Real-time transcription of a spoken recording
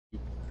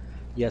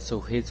Yeah, so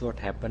here's what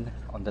happened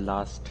on the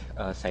last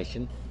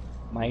session.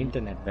 My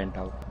internet went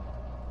out.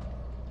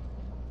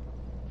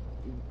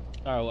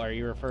 Oh, are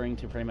you referring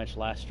to pretty much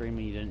last stream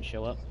when you didn't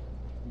show up?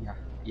 Yeah,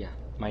 yeah,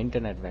 my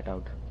internet went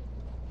out.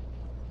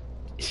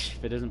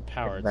 If it doesn't It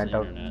power, it's the went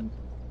out. internet.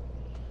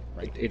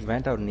 Right. It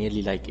went out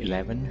nearly like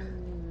 11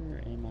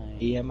 Where am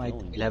I a.m.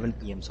 going? 11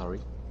 p.m.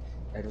 Sorry,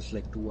 that was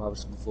like 2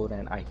 hours before,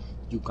 and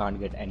you can't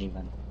get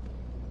anyone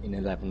in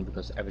 11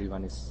 because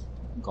everyone is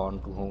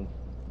gone to home.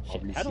 Shit,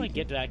 Probably how do I sleeping.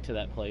 get back to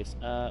that place?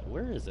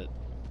 Where is it?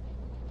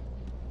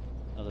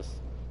 I'll just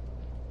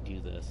do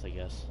this, I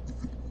guess.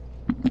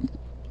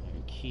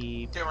 And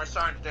keep. Okay, my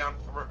sign's down.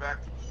 I'm right back.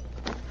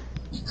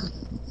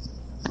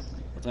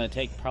 It's gonna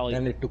take probably.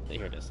 Then it took.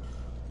 Here it is.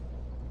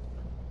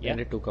 Yeah. Then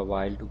it took a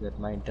while to get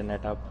my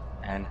internet up,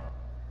 and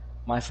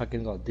my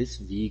fucking god, this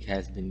week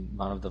has been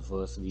one of the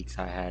worst weeks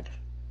I had.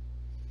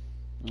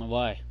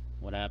 Why?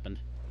 What happened?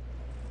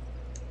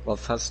 Well,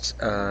 first,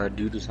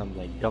 due to some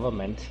like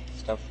government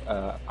stuff,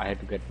 I had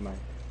to get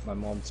my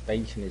mom's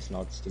pension is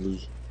not still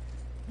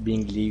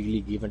being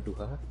legally given to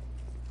her.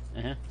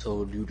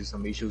 So due to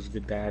some issues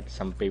with that,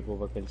 some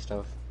paperwork and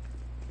stuff,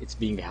 it's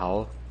being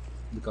held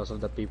because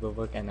of the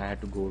paperwork, and I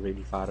had to go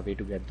really far away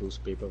to get those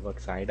paperwork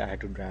signed. I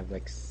had to drive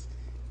like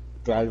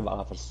 12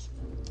 hours.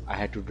 I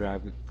had to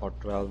drive for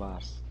 12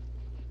 hours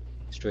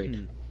straight.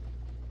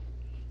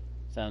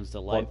 Sounds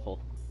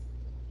delightful.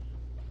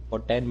 For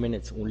 10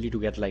 minutes only to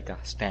get like a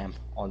stamp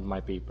on my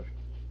paper.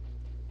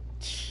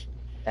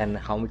 And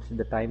how much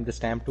the time the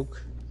stamp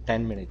took?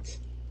 10 minutes.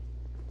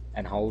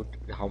 And how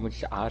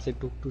much hours it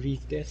took to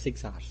reach there?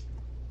 6 hours.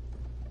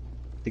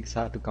 6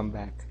 hours to come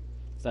back.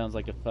 Sounds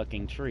like a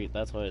fucking treat.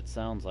 That's what it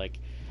sounds like.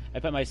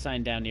 I put my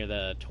sign down near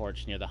the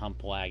torch, near the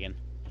hump wagon.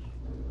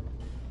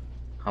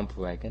 Hump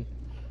wagon?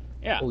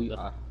 Yeah,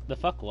 Oh, the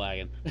fuck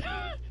wagon.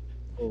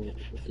 Oh,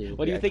 okay,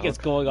 What do you think is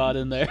going on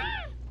in there?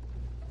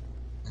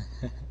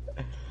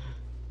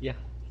 Yeah,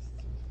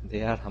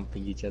 they are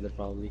humping each other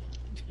probably.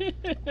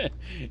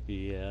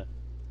 Yeah.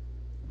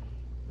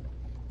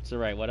 So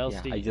right, what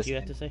else do you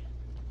have to say?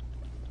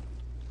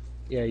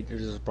 Yeah, it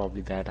was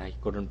probably that I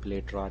couldn't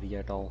play Terraria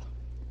at all.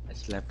 I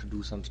still have to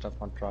do some stuff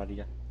on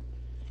Terraria.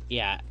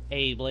 Yeah,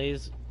 hey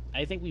Blaze,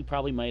 I think we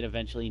probably might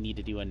eventually need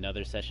to do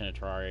another session of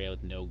Terraria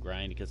with no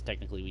grind, because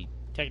we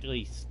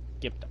technically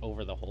skipped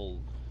over the whole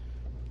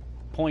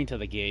point of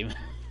the game,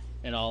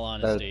 in all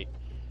honesty.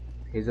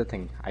 Here's the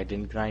thing, I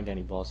didn't grind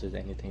any bosses,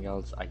 anything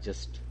else. I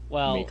just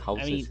make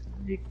houses,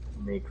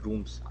 make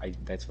rooms.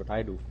 That's what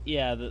I do.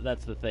 Yeah,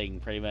 that's the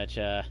thing, pretty much.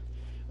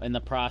 In the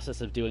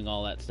process of doing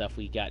all that stuff,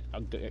 we got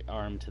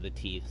armed to the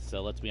teeth.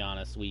 So let's be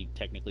honest, we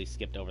technically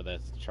skipped over the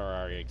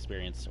Terraria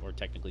experience, or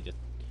technically just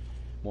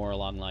more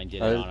along the line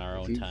did it on our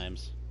own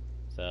times.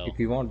 So if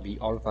you want,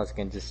 all of us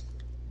can just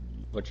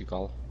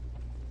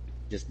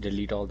just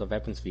delete all the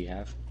weapons we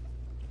have.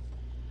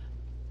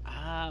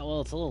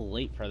 Well, it's a little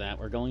late for that.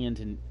 We're going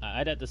into.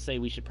 I'd have to say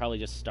we should probably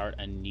just start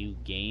a new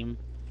game,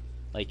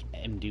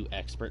 and do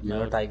expert mode.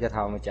 You know, Tiger,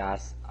 how much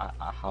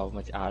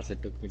hours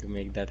it took me to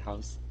make that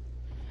house.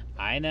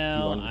 I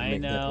know.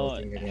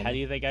 How do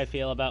you think I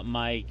feel about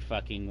my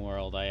fucking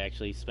world? I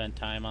actually spent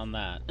time on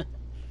that.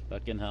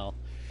 Fucking hell.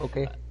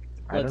 Okay,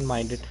 I don't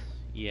mind it.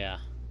 Yeah.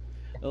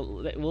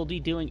 We'll be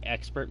doing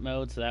expert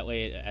mode, so that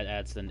way it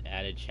adds an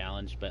added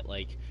challenge. But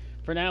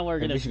for now, we're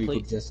gonna.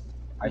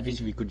 I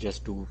wish we could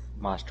just do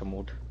master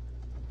mode.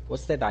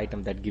 What's that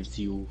item that gives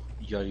you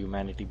your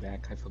humanity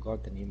back? I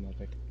forgot the name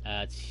of it.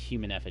 It's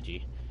human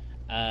effigy.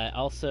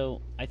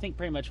 Also, I think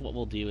pretty much what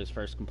we'll do is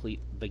first complete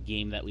the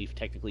game that we've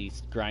technically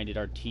grinded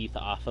our teeth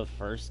off of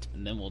first,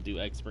 and then we'll do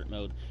expert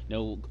mode.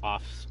 No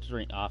off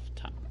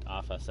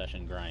a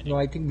session grinding. No,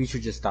 I think we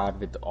should just start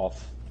with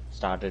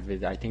started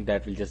with. I think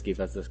that will just give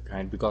us this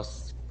grind,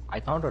 because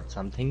I found out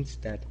some things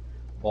that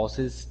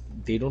bosses,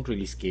 they don't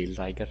really scale,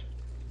 Tiger.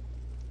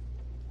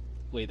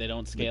 Wait, they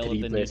don't scale with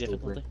the new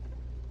difficulty?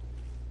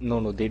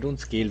 No, they don't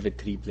scale with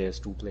 3 players,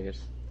 2 players.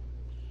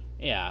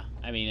 Yeah,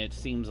 I mean, it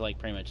seems like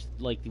pretty much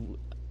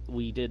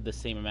we did the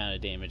same amount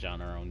of damage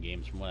on our own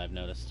games, from what I've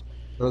noticed.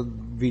 Well,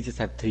 we just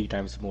have 3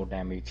 times more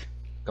damage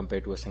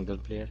compared to a single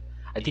player.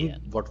 I think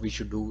what we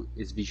should do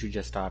is we should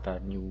just start a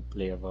new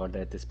player world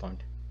at this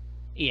point.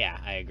 Yeah,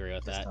 I agree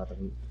with that.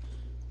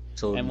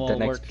 So and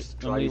the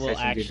we will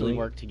actually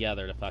work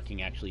together to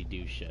fucking actually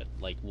do shit.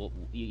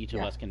 Each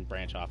of us can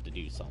branch off to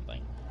do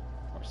something,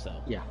 or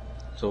so. Yeah.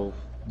 So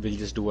we'll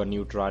just do a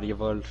new Terraria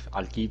world.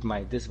 I'll keep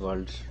this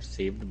world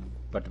saved,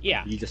 but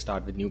we'll just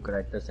start with new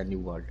characters and new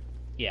world.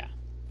 Yeah.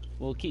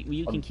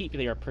 You can keep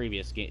your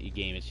previous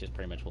game. It's just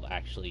pretty much we'll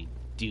actually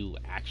do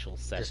actual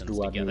sessions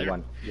together. New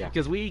one. Yeah.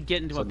 Because we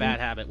get into a bad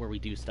habit where we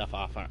do stuff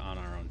on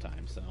our own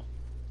time. So.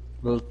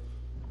 Well,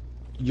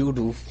 you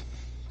do.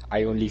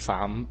 I only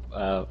farm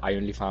one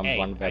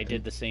weapon. I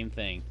did the same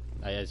thing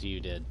as you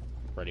did,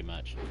 pretty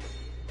much.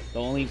 The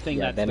only thing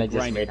that's then I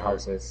just made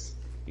houses.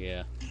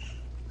 Yeah.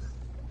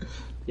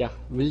 Yeah,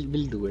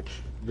 we'll do it.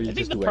 I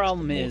think the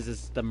problem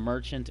is the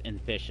merchant and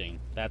fishing.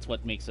 That's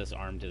what makes us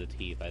armed to the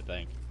teeth, I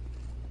think.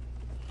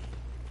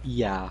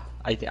 Yeah,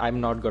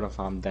 I'm not gonna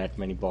farm that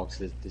many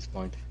boxes at this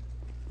point.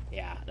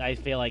 Yeah, I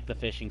feel like the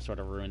fishing sort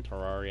of ruined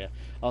Terraria.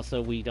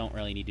 Also, we don't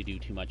really need to do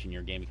too much in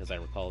your game because I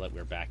recall that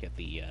we're back at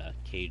the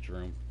cage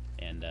room,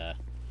 and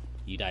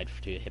you died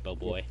to Hippo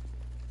Boy.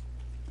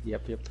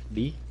 Yep.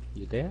 D,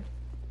 you there?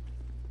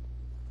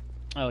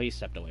 Oh, he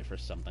stepped away for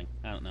something.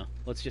 I don't know.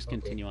 Let's just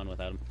continue on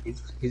without him.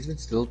 He's been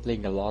still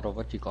playing a lot of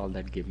what you call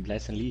that game,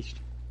 Blast Unleashed.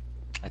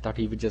 I thought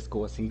he would just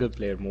go a single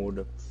player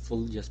mode,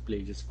 full just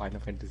play just Final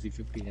Fantasy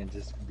 15 and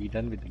just be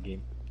done with the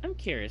game. I'm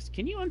curious,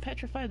 can you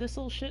unpetrify this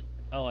little shit?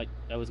 Oh,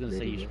 I was gonna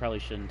say you probably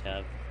shouldn't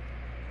have.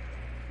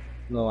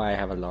 No, I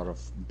have a lot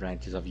of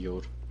branches of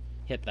Yor.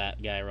 Hit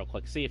that guy real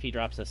quick. See if he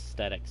drops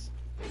aesthetics.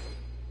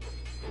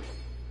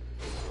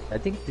 I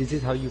think this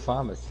is how you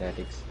farm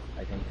aesthetics,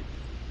 I think.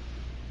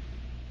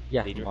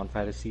 Yeah,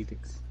 bonfire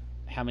aesthetics.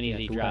 How many did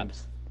he drop?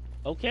 Times.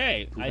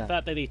 Okay, I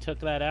thought that he took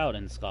that out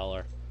in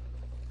Scholar.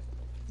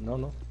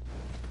 No.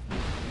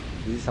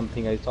 This is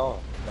something I saw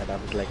that I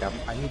was like,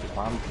 I need to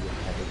farm the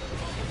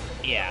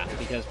aesthetics. Yeah,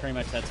 because pretty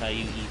much that's how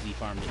you easy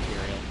farm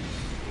material.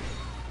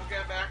 Okay,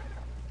 I'm back.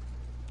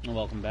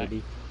 Welcome back.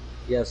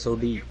 Yeah, so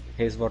D,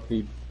 here's what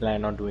we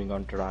plan on doing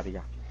on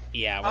Terraria.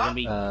 Yeah,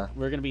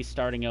 we're gonna be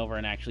starting over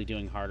and actually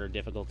doing harder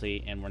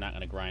difficulty, and we're not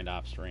gonna grind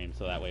off stream,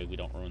 so that way we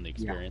don't ruin the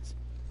experience.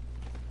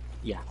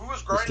 Yeah. Who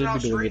was We'll grinding still be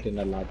off doing stream?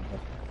 it in a lot.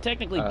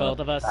 Technically, both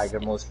of us.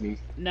 Tiger mostly.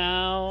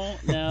 No,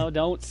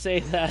 don't say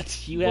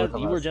that. You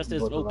were just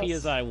as OP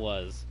as I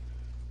was.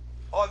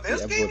 On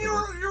this game, you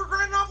were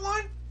grinding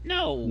offline?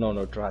 No,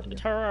 Terraria.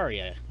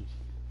 Terraria.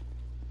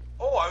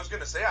 Oh, I was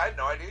gonna say I had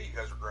no idea you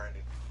guys were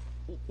grinding.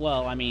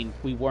 Well, I mean,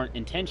 we weren't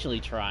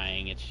intentionally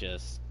trying. It's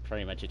just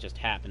pretty much it just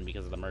happened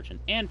because of the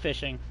merchant and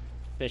fishing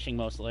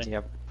mostly.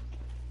 Yep.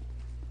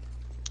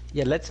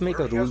 Yeah, let's make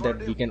a rule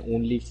that we can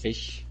only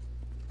fish,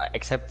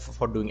 except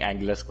for doing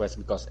Angler's Quest,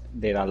 because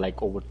there are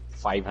like over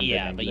 500.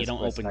 Yeah, but you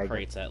don't open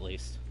crates at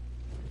least.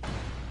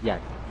 Yeah,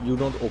 you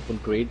don't open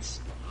crates.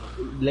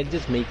 Let's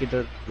just make it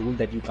a rule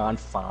that you can't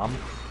farm,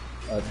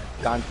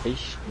 can't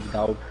fish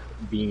without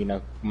being in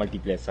a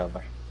multiplayer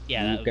server.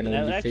 Yeah, you can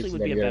only fish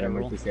when you're in a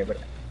multiplayer.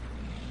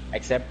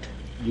 Except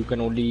you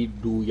can only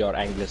do your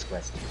Angler's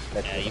Quest.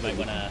 Yeah, you might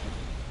wanna.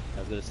 I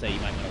was gonna say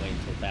you might wanna wait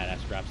until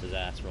Badass drops his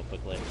ass real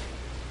quickly.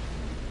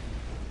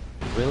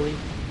 Really?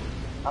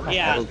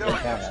 Yeah,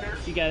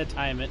 you gotta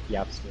time it.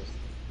 Yeah, upstairs.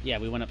 Yeah,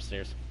 we went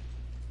upstairs.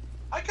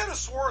 I could have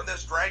sworn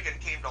this dragon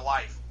came to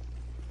life.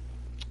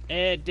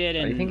 It did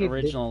in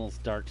original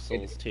Dark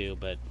Souls 2,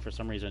 but for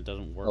some reason it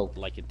doesn't work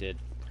like it did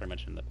pretty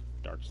much in the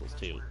Dark Souls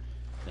 2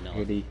 vanilla.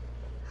 Hey D,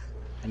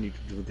 I need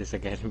to do this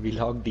again. We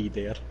logged D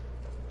there.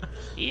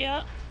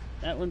 Yeah,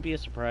 that wouldn't be a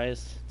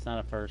surprise. It's not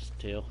a first,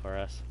 too, for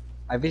us.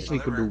 I wish we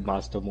could do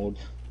master mode,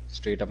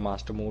 straight up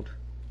master mode.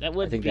 That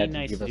would be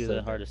nice to do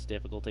the hardest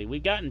difficulty.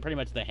 We've gotten pretty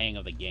much the hang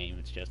of the game.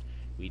 It's just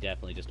we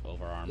definitely just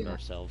overarmed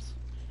ourselves.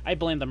 I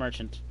blame the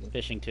merchant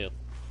fishing too.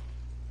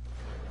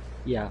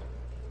 Yeah,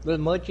 well,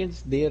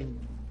 merchants, they're,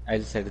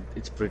 as I said,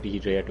 it's pretty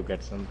rare to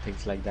get some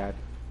things like that.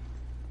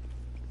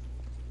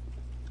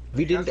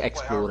 We didn't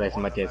explore as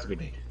much as we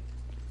did.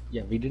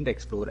 Yeah, we didn't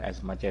explore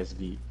as much as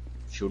we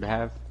should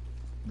have.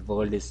 The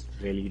world is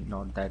really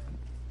not that.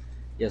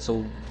 Yeah,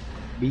 so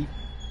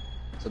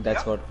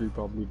that's what we'll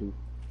probably do.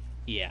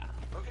 Yeah.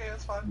 Okay,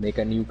 that's fine. Make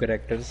a new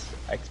characters,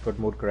 expert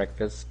mode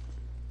characters.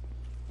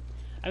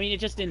 I mean, it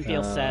just didn't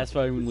feel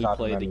satisfying when we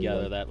played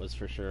together, that was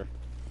for sure.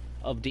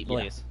 Oh, Deep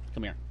Blaze,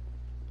 come here.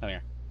 Come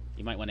here.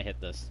 You might want to hit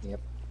this. Yep.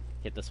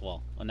 Hit this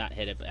wall. Well, not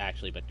hit it,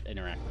 actually, but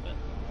interact with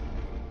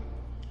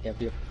it.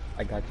 Yep,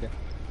 I got you.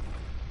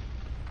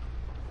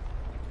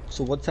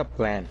 So what's our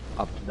plan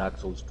after Dark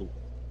Souls 2?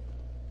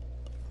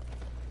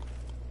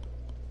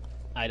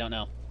 I don't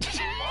know.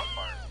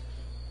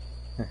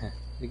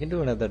 We can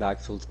do another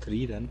Dark Souls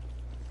 3 then.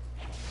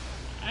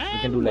 I'm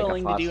we can do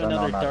willing to do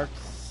another Dark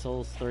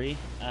Souls 3,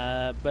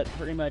 but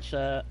pretty much,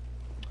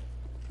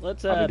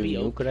 let's are we doing be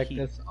new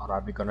characters, or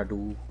are we gonna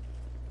do?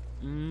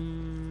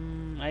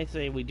 I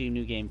say we do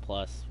New Game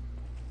Plus.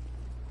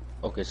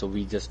 Okay, so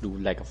we just do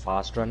like a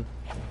fast run,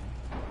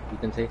 you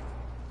can say.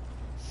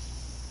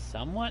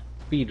 Somewhat.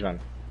 Speed run.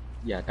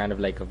 Yeah, kind of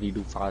like we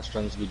do fast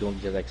runs. We don't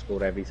just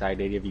explore every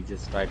side area. We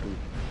just try to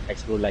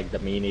explore like the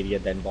main area,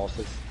 then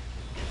bosses.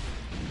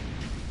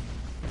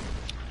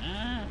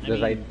 I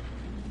mean,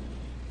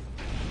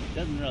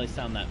 doesn't really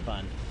sound that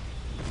fun.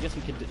 I guess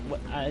we could do,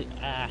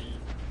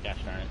 gosh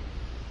darn it.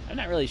 I'm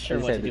not really sure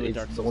what to do with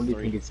Dark Souls 3. The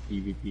only thing is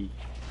PvP.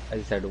 As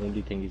I said, the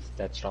only thing is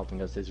that's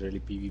stopping us is really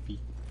PvP.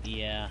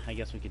 Yeah, I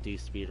guess we could do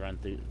speed run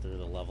through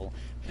the level.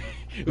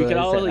 We could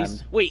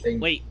always wait,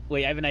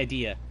 I have an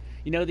idea.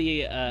 You know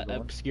the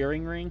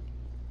obscuring ring?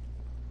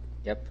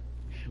 Yep.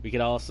 We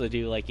could also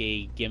do like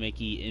a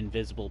gimmicky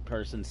invisible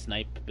person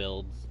snipe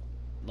build,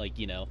 like,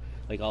 you know,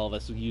 like all of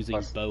us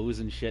using bows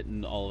and shit,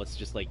 and all of us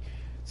just like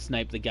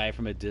snipe the guy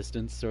from a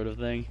distance, sort of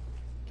thing.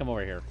 Come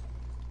over here.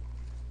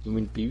 You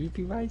mean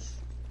PvP wise?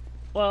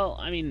 Well,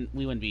 I mean,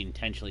 we wouldn't be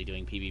intentionally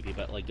doing PvP,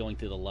 but like going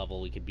through the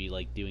level, we could be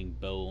like doing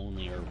bow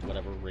only or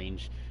whatever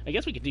range. I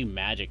guess we could do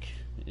magic,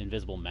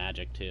 invisible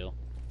magic too.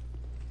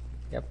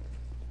 Yep.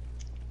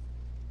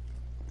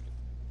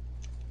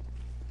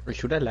 Or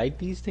should I light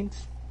these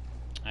things?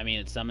 I mean,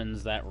 it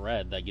summons that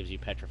red that gives you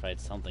petrified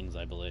somethings,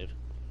 I believe.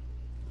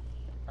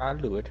 I'll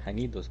do it. I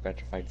need those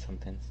petrified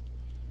somethings.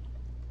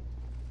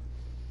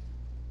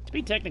 To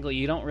be technical,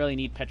 you don't really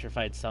need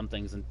petrified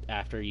somethings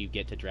after you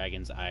get to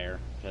Dragon's Aerie,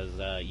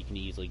 because you can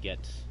easily get...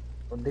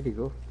 Oh, there you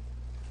go.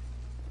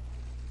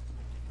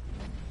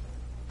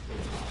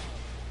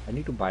 I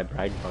need to buy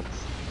bright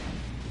bugs.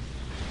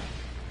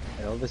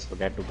 I always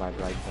forget to buy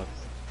bright bugs.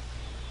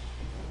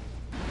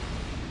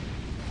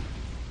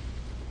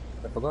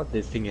 I forgot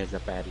this thing has a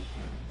parry.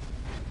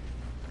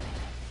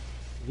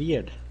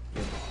 Weird.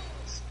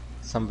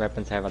 Some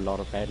weapons have a lot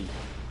of parry.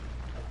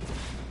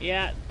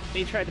 Yeah,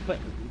 they tried to put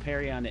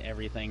parry onto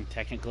everything,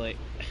 technically.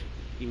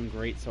 Even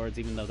great swords,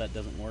 even though that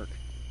doesn't work.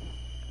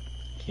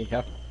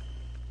 Yeah.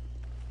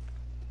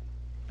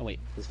 Oh wait.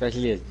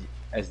 Especially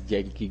as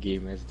janky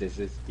game as this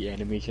is. The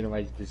animation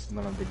wise, this is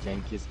one of the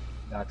jankiest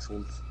Dark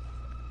Souls.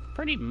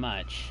 Pretty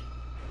much.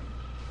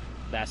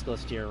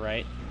 Basilisk to your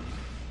right.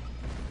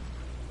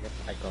 Yep,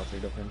 I got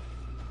rid of him.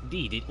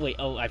 Wait,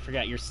 oh, I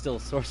forgot, you're still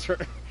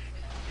sorcerer.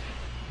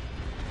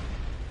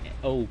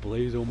 Oh,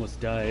 Blaze almost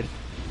died.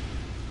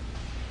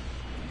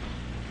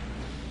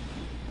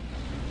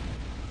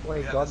 Oh,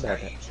 I got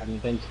that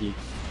unintentionally.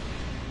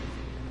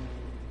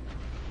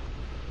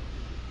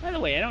 By the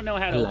way, I don't know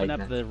how to open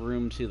up the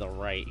room to the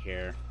right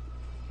here.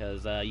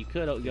 Because you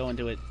could go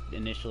into it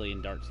initially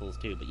in Dark Souls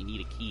 2, but you need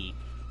a key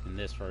in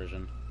this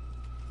version.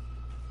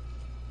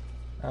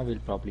 I will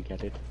probably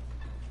get it.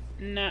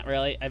 Not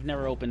really. I've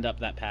never opened up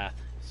that path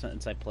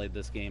since I played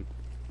this game.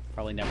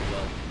 Probably never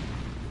will.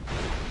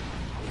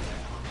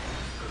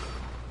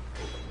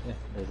 Yeah,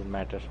 doesn't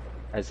matter.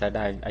 I said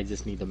I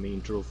just need the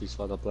main trophies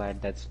for the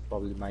plat. That's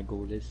probably my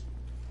goal is.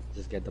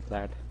 Just get the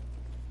plat.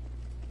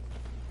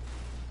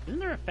 Isn't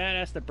there a fat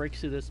ass that breaks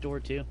through this door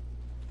too?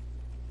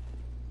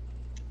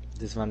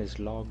 This one is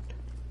locked.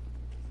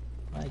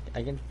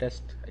 I can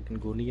test. I can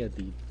go near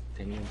the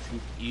thing and see.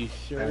 You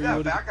sure? Yeah,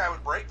 that guy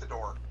would break the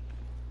door.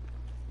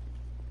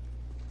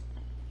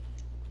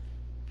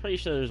 Pretty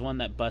sure there's one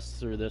that busts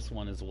through this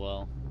one as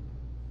well.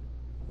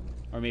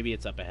 Or maybe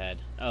it's up ahead.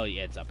 Oh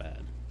yeah, it's up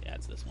ahead. Yeah,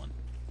 it's this one.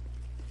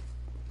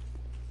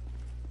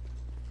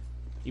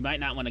 You might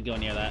not want to go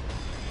near that.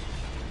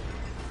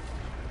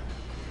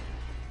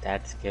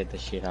 That scared the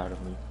shit out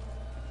of me.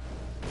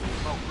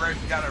 Oh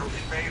great, we got an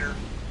invader.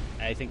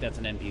 I think that's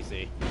an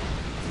NPC.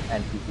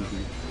 NPC.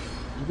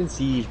 You can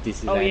see if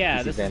this is. Oh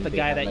yeah, this is the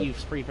guy that you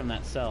free from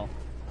that cell.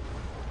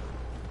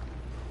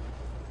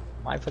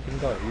 My fucking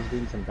god, he's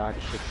doing some dark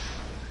shit.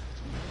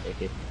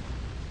 Okay.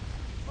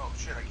 Oh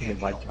shit, I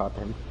can't one shot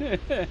him.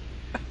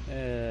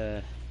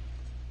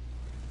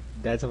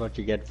 That's what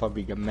you get for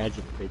being a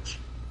magic bitch.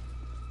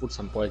 Put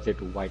some poison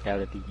to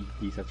vitality, you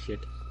piece of shit.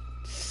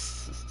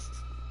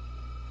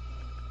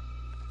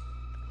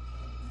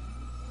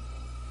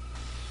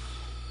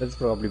 That's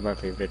probably my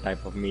favorite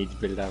type of mage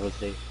build, I would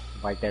say.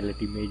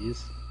 Vitality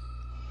mages.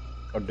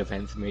 Or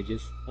defense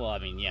mages. Well, I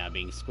mean, yeah,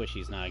 being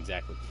squishy is not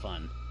exactly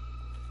fun.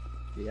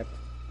 Yep.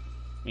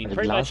 I mean,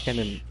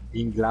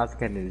 being glass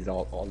cannon is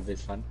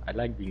always fun. I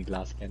like being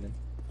glass cannon.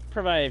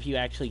 Provided if you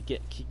actually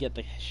get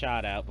the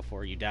shot out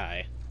before you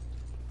die.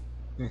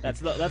 That's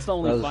the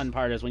only fun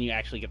part is when you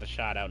actually get the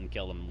shot out and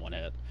kill them in one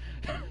hit.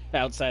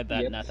 Outside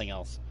that, yep. Nothing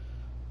else.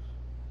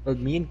 Well,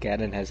 me and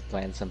Karen has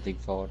planned something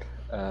for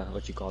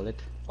what you call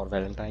it, for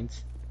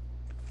Valentine's.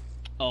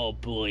 Oh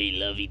boy,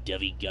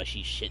 lovey-dovey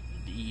gushy shit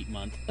to eat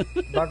month.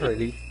 Not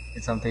really.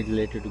 It's something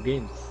related to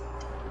games.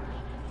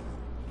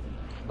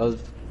 Well,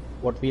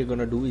 what we are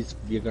gonna do is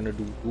we are gonna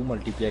do 2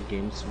 multiplayer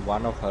games,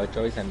 one of her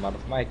choice and one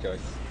of my choice,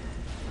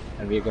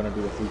 and we are gonna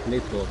do a full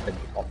playthrough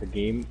of the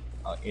game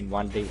in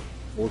one day,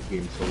 both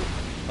games. So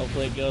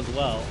hopefully it goes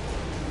well.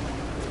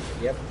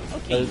 Yep.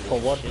 Okay. Well, for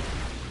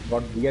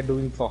what we are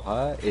doing for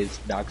her is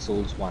Dark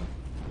Souls 1,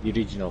 the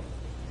original,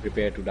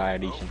 Prepare to Die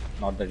edition,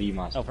 not the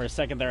remaster. Oh, for a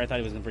second there I thought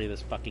he was gonna breathe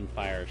this fucking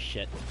fire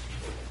shit.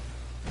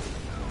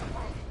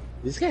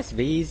 This guy's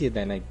way easier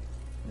than I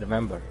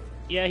remember.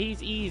 Yeah,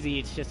 he's easy,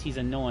 it's just he's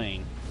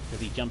annoying, because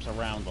he jumps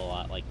around a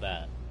lot like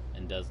that,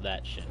 and does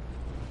that shit.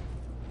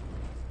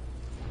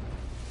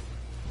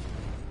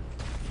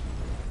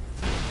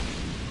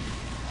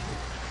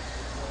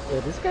 Yeah,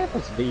 this guy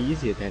was way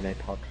easier than I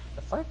thought.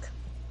 The fuck?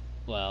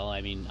 Well,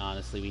 I mean,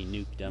 honestly, we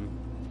nuked him.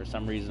 For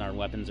some reason, our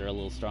weapons are a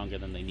little stronger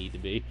than they need to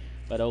be,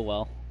 but oh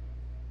well.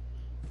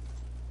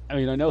 I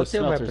mean, I know What's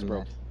your Smelter's weapon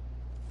broke.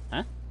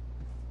 Huh?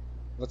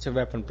 What's your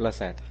weapon plus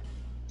at?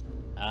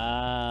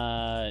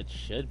 It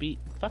should be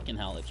fucking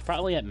hell. It's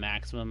probably at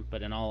maximum,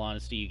 but in all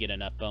honesty, you get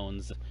enough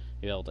bones to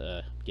be able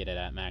to get it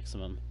at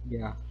maximum.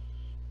 Yeah.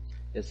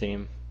 The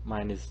same.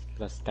 Mine is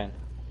plus 10.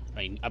 I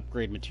mean,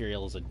 upgrade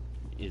materials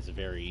is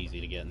very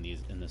easy to get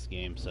in this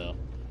game, so.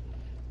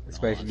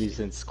 Especially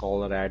since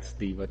Scholar adds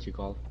the what you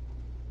call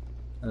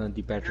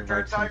the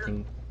petrified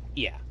something.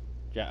 Yeah.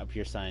 Drop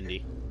your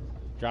Sandy.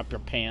 Drop your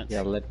pants.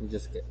 Yeah. Let me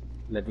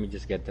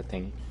just get the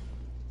thing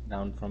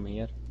down from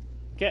here.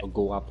 Okay. Or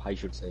go up, I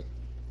should say.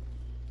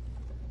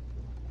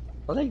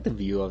 I like the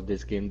view of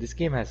this game. This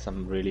game has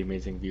some really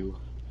amazing view.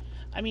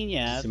 I mean,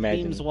 yeah,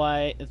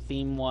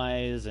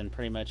 theme-wise, and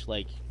pretty much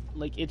like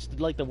it's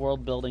like the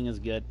world building is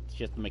good. It's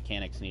just the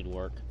mechanics need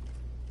work.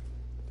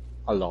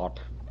 A lot.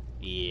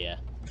 Yeah.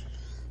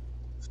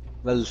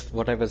 Well,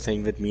 what I was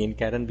saying with me and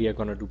Karen, we are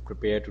gonna do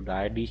Prepare to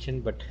Die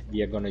edition, but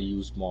we are gonna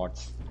use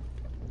mods.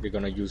 We're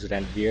gonna use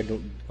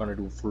gonna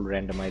do full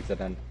randomizer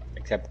and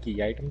accept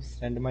key items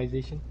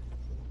randomization.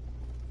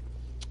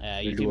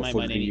 You two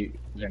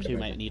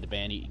might need to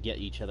get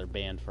each other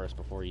banned first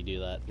before you do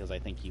that, because I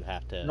think you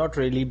have to. Not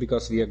really,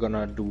 because we are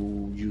gonna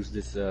use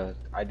this.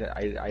 I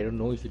don't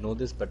know if you know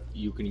this, but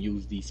you can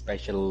use the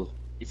special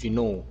if you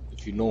know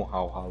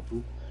how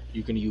to.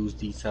 You can use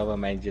the server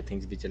manager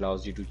things, which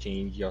allows you to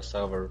change your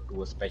server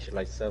to a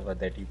specialized server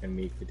that you can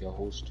make with your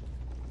host.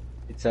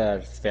 It's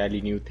a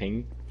fairly new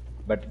thing,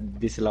 but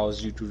this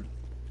allows you to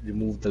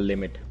remove the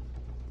limit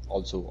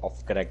also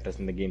of characters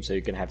in the game, so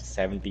you can have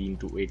 17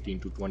 to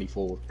 18 to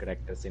 24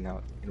 characters in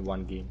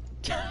one game.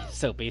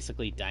 So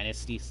basically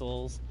Dynasty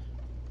Souls.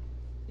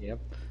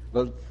 Yep.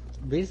 Well,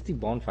 where's the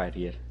bonfire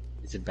here?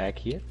 Is it back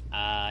here?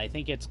 I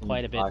think it's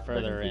quite a bit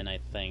further in, I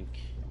think.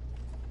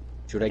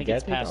 Should I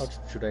get it or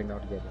should I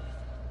not get it?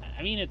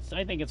 I mean,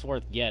 I think it's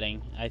worth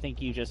getting. I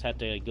think you just have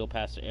to go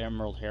past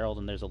Emerald Herald,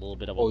 and there's a little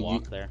bit of a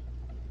walk there.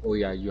 Oh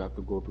yeah, you have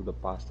to go to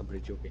past the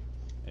bridge, okay.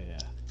 Yeah.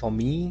 For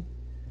me,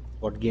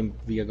 what game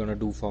we are gonna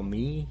do for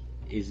me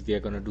is we are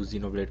gonna do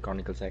Xenoblade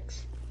Chronicles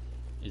X.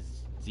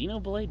 Is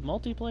Xenoblade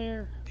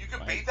multiplayer? You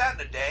can beat that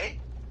in a day?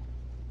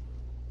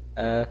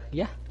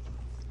 Yeah.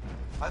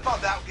 I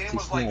thought that game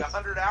was like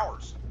 100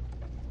 hours.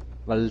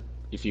 Well,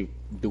 if you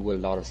do a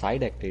lot of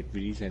side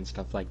activities and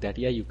stuff like that,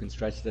 yeah, you can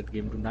stretch that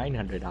game to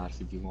 900 hours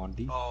if you want.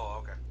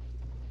 Oh, okay.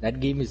 That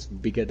game is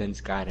bigger than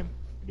Skyrim.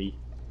 Damn.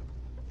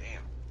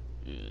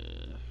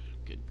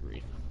 Good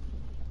grief.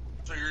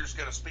 So you're just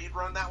gonna speed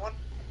run that one?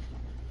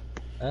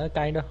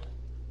 Kinda.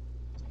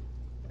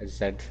 As I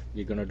said,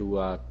 we're gonna do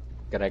a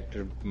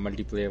character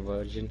multiplayer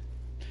version.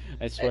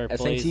 I swear, if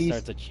Blaze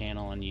starts a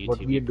channel on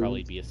YouTube, he'd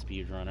probably be a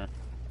speedrunner.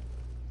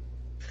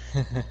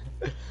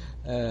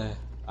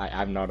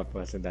 I'm not a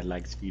person that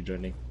likes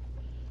speedrunning.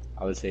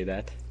 I will say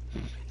that.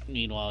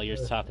 Meanwhile, you're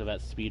talking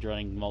about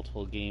speedrunning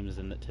multiple games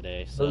in it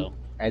today, so... Well,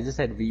 as I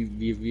said, we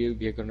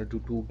are gonna do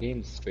 2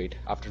 games straight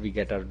after we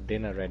get our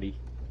dinner ready.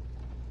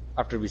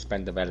 After we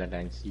spend the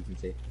Valentine's, you can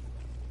say.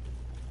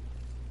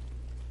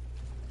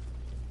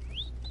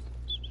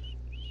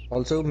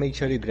 Also, make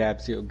sure you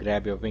grab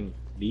your wing,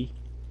 D.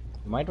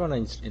 You might want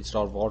to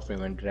install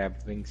Warframe and grab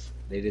wings.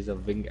 There is a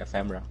wing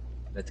ephemera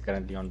that's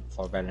currently on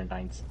for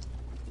Valentine's.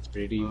 It's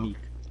pretty unique.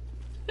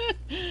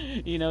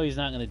 You know he's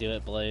not going to do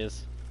it,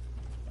 Blaze.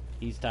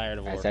 He's tired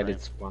of Warframe. I said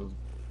it's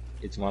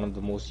one of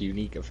the most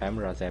unique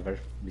ephemeras ever,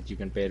 which you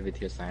can pair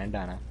with your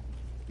Sandana.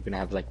 You can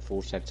have like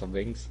 4 sets of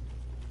wings.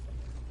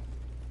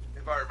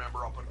 If I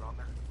remember, I'll put it on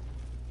there.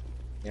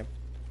 Yep.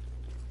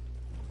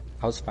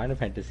 How's Final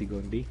Fantasy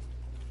going, D?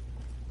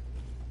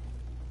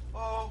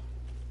 Oh.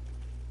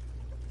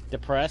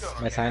 Depressed?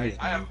 My sign is.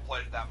 I haven't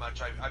played it that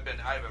much. I've had a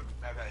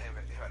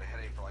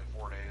headache for like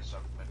 4 days, so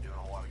I've been doing a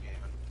whole lot of gaming.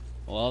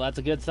 Well, that's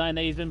a good sign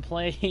that he's been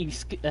playing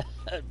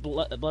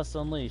Blessed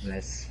Unleashed.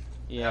 Yes.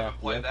 Yeah. I haven't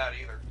played that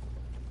either.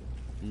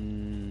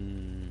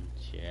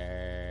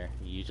 Sure.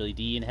 Usually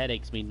D and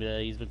headaches mean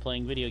he's been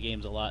playing video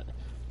games a lot.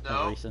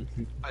 No, recent.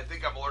 I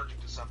think I'm allergic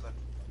to something.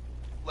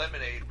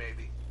 Lemonade,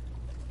 maybe.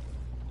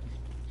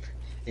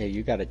 Yeah,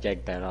 you gotta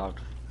check that out.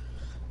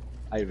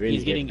 I really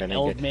He's getting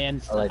old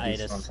man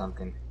itis from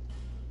something.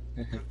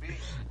 Could be.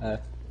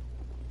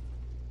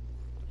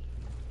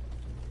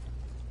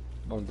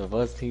 One of the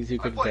worst things you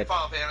could get. I played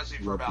Final Fantasy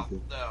for about,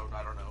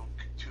 I don't know,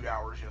 2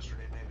 hours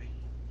yesterday, maybe.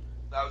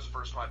 That was the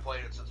first time I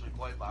played it since we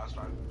played last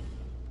time.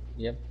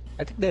 Yep.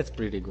 I think that's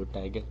pretty good,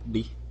 Tiger.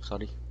 D,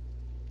 sorry.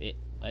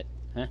 What?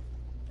 Huh?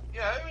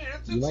 Yeah, I mean,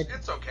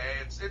 it's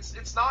okay.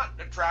 It's not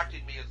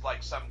attracting me as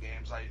like some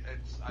games.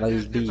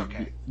 It's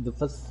okay. The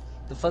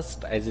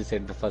first, as I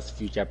said, the first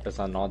few chapters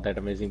are not that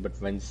amazing,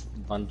 but once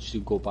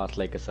you go past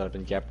like a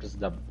certain chapters,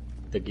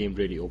 the game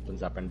really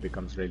opens up and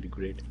becomes really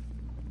great.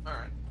 All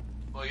right.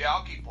 Well, yeah,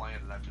 I'll keep playing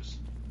it.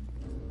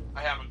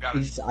 I haven't got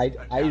it.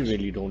 I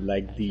really don't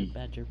like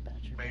Badger.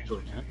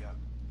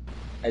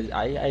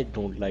 I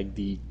don't like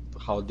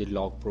how they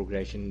log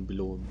progression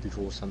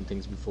before some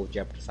things before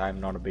chapters.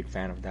 I'm not a big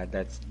fan of that.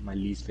 That's my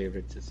least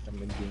favorite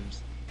system in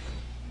games.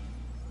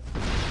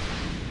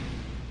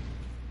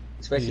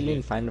 Especially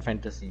in Final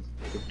Fantasy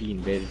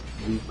 15, where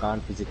you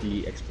can't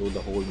physically explore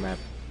the whole map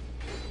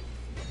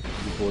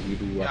before you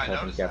do a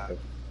certain chapter.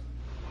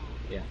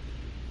 Yeah.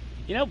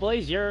 You know,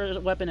 Blaze, your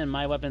weapon and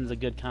my weapon's a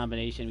good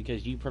combination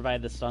because you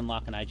provide the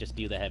stunlock and I just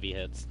do the heavy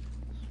hits.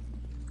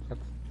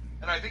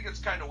 And I think it's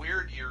kind of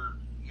weird. You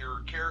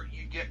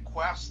get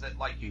quests that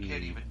like you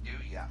can't even do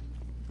yet.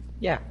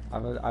 Yeah,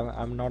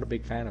 I'm not a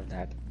big fan of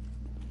that.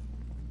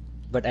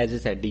 But as I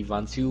said,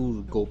 once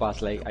you go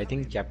past like I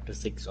think chapter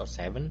 6 or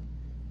 7,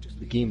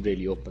 the game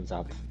really opens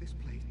up.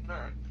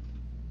 Alright.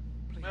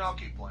 Well, I'll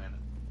keep playing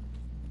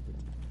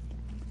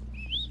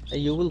it.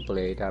 You will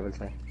play it, I will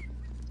say.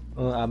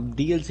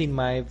 DLC in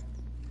my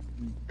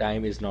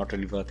time is not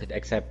really worth it,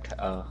 except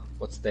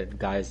what's that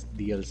guy's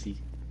DLC?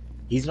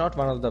 He's not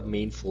one of the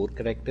main 4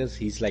 characters.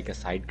 He's like a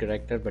side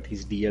character, but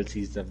his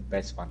DLC is the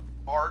best one.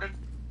 Arden?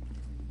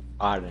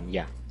 Arden,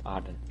 yeah,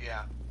 Arden.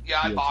 Yeah,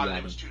 I DLC bought it. Arden.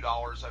 It was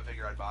 $2. I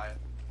figured I'd buy it.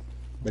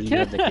 But you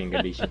have the King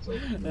Edition, so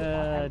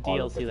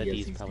DLC that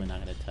he's probably not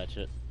gonna touch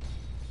it.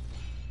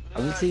 I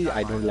will say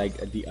I don't like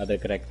the other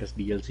characters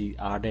DLC.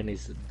 Arden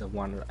is the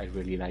one I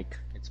really like.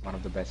 It's one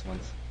of the best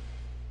ones.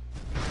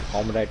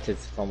 Comrades,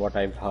 it's from what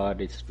I've heard,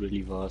 it's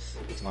really worse.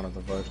 It's one of the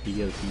worst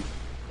DLC.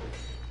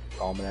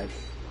 Comrades,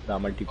 the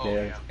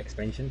multiplayer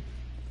expansion,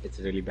 it's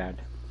really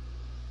bad.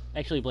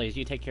 Actually, Blaze,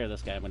 you take care of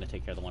this guy. I'm gonna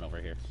take care of the one over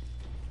here.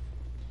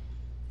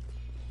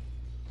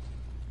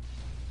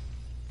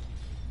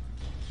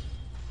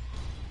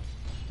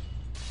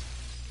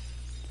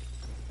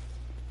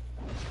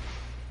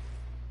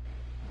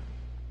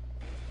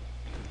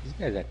 This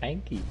guy's a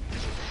tanky.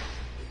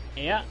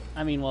 Yeah,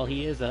 I mean, well,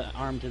 he is an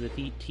arm to the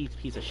teeth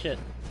piece of shit.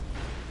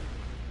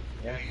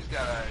 Yeah, he's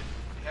got a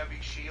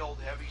heavy shield,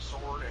 heavy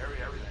sword,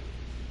 everything.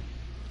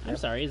 I'm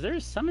sorry, is there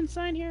a summon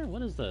sign here?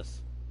 What is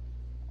this?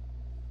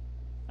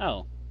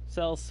 Oh,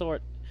 sell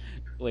sword.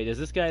 Wait, is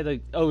this guy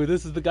the... Oh,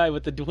 this is the guy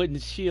with the wooden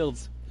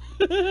shields.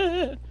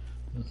 What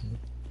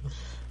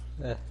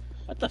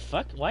the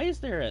fuck? Why is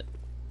there a...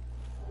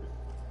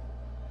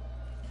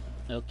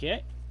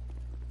 Okay.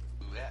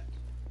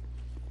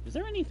 Is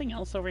there anything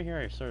else over here?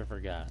 I sort of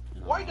forgot.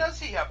 Why does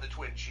he have the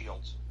twin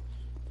shields?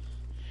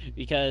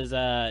 Because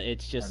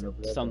it's just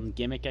some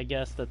gimmick, I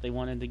guess, that they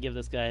wanted to give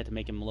this guy to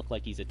make him look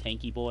like he's a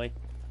tanky boy.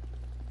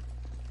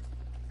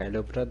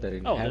 Hello,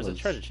 brother. Oh, there's a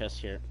treasure chest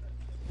here.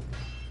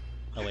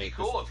 Oh, wait, it'd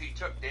be cool if he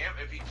took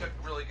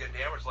really good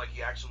damage, like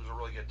he actually was a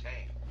really good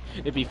tank.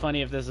 It'd be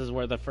funny if this is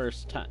where the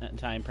first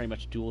time pretty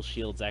much dual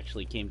shields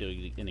actually came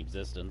to in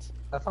existence.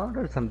 I found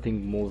out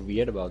something more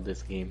weird about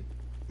this game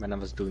when I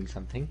was doing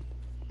something.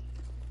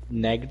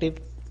 Negative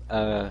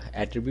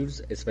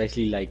attributes,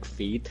 especially like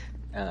faith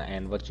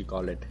and what you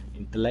call it,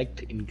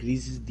 intellect,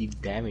 increases the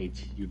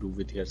damage you do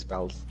with your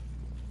spells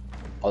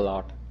a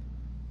lot.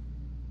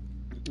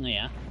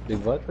 Yeah. They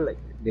work like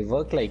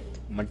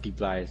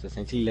multipliers.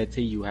 Essentially, let's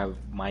say you have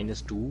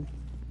 -2,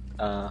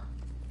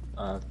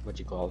 what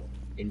you call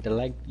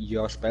intellect.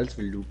 Your spells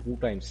will do 2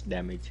 times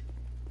damage.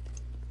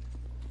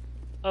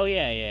 Oh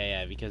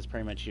yeah. Because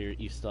pretty much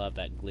you still have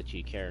that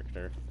glitchy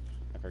character.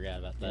 I forgot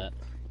about that.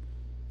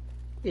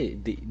 Yeah,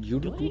 you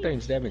do 2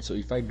 times damage. So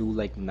if I do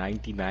like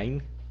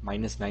 99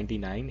 minus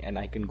 99, and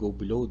I can go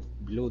below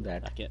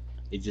that. Okay.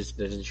 It just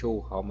doesn't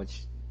show how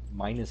much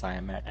minus I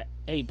am at.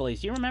 Hey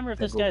Blaze, do you remember if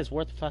this guy is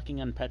worth fucking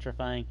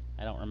unpetrifying?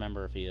 I don't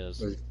remember if he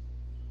is.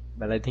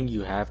 But I think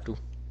you have to.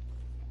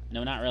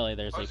 No, not really.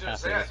 There's I was gonna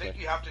say, I think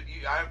you have to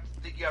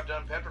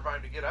unpetrify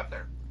him to get up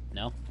there.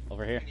 No,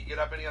 over here. Can you get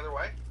up any other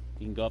way?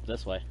 You can go up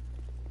this way.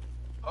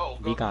 Oh,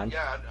 we can't.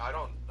 Yeah, I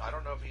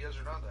don't know if he is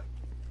or not then.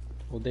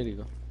 Oh, there you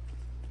go.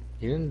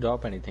 He didn't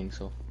drop anything,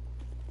 so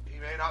he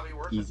may not be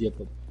worth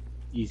it.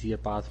 Easier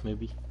path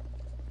maybe.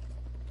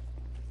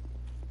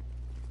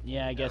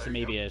 Yeah, I guess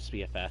maybe it'd just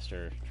be a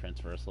faster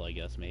transversal. I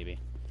guess maybe.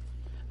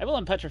 I will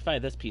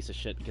unpetrify this piece of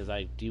shit because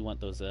I do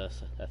want those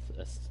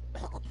aesthetics.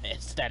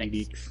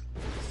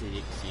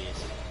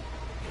 Yes.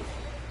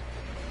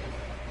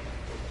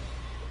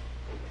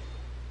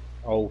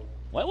 Oh.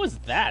 What was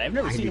that? I've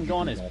never seen him go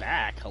on his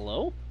back.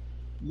 Hello?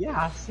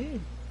 Yeah, I've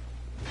seen.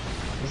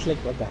 It's like,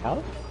 what the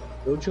hell?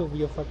 Don't show me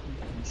your fucking...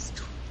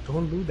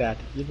 Don't do that.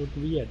 You look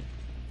weird.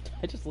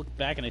 I just look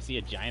back and I see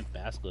a giant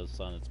basilisk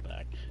on its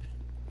back.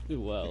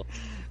 Well.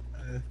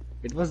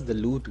 It was the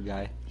loot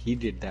guy. He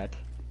did that.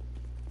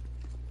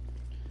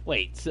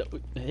 Wait, so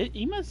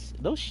he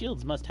must... Those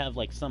shields must have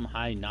like some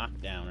high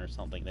knockdown or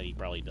something that he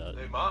probably does.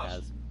 They must.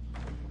 Has.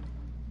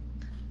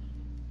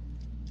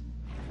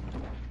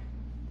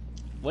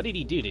 What did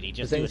he do? Did he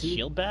just do a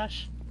shield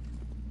bash?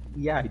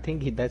 Yeah, I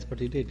think that's what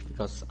he did,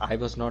 because I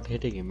was not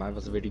hitting him. I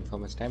was waiting for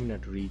my stamina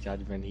to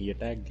recharge when he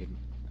attacked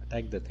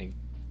the thing.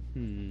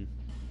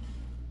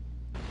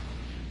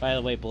 By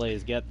the way,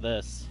 Blaze, get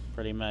this.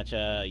 Pretty much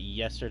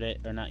yesterday,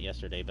 or not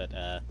yesterday, but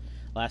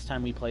last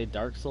time we played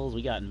Dark Souls,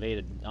 we got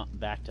invaded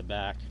back to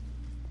back.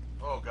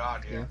 Oh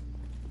god, yeah.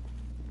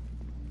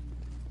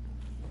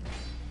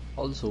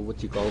 Also, what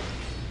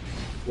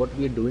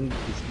we're doing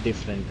is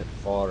different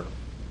for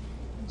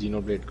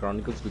Xenoblade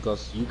Chronicles,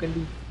 because you can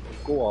do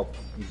co-op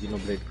in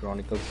Xenoblade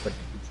Chronicles, but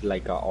it's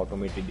like a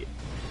automated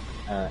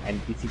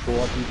NPC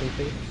co-op, you can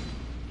say.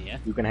 Yeah.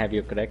 You can have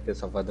your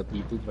characters of other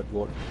people, but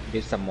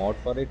there's a mod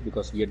for it,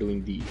 because we are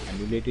doing the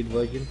emulated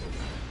version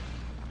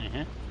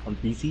on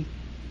PC,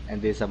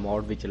 and there's a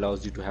mod which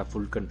allows you to have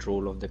full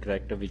control of the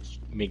character, which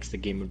makes the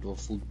game into a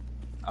full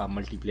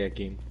multiplayer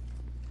game.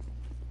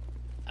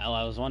 Well,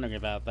 I was wondering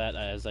about that.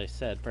 As I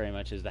said, pretty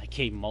much is that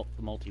game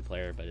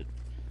multiplayer, but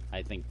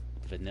I think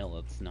vanilla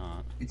it's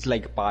not. It's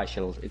like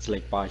partial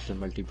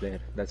multiplayer.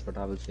 That's what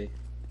I will say.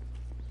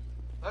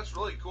 That's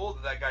really cool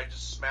that guy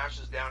just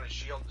smashes down his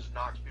shield and just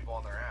knocks people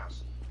on their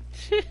ass.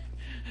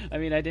 I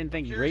mean, I didn't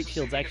think Great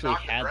Shields actually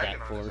had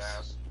that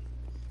force.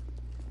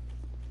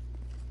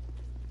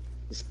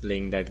 Just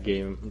playing that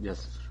game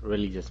just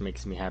really just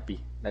makes me happy.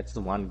 That's the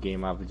one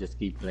game I will just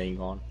keep playing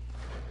on.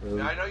 Really.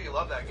 Yeah, I know you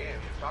love that game.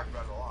 You've talked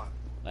about it a lot.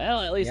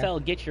 Well, at least that'll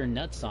get your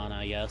nuts on,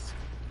 I guess.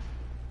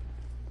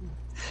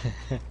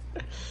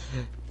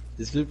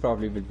 This will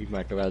probably be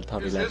my 12th or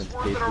 11th playthrough. Is this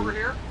worth it over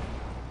here?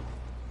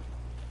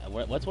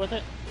 What's worth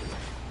it?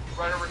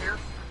 Right over here?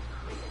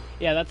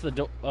 Yeah, that's the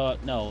door.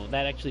 No,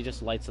 that actually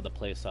just lights the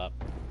place up.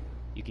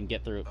 You can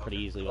get through it pretty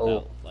easily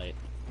without light.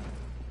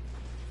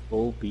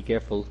 Oh, be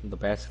careful, the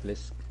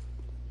basilisk.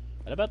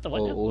 What about the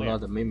window? Oh no,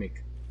 the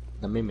mimic.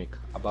 The mimic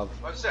above.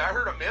 I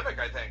heard a mimic,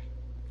 I think.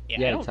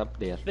 Yeah, it's up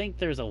there. I think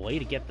there's a way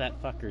to get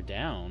that fucker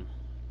down.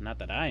 Not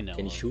that I know.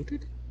 Can you shoot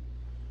it?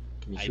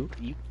 Can you shoot?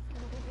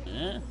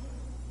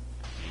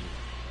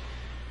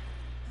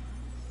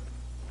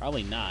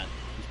 Probably not.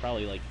 He's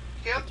probably like.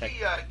 Can't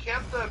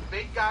the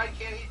big guy,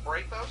 can't he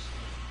break those?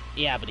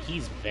 Yeah, but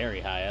he's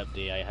very high up,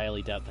 D. I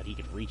highly doubt that he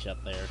could reach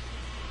up there.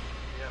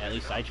 Yeah, at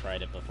least I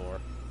tried it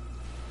before.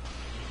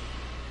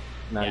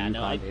 No, yeah, you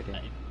no, can't hit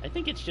him. I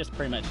think it's just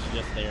pretty much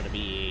just there to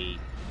be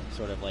a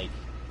sort of like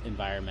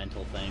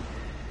environmental thing.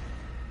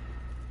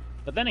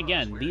 But then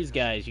again, these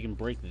guys, you can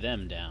break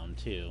them down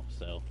too,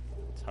 so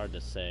it's hard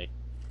to say.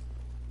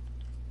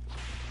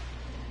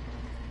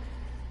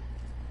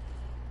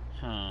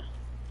 Huh.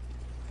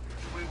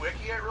 Should we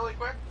wiki it really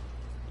quick?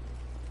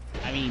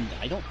 I mean,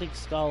 I don't think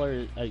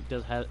Scholar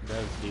does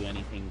do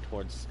anything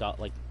towards Scholar.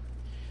 Like,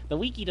 the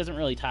wiki doesn't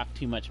really talk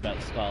too much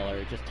about Scholar.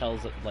 It just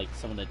tells it, like,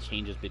 some of the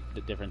changes,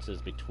 the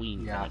differences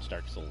between how much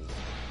Dark Souls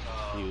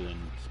 2 and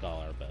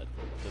Scholar, but it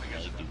doesn't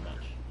really do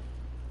much.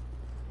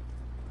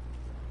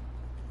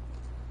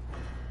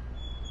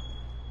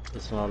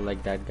 It's not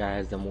like that guy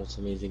has the most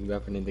amazing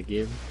weapon in the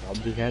game.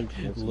 Probably has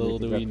the most Little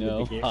do we amazing know,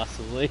 weapon in the game.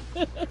 possibly.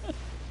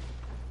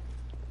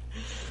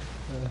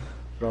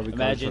 Probably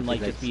imagine like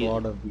just be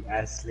Sword of the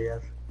Ass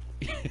Slayer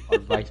or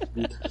Vice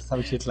Beat or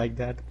some shit like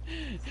that.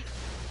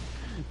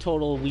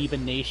 Total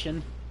Weeben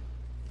Nation.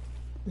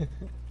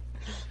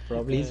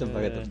 Probably he's a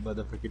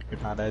motherfucking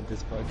katana at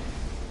this point.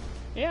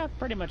 Yeah,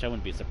 pretty much. I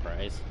wouldn't be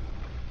surprised.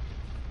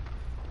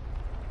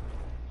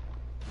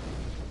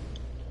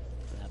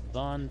 That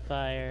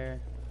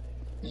bonfire.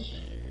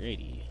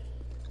 Alrighty.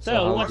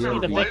 So who wants to be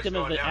the victim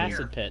of the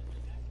acid pit?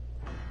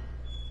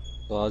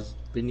 So how's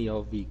been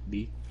your week,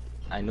 B?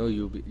 I know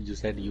you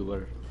said you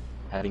were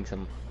having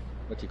some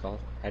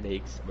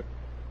headaches, but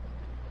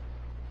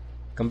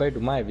compared to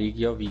my week,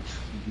 your week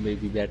may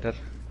be better,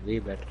 way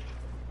better.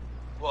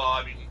 Well,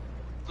 I mean,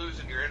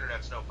 losing your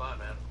internet's no fun,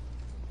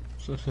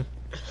 man.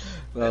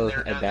 Well,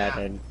 at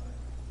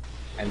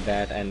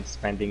that and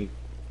spending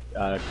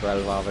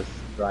 12 hours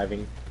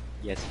driving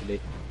yesterday.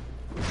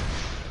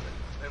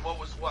 And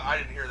what? I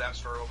didn't hear that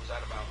story. What was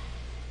that about?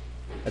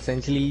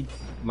 Essentially,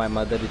 my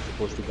mother is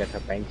supposed to get her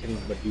pension,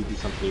 but due to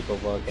some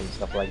paperwork and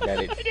stuff like that,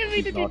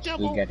 she's not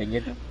still getting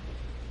it.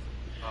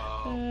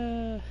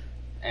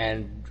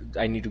 And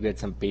I need to get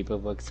some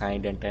paperwork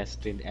signed and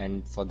tested,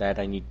 and for that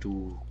I need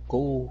to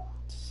go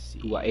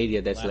to an area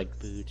that's like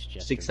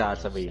 6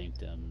 hours away.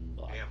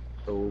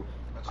 So,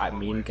 I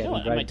mean, can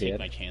I be might right take there.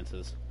 my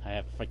chances. I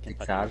have freaking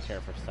 6 hours.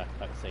 care for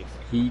fuck's sake.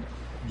 He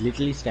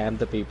literally stamped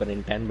the paper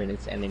in 10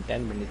 minutes, and in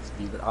 10 minutes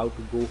we were out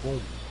to go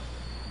home.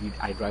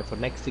 I drive for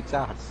next 6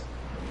 hours.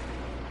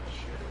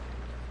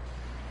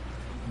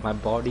 My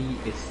body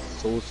is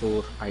so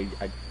sore.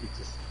 It's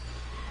just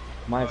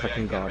my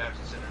fucking god.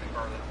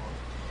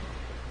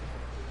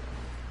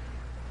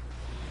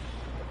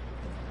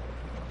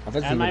 I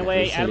was Out of my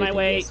way! Out of my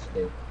way!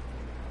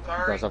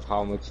 Because of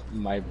how much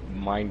my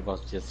mind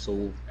was just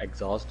so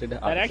exhausted.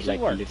 That actually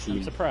worked.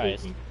 I'm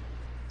surprised.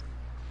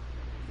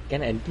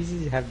 Can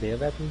NPCs have their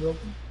weapon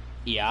broken?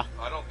 Yeah.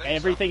 I don't think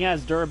everything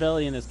has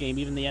durability in this game.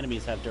 Even the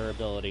enemies have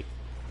durability.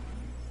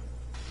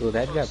 So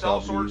that guy Cell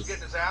probably Sword's is...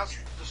 getting his ass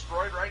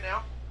destroyed right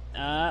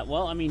now?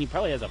 Well, I mean, he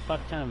probably has a fuck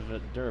ton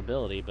of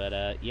durability,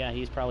 but, yeah,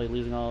 he's probably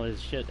losing all his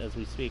shit as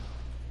we speak.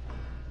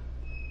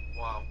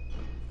 Wow.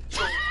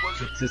 So,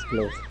 was it... It's just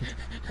close.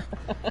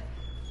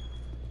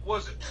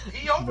 Was it...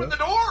 He opened the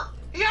door!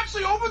 He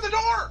actually opened the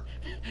door!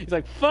 He's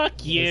like,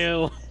 fuck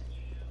you!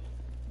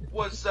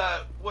 Was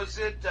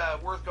it,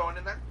 worth going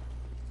in there?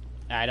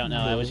 I don't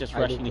know, I was just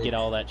rushing to get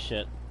all that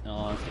shit.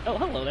 Oh,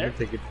 hello there. I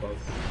think it was.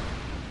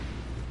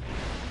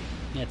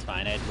 Yeah, it's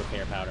fine, I had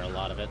repair powder, a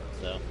lot of it,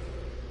 so...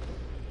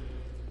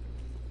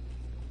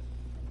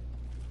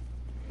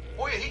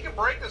 Oh yeah, he can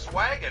break this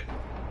wagon,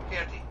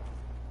 can't he?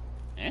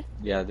 Eh?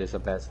 Yeah, there's a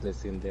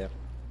basilisk in there.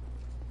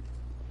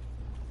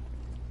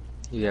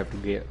 You have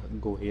to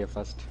go here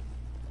first.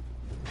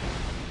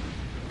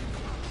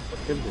 But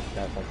kill this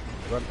guy first.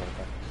 Run,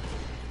 run.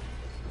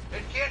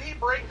 And can't he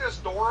break this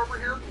door over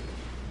here?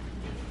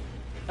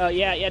 Oh,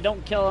 yeah,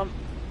 don't kill him.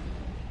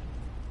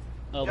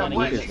 Oh, Yeah, Bunny,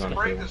 Blaze, he's he can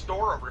break this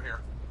door over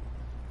here.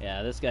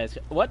 Yeah, this guy's...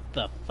 What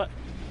the fuck?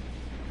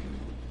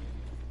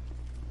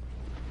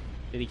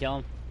 Did he kill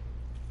him?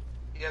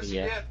 Yes,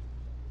 Yeah. he did.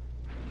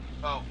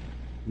 Oh.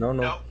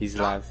 No, he's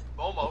not alive.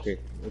 Almost.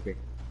 Okay.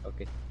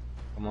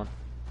 Come on.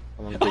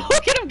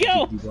 Look at him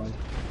go! Big boy.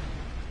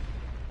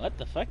 What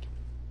the fuck?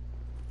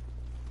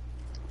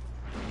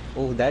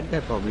 Oh, that guy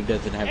probably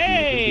doesn't have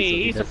Hey, so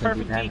he's a doesn't do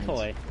perfect damage.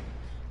 decoy.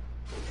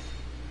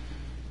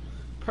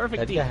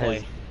 Perfect That guy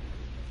decoy.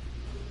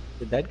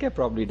 That guy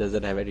probably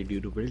doesn't have any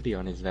durability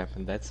on his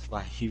weapon. That's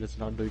why he was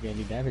not doing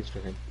any damage to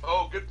him.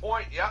 Oh, good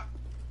point. Yeah.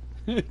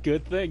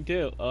 Good thing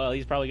too. Oh, well,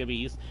 he's probably gonna be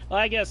used. Well,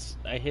 I guess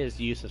his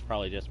use is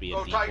probably just be a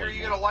Oh, decoy. Tiger,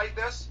 you gonna light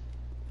this?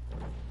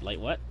 Light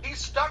what? He's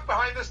stuck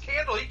behind this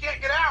candle. He can't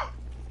get out.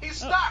 He's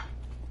stuck.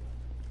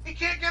 He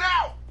can't get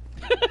out.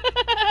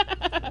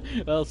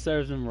 Well,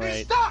 serves him He's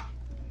right. stuck.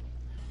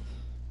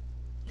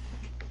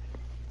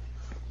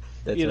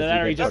 That's Either what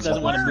that or he gets just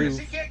doesn't want to hilarious.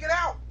 move. He can't get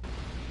out.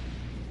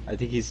 I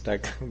think he's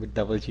stuck with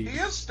double G. He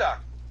is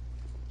stuck.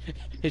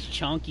 His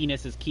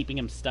chonkiness is keeping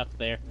him stuck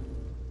there.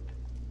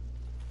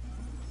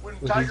 When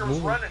Well, Tiger was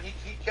he's moving. running,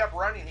 he kept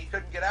running. He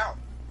couldn't get out.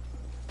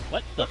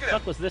 What the Look at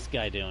fuck him. was this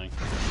guy doing?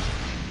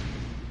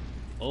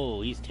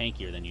 Oh, he's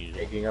tankier than usual.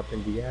 Taking up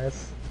in the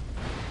ass.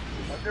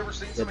 I've never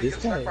seen somebody this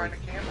get stuck guy- behind a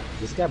candle.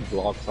 This guy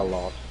blocks a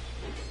lot.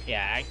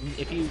 Yeah,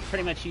 if you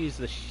pretty much use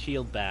the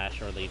shield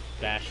bash or the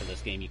bash of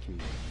this game, you can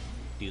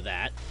do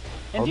that.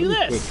 And How do do we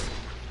this!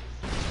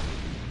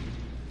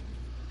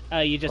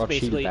 You just Or shield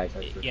basically... bash,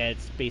 I should. Yeah,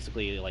 it's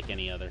basically like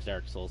any other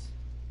Dark Souls.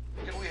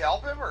 Can we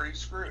help him, or he's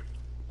screwed?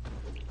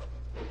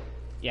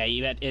 Yeah,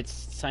 it's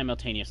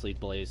simultaneously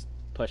blaze,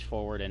 push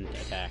forward and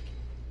attack.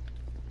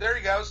 There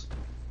he goes.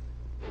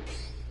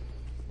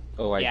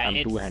 Oh, Yeah, I'm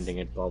it's- two-handing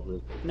it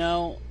probably.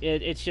 No,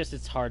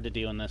 it's hard to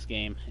do in this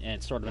game, and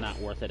it's sort of not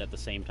worth it at the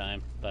same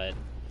time. But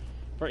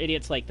for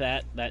idiots like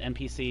that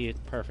NPC is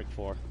perfect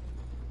for.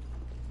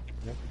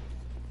 Yep.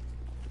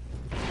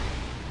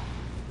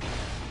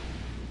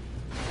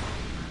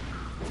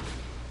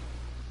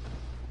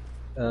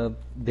 There's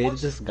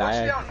What's this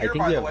guy. down I here, think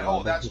by we the have way?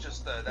 Oh, that's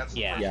just the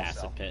Yeah, place acid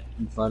itself. pit.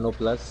 Inferno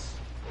Plus,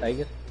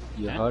 Tiger.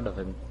 You Huh? heard of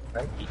him,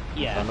 right?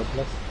 Yeah, Inferno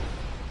Plus.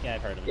 yeah,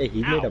 I've heard of Yeah, it.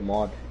 he Ow. made a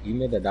mod. He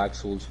made a Dark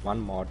Souls 1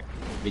 mod,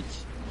 which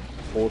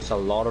ports a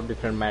lot of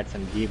different maps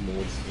and game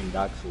modes in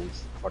Dark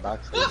Souls for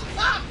Dark Souls.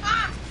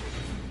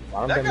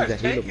 One of That them is a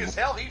guy's Halo tanky as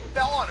mod, hell. He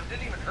fell on him,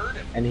 didn't even hurt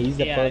him. and he's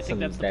the Yeah, I person think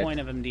that's the that point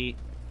of MD.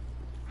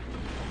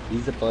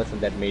 he's the person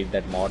that made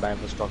that mod I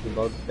was talking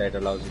about that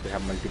allows you to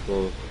have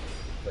multiple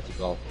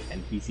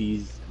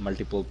NPCs,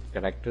 multiple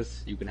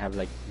characters. You can have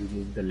like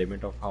remove the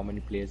limit of how many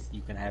players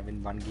you can have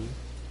in one game.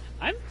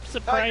 I'm Tiger,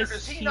 surprised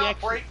does he not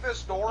actually... break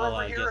this door Oh, over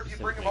I here guess if you this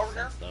bring him makes over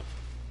here? sense, though.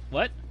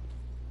 What?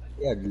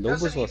 Yeah,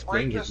 Lobos Doesn't he was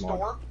playing break his this mod.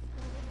 door?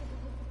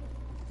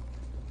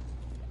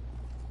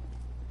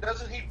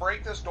 Doesn't he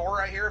break this door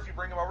right here if you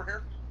bring him over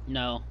here?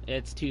 No,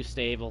 it's too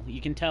stable. You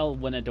can tell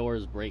when a door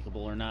is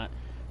breakable or not.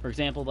 For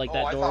example, like Oh,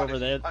 that I door thought over if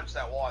there. he punched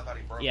that wall, I thought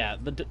he broke Yeah,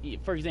 it.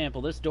 for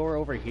example, this door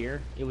over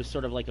here, it was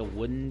sort of like a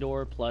wooden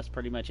door, plus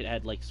pretty much it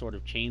had like sort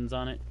of chains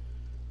on it.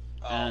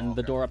 Oh, And the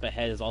okay. door up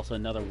ahead is also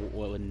another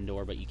wooden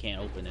door, but you can't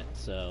open it.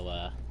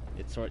 So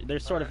it's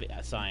there's sort of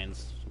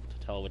signs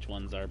to tell which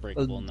ones are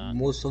breakable and not.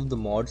 Most of the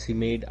mods he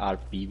made are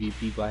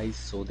PvP wise,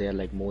 so they're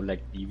like more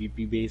like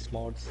PvP based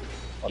mods.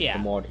 But Yeah,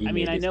 the mod he I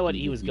mean, made I is know what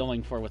he was PvP.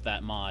 going for with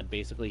that mod.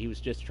 Basically, he was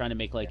just trying to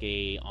make like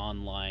a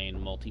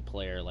online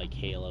multiplayer like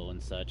Halo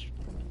and such.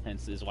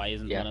 Hence is why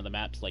isn't Yeah. one of the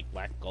maps like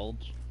Black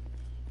Gulch?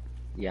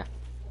 Yeah.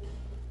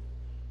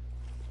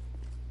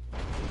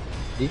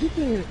 Did you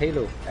play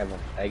Halo ever,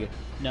 Tiger?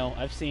 No,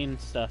 I've seen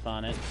stuff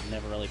on it.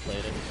 Never really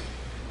played it.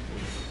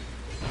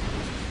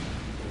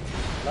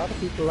 A lot of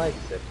people like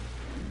it.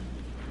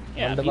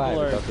 Yeah, Wonder people why,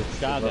 are because it was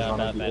gaga one of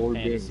about the that old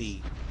fantasy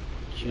games.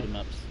 shoot 'em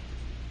ups.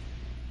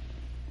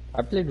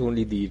 I played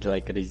only the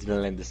like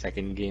original and the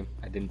second game.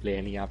 I didn't play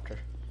any after.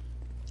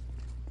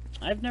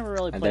 I've never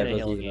really And played that a was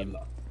Halo even game.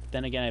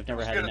 Then again, I've never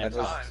was had good an at the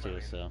Xbox time, I too,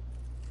 mean. so.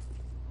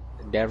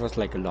 That was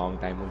like a long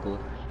time ago.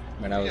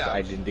 When I Yeah, it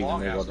was didn't even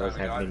long know ass what was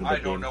time ago. happening in the I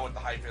game. don't know what the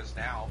hype is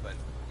now, but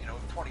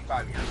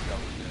 25 years ago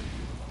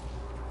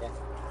was good.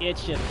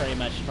 It's just pretty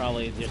much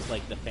probably just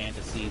like the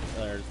fantasy,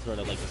 or sort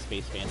of like the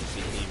space fantasy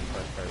theme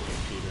first-person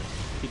shooter.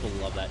 People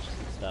love that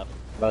stuff.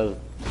 Well,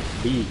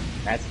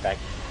 Mass Effect,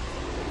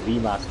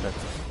 remaster,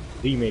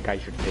 remake I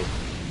should say.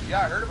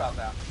 Yeah, I heard about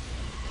that.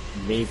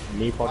 May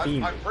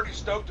 14. I'm pretty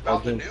stoked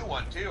about the Okay. new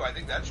one too. I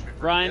think that should be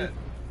pretty Ryan. good.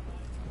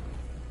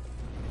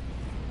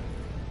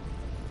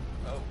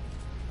 Oh,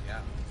 yeah,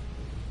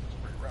 it's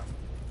pretty rough.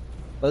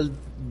 Well,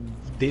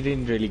 they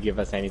didn't really give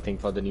us anything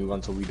for the new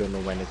one, so we don't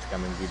know when it's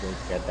coming. We don't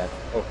get that.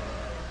 Oh,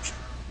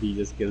 he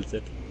just kills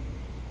it.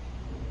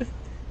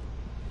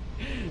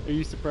 Are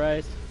you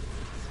surprised?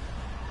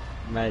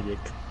 Magic.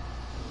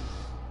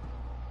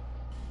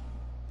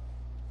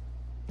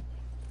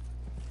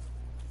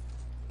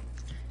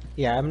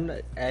 Yeah,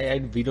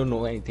 we don't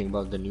know anything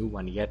about the new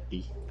one yet,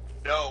 D.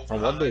 No,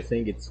 From what they're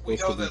saying, it's we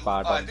supposed know to be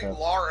that part I of think the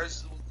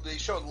Laura's. They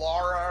showed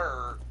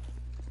Laura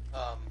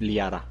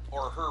Liara.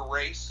 or her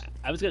race.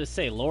 I was gonna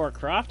say Laura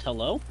Croft.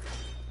 Hello.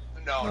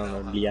 No.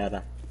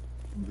 Liara.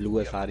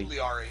 Blue Yeah, Asari.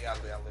 Liara, yeah,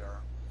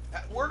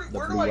 Liara. Where do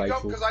I blue-eyed go?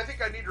 fool. Because I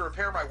think I need to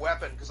repair my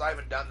weapon because I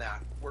haven't done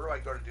that. Where do I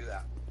go to do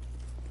that?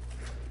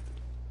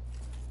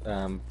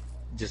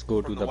 Just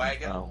go From to the the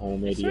wagon?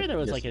 home I area. swear there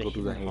was just like a go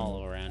to the hidden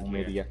hollow around home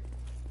here. area.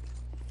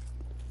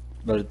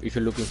 Well, if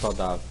you're looking for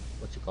the,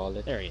 what you call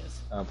it? There he is.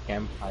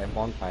 Campfire,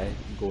 bonfire,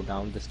 go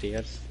down the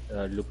stairs,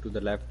 look to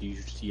the left, you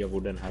should see a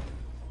wooden hut.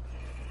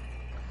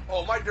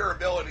 Oh, my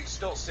durability's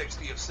still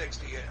 60 of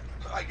 60.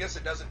 I guess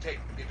it doesn't take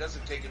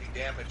any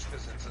damage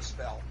because it's a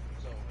spell.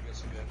 So I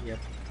guess I'm good. Yep.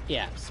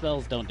 Yeah,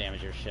 spells don't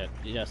damage your shit.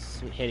 You're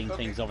just hitting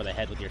things over the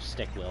head with your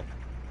stick will.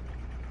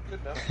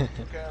 Good enough.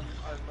 Okay,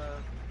 I'm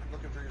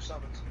looking for your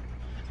summons.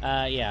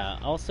 Yeah.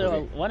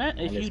 Also,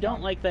 if you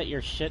don't like that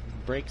your shit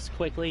breaks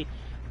quickly,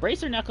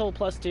 Bracer Knuckle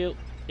 +2,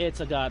 it's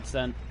a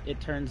godsend.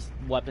 It turns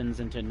weapons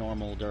into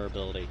normal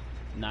durability,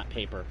 not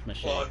paper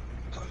mache. Well,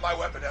 my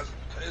weapon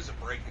isn't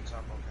breaking, so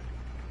I'm okay.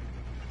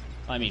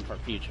 I mean, for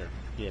future,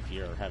 if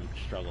you're having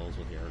struggles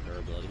with your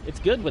durability. It's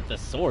good with the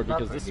sword,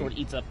 because this sword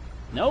eats up...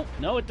 No,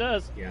 it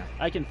does. Yeah.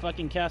 I can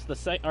fucking cast the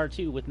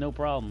R2 with no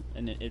problem,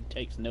 and it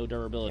takes no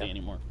durability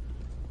anymore.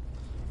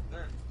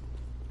 There.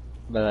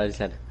 But as I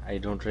said, I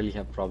don't really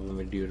have problem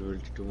with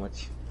durability too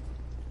much.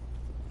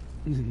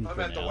 I'm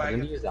at the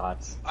wagon. Use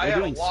arts. I had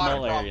a doing lot of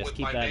small problem areas, with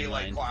keep my that in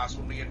melee mind. class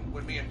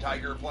when me and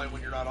Tiger are playing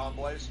when you're not on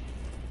Blaze.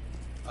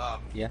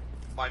 Yeah.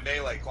 My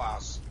melee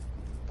class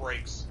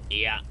breaks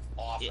Yeah.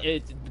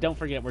 often. Don't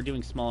forget, we're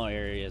doing small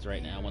areas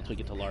right now. Once we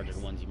get to larger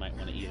ones, you might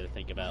want to either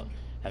think about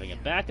having a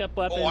backup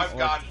weapon. Oh, I've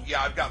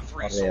got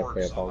 3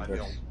 swords on my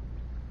build.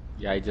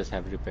 Yeah, I just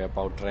have repair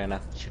powder and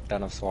a shit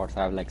ton of swords.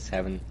 I have like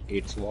 7,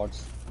 8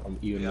 swords,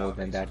 even more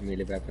than that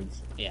melee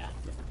weapons. Yeah.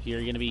 If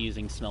you're going to be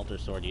using Smelter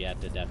Sword, you have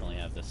to definitely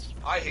have this.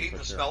 I hate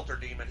the Smelter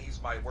Demon. He's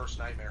my worst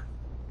nightmare.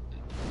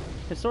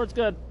 His sword's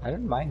good. I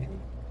don't mind him.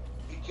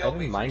 He killed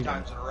me 3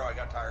 times in a row. I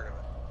got tired of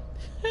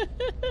it.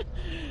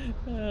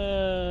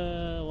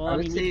 Well, I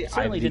mean, we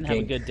certainly didn't have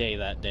a good day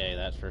that day.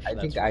 That's for sure. I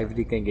think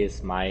Ivory King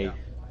is my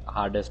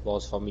hardest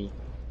boss for me.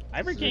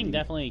 Ivory King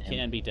definitely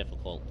can be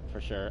difficult for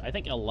sure. I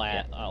think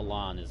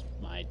Elan is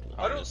my hardest.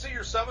 I don't see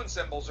your summon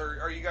symbols.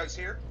 Are you guys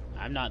here?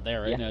 I'm not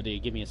there right now,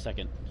 dude. Give me a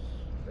second.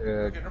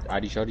 Are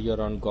you sure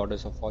you're on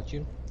Goddess of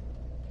Fortune?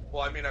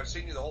 Well, I mean, I've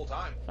seen you the whole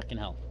time. Fucking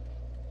hell.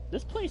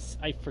 This place,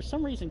 I for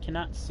some reason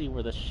cannot see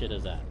where this shit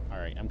is at.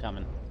 Alright, I'm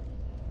coming.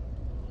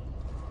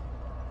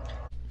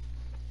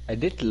 I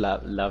did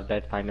love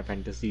that Final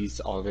Fantasies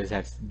always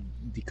has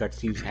the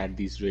cutscenes had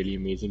these really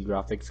amazing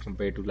graphics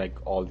compared to like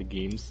all the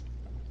games.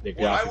 The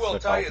Well, I graphics will were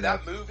tell you,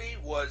 top-notch. that movie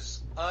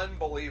was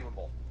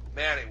unbelievable.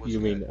 Man, it was You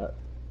good.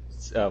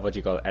 mean what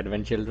you call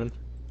Advent Children?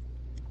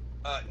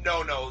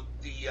 No,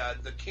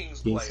 the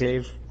King's Blade.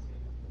 Kingslave?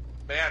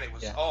 Man, it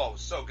was it was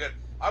so good.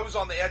 I was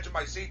on the edge of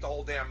my seat the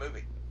whole damn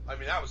movie. I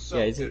mean, that was so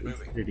It's good a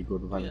movie. pretty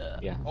good one.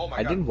 Yeah. Oh my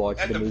I god! didn't watch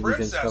and the the movies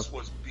princess and stuff.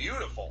 was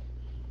beautiful.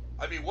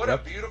 I mean, what a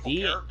beautiful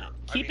character.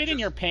 Keep it in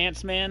your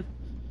pants, man.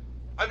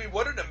 I mean,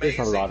 what an There's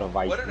amazing, a lot of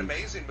what an waifus.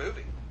 amazing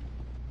movie.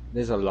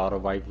 There's a lot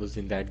of waifus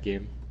in that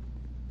game.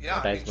 Yeah,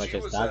 Not I as mean, much she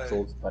as was Dark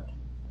Souls, but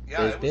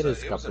yeah, it there was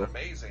is an couple.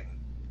 amazing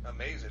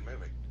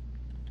movie.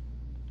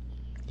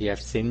 You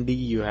have Cindy.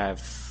 You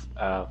have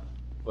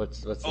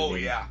what's his name?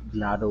 Yeah,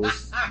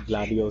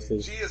 Gladios'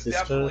 she is sister.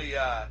 definitely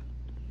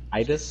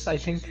Iris, I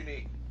think. she's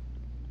unique.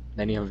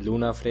 Then you have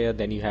Luna Freya.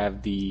 Then you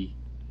have the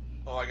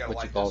Oh, I gotta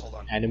what you like this. Hold call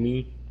on.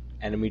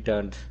 enemy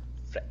turned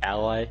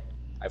ally.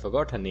 I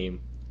forgot her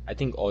name. I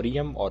think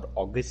Orium or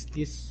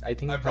Augustus. I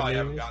think I her probably name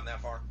haven't is. gotten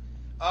that far.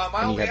 And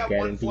I you only have have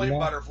one Garantina. flame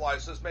butterfly,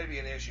 so this may be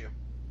an issue.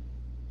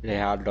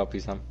 Yeah, I'll drop you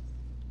some.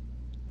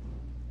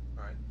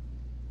 All right.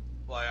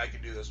 Well, I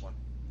can do this one.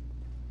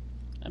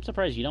 I'm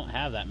surprised you don't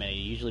have that many.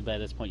 Usually by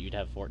this point you'd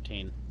have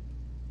 14.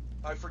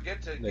 I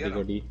forget to There get you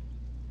go, them.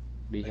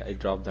 D. I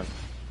dropped them.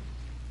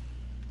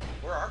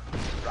 Where are you?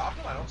 Dropped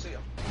them? I don't see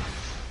them.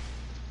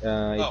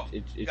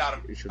 It got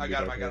him. It should I be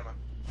got him. right I got there. him.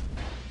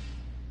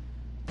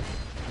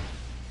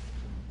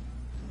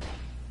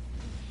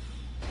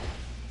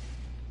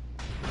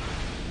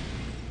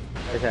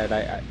 I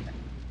said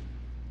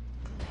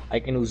I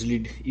can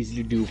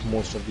easily do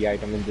most of the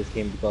item in this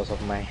game because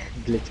of my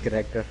glitch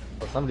character.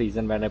 For some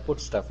reason, when I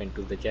put stuff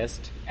into the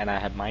chest and I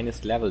have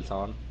minus levels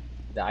on,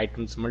 the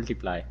items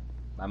multiply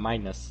by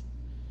minus.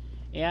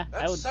 Yeah,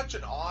 That's such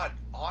an odd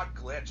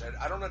glitch.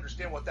 I don't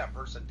understand what that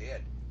person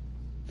did.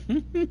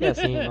 Yeah,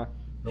 same.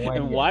 No idea.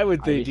 And why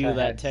would I they wish do I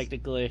that had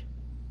technically?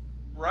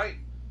 Right.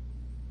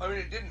 I mean,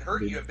 it didn't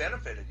hurt you. It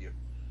benefited you.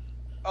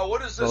 Oh,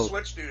 what does this Well-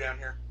 switch do down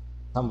here?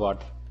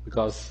 Somewhat,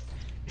 because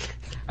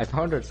I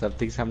found out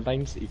something.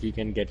 Sometimes if you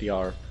can get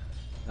your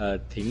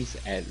things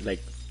and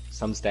like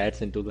some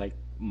stats into like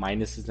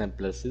minuses and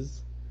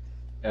pluses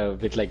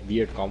with like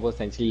weird combos.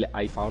 Essentially,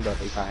 I found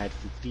out if I had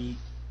 50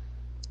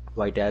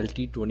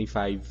 vitality,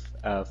 25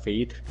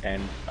 faith,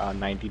 and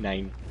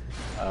 99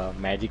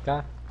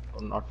 magica,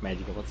 or not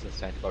magica. What's the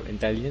stat called?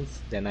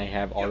 Intelligence. Then I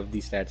have all of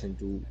these stats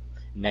into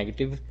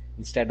negative.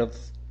 Instead of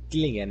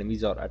killing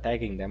enemies or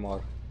attacking them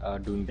or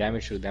doing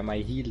damage to them, I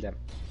heal them.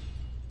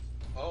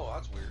 Oh,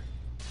 that's weird.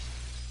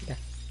 Yeah.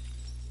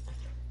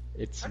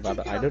 It's How'd you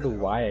but get I don't know under that?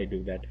 why I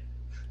do that.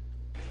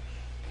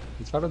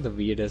 It's one of the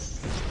weirdest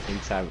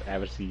things I've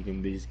ever seen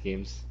in these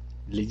games.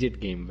 Legit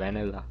game,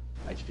 vanilla,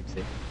 I should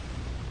say.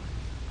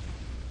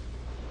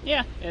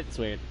 Yeah, it's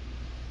weird.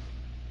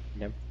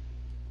 Yeah.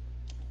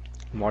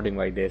 Modding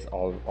wise, there's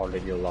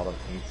already a lot of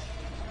things.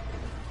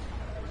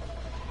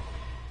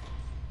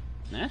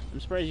 Nah, I'm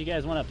surprised you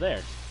guys went up there.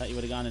 Thought you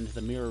would have gone into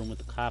the mirror room with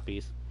the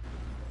copies.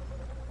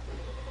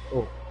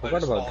 Oh,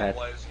 forgot about that.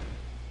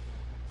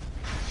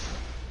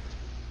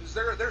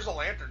 There's a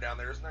lantern down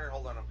there, isn't there?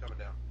 Hold on, I'm coming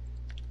down.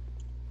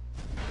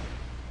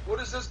 What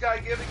does this guy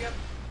give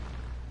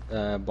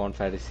again?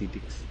 Bonfire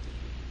aesthetics.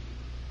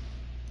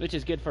 Which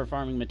is good for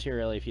farming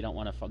material if you don't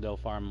want to go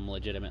farm them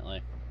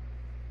legitimately.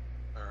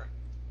 Alright.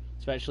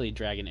 Especially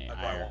Dragon Aerie. I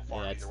probably won't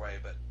farm either way,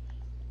 but...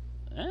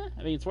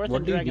 I mean, it's worth it.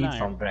 What do you Dragon need Aerie.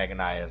 from Dragon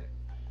Aerie?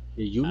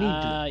 You need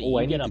to... you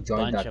I get need to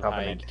join that of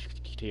covenant.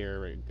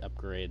 high-tier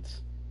upgrades.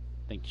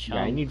 I think chunks,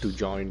 Yeah, I need to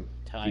join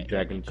the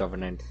Dragon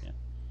Covenant. Yeah.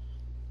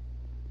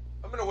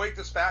 I'm gonna wake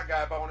this fat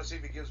guy up. I want to see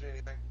if he gives me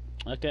anything.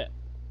 Okay.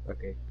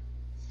 Okay.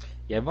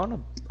 Yeah,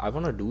 I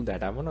wanna do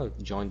that. I wanna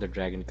join the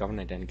Dragon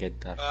Covenant and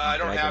get that. I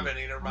don't have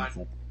any. Never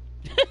mind.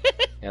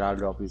 Here, I'll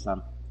drop you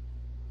some.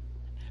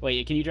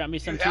 Wait, can you drop me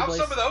some? You have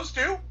some of those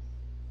too?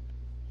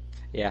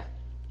 Yeah,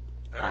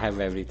 I have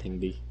everything,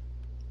 D.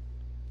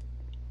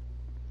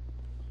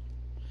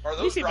 Are Let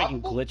me those see if I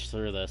can droppable? glitch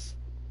through this.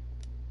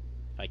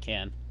 If I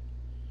can.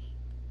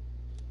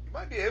 You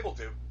might be able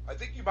to. I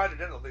think you might have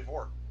done it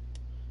before.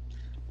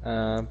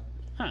 No,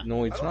 I it's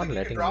don't not think you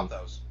letting can drop me.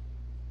 those.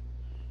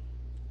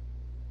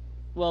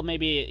 Well,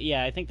 maybe,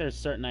 yeah, I think there's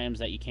certain items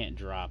that you can't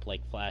drop,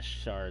 like flash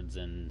shards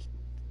and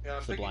Yeah,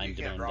 I'm sublime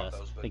thinking you can't dome drop dust.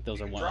 those, I but think those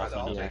you are can one try off them.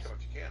 I'll windows. take them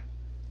if you can.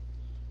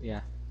 Yeah,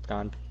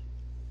 can't.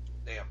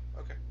 Damn.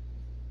 Okay.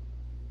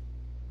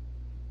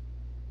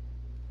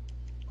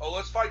 Oh,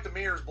 let's fight the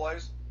mirrors,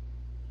 Blaze.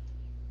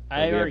 I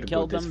we have already to go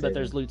killed this them, way but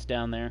there's then. loots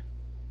down there.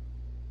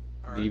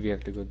 All D, right. we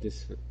have to go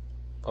this way.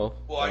 Oh,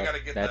 Well, I gotta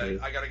get that way.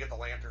 I gotta get the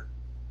lantern.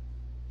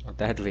 Oh,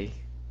 that way.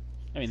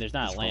 I mean, there's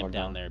not Just a lamp follow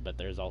down down. there, but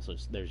there's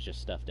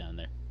just stuff down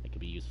there that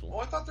could be useful. Oh,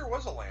 I thought there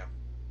was a lamp.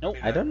 Nope.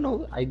 I don't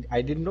know. I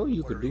didn't know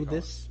you could Whatever you do call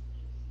it. this.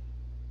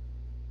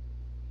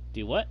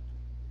 Do what?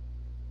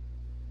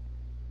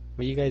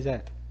 Where you guys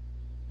at?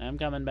 I'm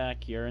coming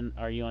back.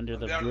 Are you under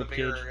the down in the rib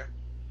mirror cage? area.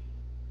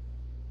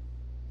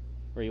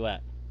 Where you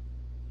at?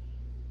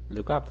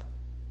 Look up.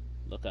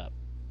 Look up.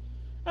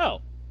 Oh.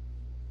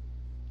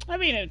 I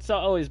mean, it's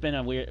always been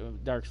a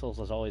weird... Dark Souls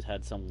has always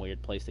had some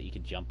weird place that you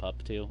could jump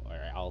up to, or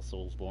All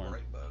Soulsborne.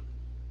 Right bug.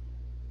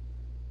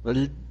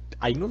 Well,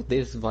 I know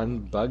there's one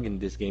bug in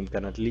this game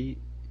currently.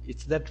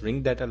 It's that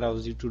ring that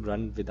allows you to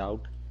run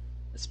without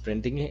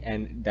sprinting,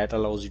 and that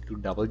allows you to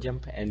double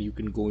jump, and you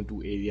can go into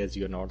areas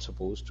you're not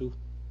supposed to.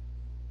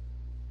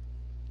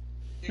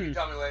 You can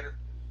tell me later.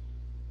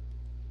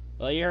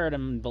 Well, you heard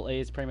him,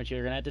 Blaze. Pretty much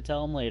you're going to have to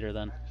tell him later,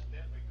 then.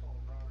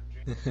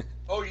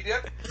 Oh, you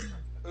did?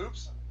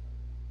 Oops.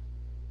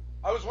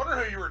 I was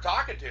wondering who you were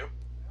talking to.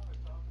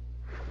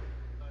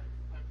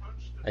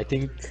 I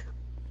think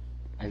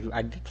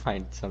I did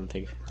find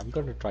something. I'm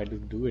gonna try to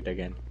do it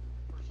again.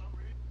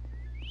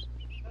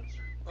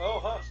 Oh,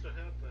 huh.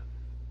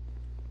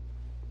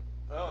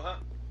 Oh, huh.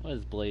 What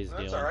is Blaze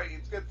That's doing? alright.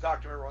 It's good to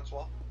talk to him every once in a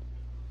while.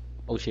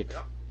 Oh shit.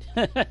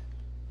 Yeah.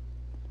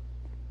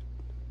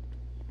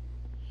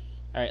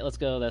 Alright, let's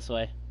go this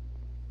way.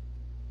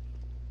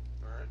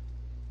 Alright.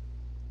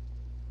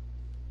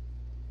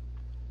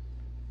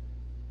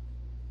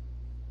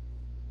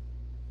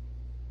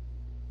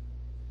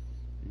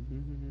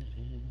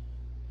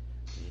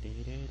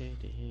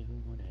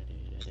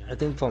 I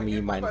think for I me,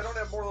 can't believe mine. I don't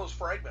have more of those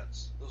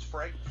fragments. Those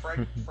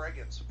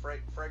fragrance.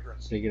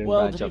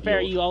 Well, to be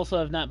fair, you also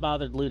have not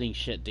bothered looting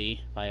shit,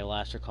 D, by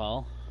last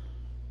recall.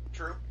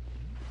 True.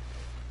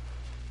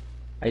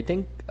 I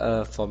think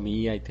for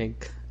me, I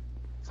think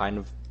kind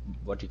of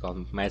what you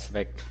call Mass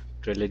Effect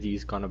trilogy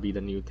is gonna be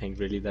the new thing.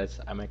 Really, that's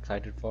I'm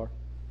excited for.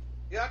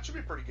 Yeah, it should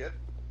be pretty good.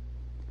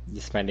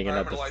 Just spending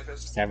Whatever another life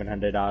is.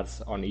 700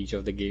 hours on each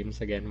of the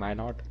games again. Why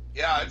not?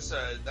 Yeah,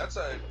 that's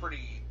a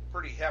pretty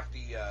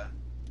hefty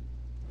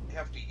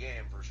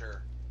game for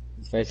sure.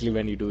 Especially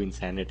when you do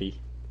Insanity.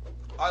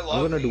 I I'm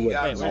love gonna do the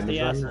a Wait, where's the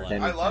Amazon, Aslan?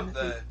 then I love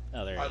Insanity. the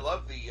Oh, there I it is.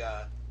 love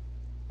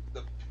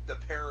the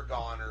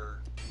Paragon,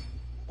 or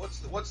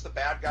what's the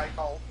bad guy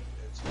called?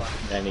 It's funny.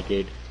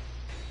 Renegade,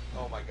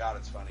 Oh my god,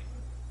 it's funny.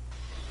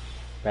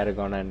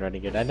 Paragon, and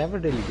Renegade. I never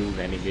really do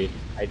Renegade.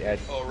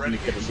 Oh,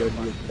 Renegade is so the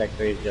fun.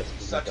 character is just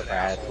too Such much of an an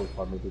asshole. asshole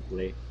for me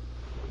to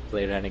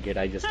play Renegade.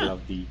 I just Huh.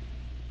 love the.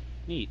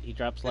 Neat. He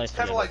drops life. It's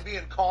kind of like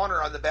being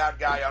Connor on the bad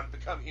guy on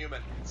Become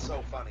Human. It's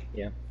so funny.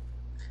 Yeah.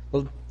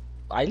 Well,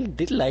 I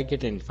did like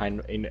it in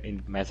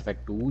Mass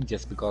Effect 2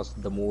 just because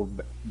the more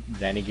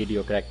renegade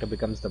your character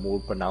becomes, the more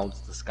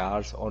pronounced the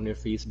scars on your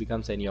face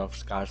becomes, and your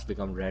scars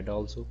become red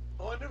also.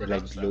 Oh, I never They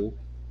like noticed glow. that.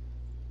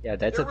 Yeah,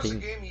 that's There a was a thing.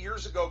 game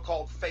years ago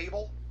called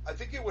Fable. I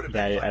think it would have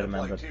Yeah, been I fun to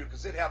remember. play too,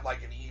 because it had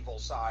like an evil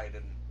side,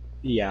 and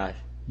Yeah,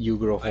 you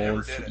grow I never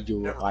horns, did it. your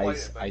Never played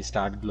eyes it, but- eyes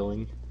start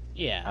glowing.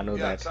 Yeah. I know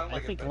yeah, it that. sounded I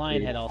like think it.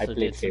 Lionhead I also played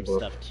did some Fable.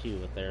 stuff too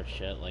with their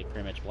shit, like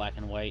pretty much black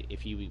and white.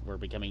 If you were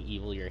becoming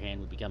evil, your hand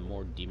would become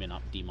more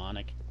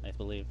demonic, I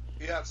believe.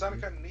 Yeah, it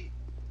sounded kind of neat.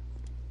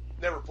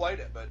 Never played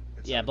it, but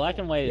it yeah, sounds Black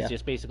cool. and White is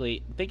just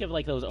basically, think of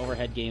like those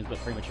overhead games, but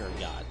pretty much you're a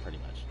god, pretty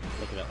much.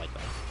 Think of it like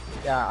that.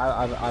 Yeah,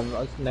 I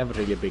was never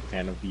really a big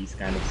fan of these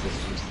kind of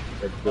systems.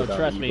 Oh,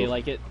 trust me,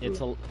 like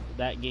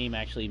that game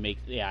actually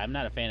makes. Yeah, I'm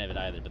not a fan of it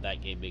either, but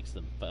that game makes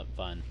them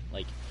fun.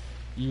 Like,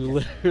 you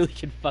literally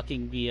can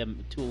fucking be a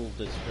tool of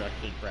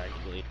destruction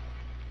practically.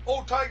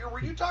 Oh, Tiger,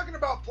 were you talking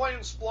about playing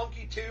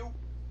Splunky 2?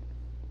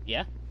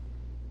 Yeah.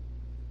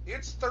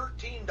 It's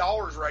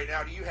 $13 right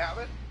now. Do you have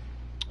it?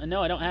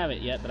 No, I don't have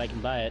it yet, but I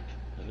can buy it.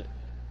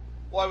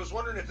 Well, I was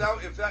wondering if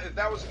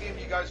that was a game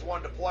you guys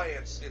wanted to play.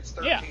 It's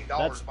 $13. Yeah,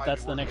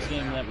 that's the next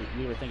game that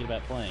we were thinking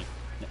about playing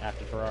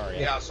after Ferrari.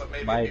 Yeah, so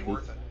maybe it'd be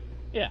worth it.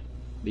 Yeah.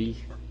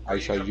 Are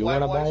you sure you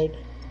wanna buy it?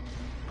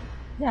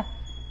 Yeah.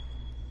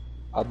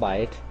 I'll buy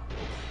it.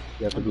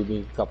 You have to give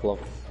me a couple of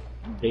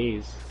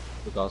days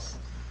because.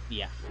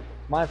 Yeah.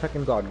 My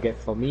fucking god,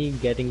 for me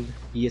getting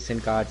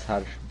PSN cards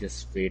are just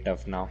straight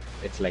tough now.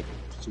 It's like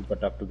super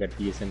tough to get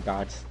PSN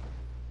cards.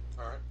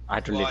 Alright. I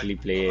had to literally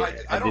play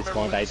at this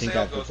point. I think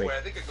I have to pay.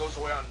 I think it goes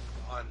away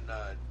on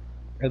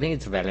I think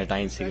it's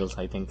Valentine's sales.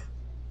 I think.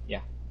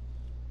 Yeah.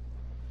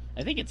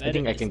 I think it's. I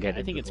think I can get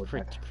it. I think it's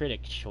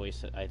critic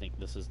choice. I think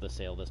this is the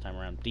sale this time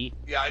around. D.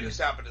 Yeah, I just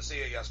happened to see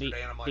it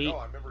yesterday, and I'm like, oh,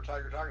 I remember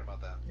Tiger talking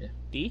about that. Yeah.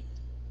 D.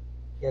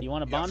 Yeah. You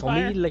want a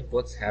bonfire? For me, like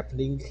what's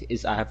happening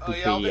is I have to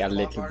pay a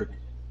little bit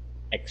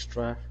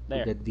extra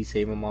to get the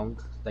same amount.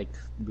 Like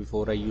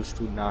before I used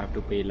to, now I have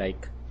to pay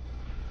like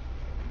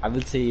I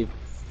will say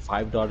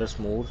 $5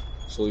 more.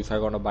 So if I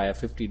want to buy a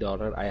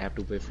 $50, I have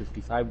to pay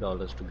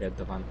 $55 to get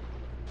the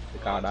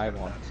card I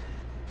want.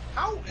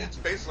 How? It's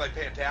basically like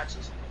paying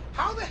taxes.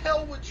 How the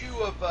hell would you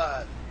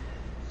have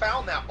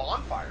found that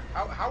bonfire?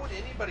 How would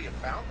anybody have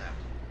found that?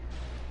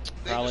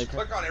 They Probably just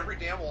click on every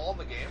damn wall in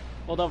the game?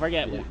 Well, don't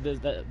forget,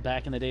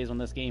 back in the days when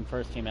this game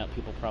first came out,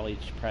 people probably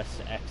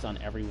pressed X on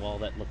every wall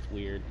that looked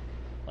weird,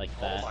 like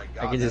that. Oh my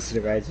God, I can just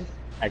imagine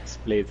X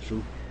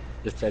playthrough,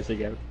 just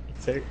pressing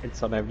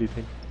X on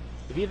everything.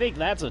 If you think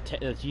that's a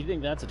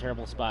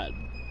terrible spot,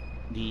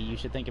 you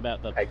should think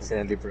about the.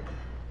 Accidentally.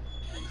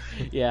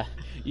 Yeah,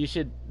 you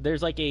should.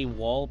 There's like a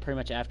wall pretty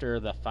much after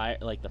the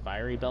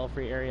fiery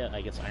belfry area.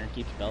 I guess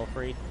Ironkeep's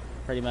belfry,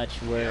 pretty much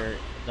where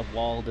the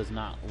wall does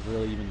not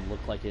really even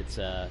look like it's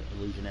a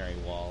illusionary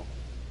wall.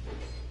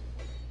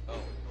 Oh.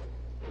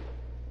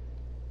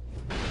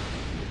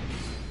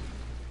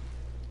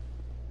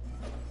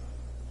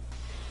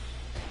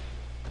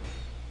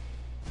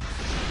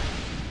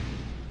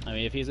 I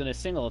mean, if he's in a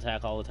single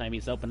attack all the time,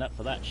 he's opened up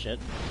for that shit.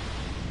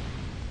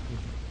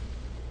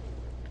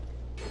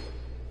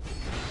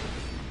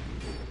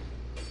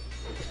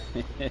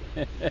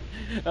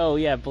 Oh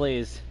yeah,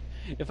 Blaze.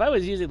 If I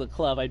was using the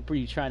club, I'd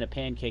be trying to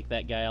pancake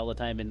that guy all the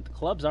time, and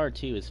clubs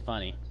R2 is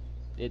funny.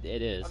 It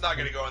is. I'm not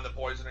gonna go in the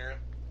poison area.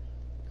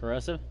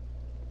 Corrosive?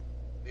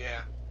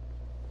 Yeah.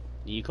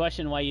 You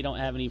question why you don't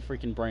have any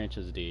freaking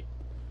branches, D.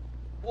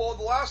 Well,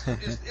 the last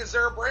is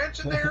there a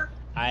branch in there?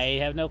 I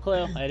have no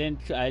clue.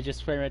 I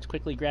just pretty much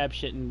quickly grabbed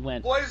shit and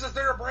went. Blaze, is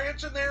there a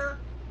branch in there?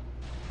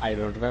 I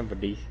don't remember,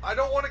 D. I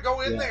don't want to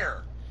go in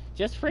there.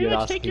 Just pretty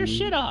much take your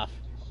shit off.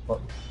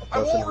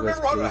 I won't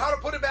remember how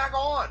to put it back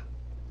on.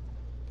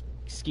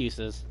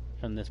 Excuses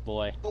from this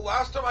boy. The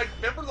last time I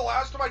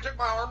took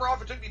my armor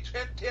off, it took me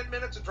 10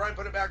 minutes to try and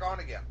put it back on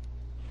again.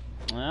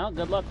 Well,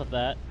 good luck with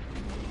that.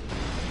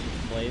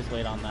 Blaze,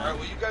 wait on that. Alright,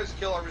 well, you guys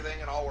kill everything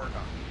and I'll work on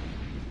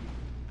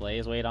it.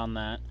 Blaze, wait on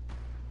that.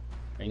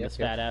 Bring this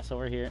fat ass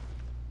over here.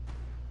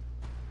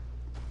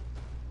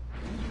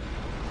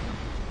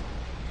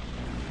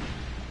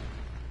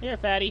 Here,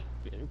 fatty.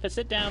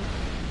 Sit down.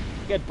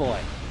 Good boy.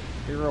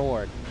 Your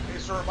reward. Okay,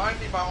 so remind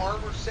me, my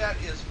armor set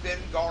is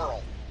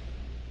Bengarl.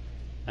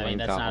 I mean,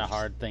 that's not a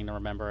hard thing to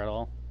remember at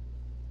all.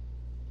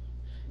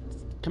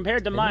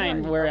 Compared to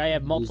mine, where I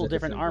have multiple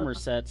different armor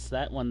sets,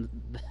 that one,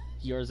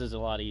 yours is a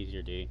lot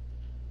easier, dude.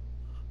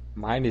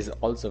 Mine is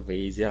also way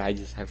easier, I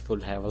just have full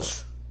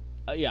levels.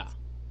 Yeah.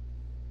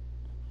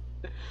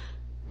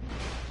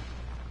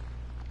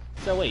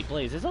 So wait,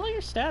 Blaze, is all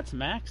your stats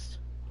maxed?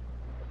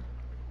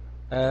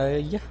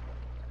 Yeah.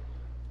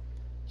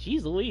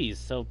 Jeez Louise,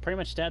 so pretty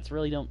much stats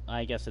really don't...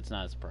 I guess it's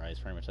not a surprise,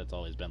 pretty much that's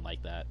always been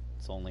like that.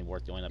 It's only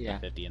worth going up to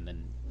 50 and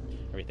then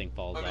everything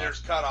falls off.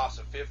 There's cutoffs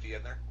of 50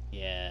 in there.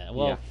 Yeah,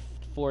 well,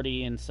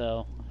 40 and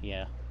so,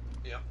 yeah.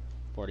 Yeah.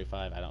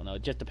 45, I don't know.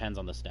 It just depends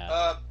on the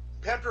stat.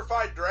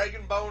 Petrified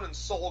Dragon Bone and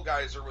Soul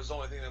Geyser was the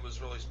only thing that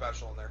was really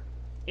special in there.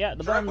 Yeah,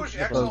 the Should I push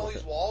X on all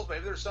these walls?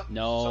 Maybe there's some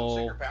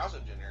secret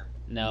passage in here.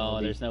 No,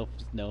 there's no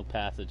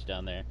passage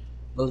down there.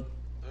 Well,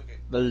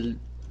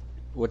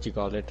 what you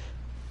call it?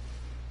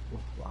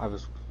 I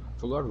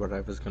forgot what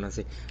I was gonna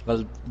say.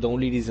 Well, the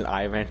only reason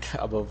I went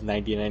above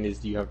 99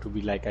 is you have to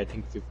be like, I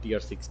think 50 or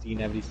 60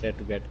 in every set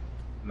to get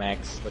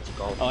max, what you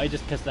call it. Oh, I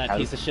just pissed that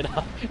piece of shit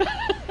off.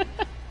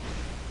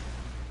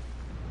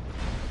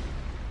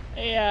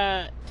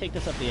 Hey, take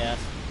this up the ass.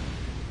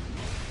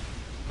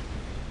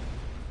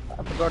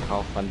 I forgot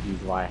how fun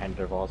these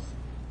Y-Hunter was.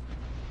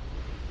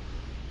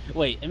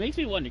 Wait, it makes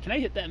me wonder, can I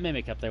hit that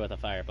mimic up there with a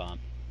firebomb?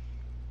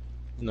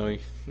 No,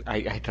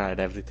 I tried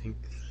everything.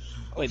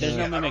 Wait, there's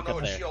no mimic I don't know up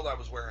what there. shield I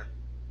was wearing.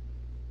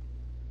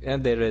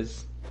 And there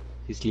is.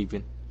 He's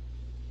sleeping.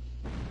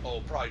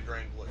 Oh, probably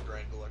Drangler.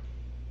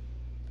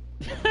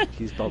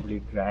 He's probably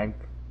drank.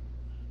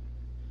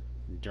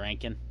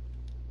 Drankin'.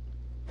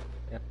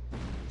 Yeah.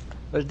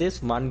 Well,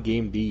 this one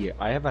game, D.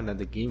 I have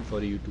another game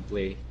for you to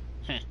play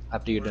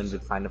after you're done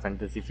with Final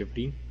Fantasy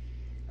 15.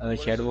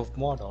 Shadow of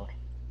Mordor.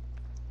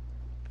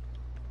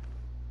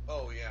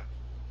 Oh, yeah.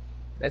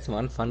 That's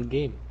one fun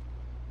game.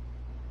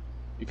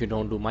 If you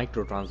don't do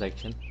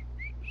microtransactions.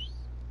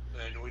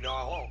 And we know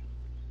I won't.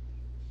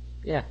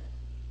 Yeah.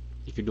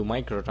 If you do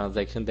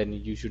microtransactions, then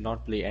you should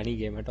not play any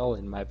game at all,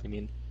 in my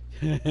opinion.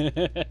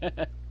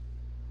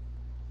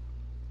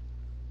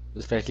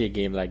 Especially a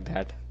game like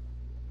that.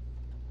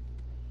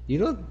 You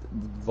know,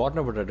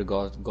 Warner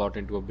Brothers got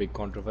into a big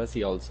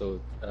controversy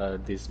also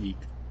this week.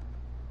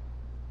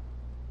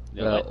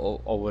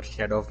 Over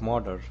Shadow of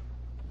Mordor,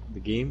 the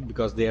game,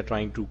 because they are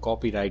trying to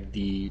copyright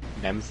the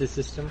Nemesis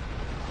system,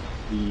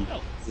 the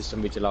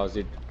system which allows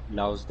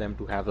them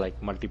to have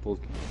like multiple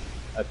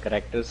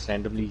characters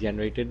randomly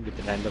generated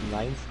with random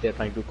lines. They are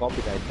trying to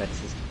copyright that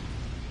system.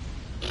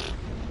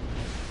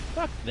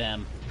 Fuck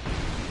them.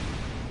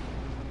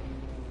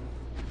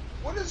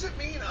 What does it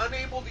mean,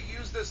 unable to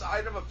use this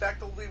item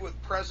effectively with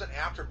present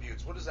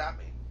attributes? What does that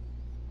mean?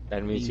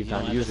 That means you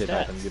can't use it,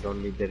 Adam. You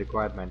don't meet the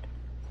requirement.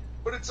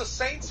 But it's a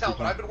Saints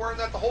helmet. I've been wearing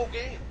that the whole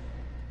game.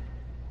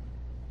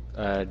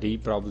 D,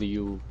 probably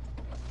you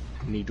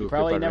need to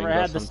probably equip a never ring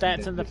or had the something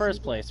stats in the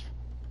first place.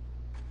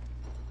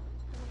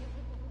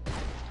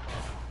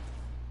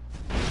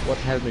 What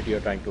helmet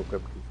you're trying to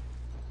equip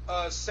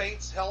to?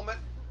 Saints helmet.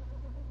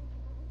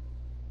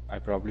 I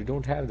probably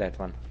don't have that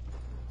one.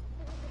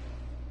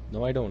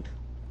 No, I don't.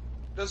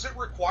 Does it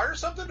require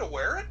something to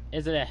wear it?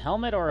 Is it a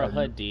helmet or a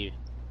hood, D?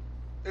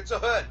 It's a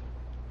hood.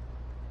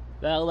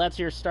 Well, that's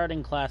your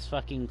starting class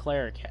fucking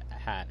cleric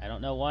hat. I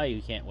don't know why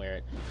you can't wear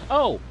it.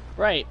 Oh,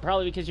 right.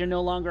 Probably because you're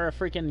no longer a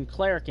freaking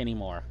cleric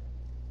anymore.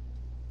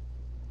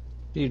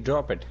 You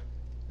drop it.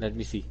 Let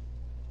me see.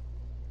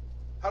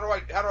 How do I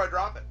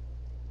drop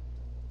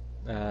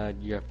it?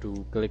 You have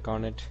to click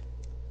on it.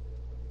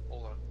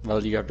 Hold on.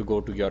 Well, you have to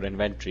go to your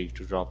inventory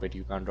to drop it.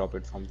 You can't drop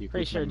it from the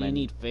Pretty sure menu. you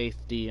need Faith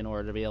D in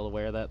order to be able to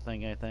wear that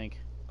thing, I think.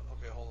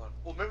 Okay, hold on.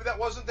 Well, maybe that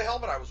wasn't the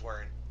helmet I was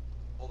wearing.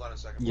 Hold on a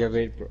second. Yeah,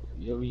 wait.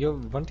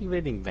 Weren't you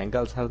wearing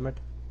Vengal's helmet?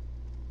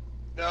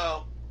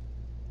 No.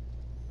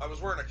 I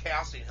was wearing a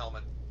casting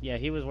helmet. Yeah,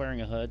 he was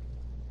wearing a hood.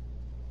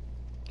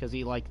 Because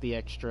he liked the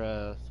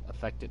extra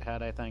effect it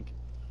had, I think.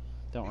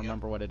 Don't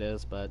remember what it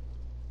is, but...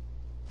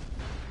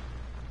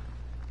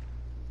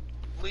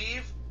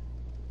 Leave?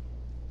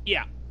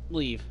 Yeah,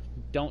 leave.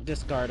 Don't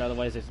discard,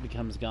 otherwise it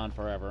becomes gone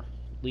forever.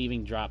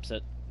 Leaving drops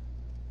it.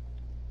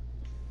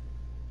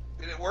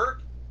 Did it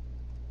work?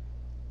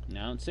 I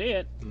don't see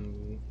it.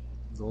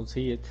 Don't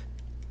see it.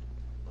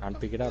 Can't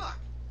pick it up.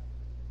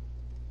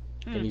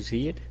 Can you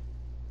see it?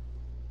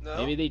 No.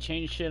 Maybe they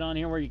changed shit on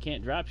here where you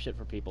can't drop shit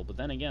for people, but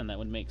then again, that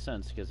would make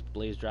sense, because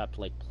Blaze dropped,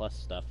 like, plus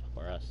stuff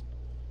for us.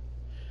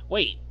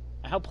 Wait,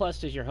 how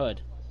plus is your hood?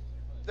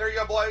 There you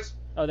go, Blaze.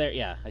 Oh, there,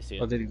 yeah, I see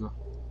it. Oh, there you go.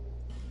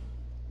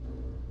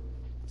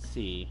 Let's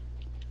see.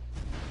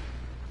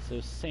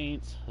 So,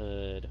 Saints,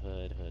 hood.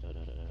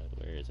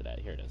 Where is it at?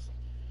 Here it is.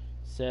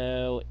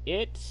 So,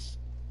 it's...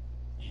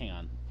 Hang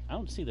on. I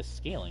don't see the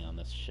scaling on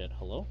this shit.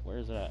 Hello? Where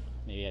is it at?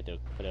 Maybe I had to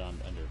put it on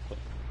under equip.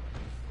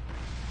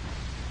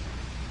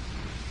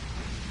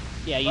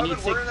 Yeah, you need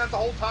I've been wearing that the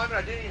whole time and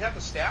I didn't even have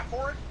the stat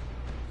for it?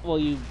 Well,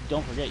 you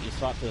don't forget you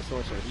swapped to the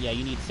sorcerer. Yeah,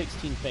 you need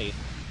 16 faith.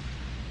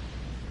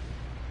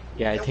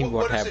 Yeah, I think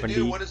what happened... What does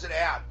it do? What does it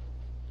add?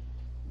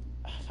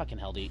 Fucking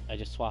hell, D. I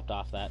just swapped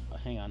off that.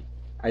 Hang on.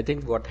 I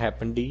think what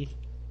happened, D,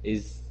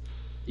 is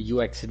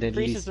you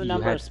accidentally... Increases the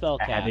number of spell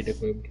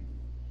casts.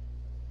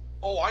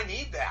 Oh, I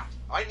need that.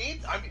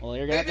 Well,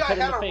 you're gonna maybe have to put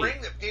I had in the a faith.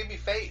 ring that gave me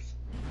faith.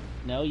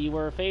 No, you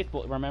were a faith,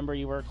 but remember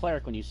you were a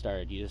cleric when you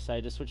started. You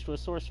decided to switch to a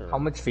sorcerer. How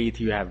much faith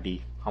you have,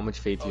 D? How much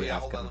faith you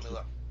have Hold on, let me currently?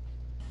 look.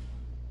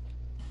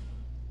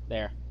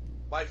 There.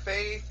 My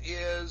faith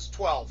is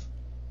 12.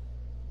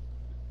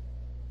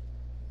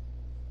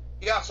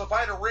 Yeah, so if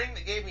I had a ring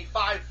that gave me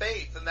 5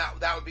 faith, then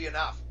that would be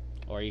enough.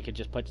 Or you could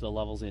just put the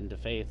levels into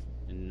faith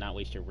and not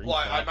waste your ring. Well,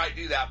 I might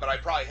do that, but I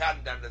probably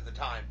hadn't done it at the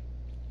time.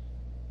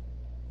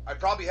 I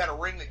probably had a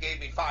ring that gave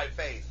me 5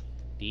 faith.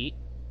 D,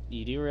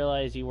 you do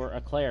realize you were a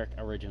cleric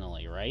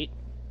originally, right?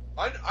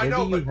 I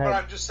know, but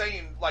I'm just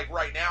saying, like,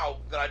 right now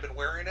that I've been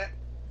wearing it,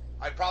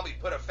 I probably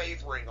put a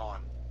faith ring on.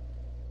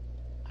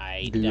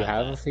 Do you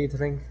have a faith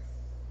ring?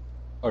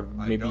 Or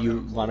maybe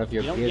one of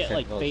your You don't gear get,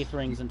 like, set was... faith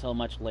rings until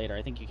much later.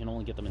 I think you can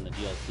only get them in the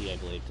DLC, I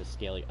believe, to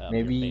scale up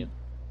your faith.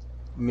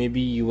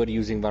 Maybe you were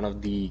using one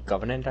of the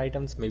Covenant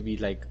items. Maybe,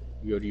 like,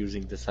 you're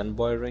using the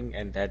Sunboy ring,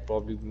 and that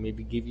probably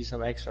maybe give you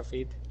some extra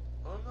faith.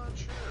 I'm not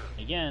sure.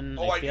 Again,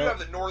 I do have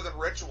the Northern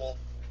Ritual.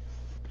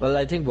 Well,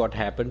 I think what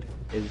happened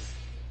is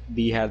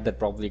he had that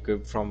probably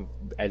equipped from,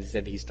 as I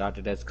said, he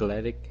started as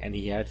cleric, and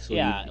he had, so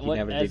yeah, he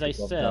never as did I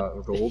pick up said,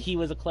 the robe. he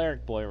was a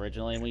cleric boy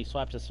originally, and when he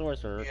swapped to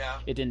sorcerer,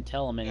 it didn't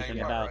tell him anything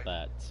about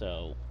that,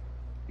 so...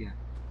 Yeah.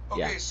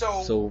 Okay, Yeah.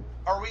 so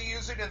are we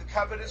using the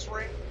Covetous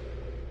ring?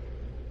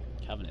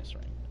 Covenant's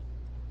ring.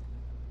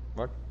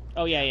 What?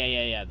 Oh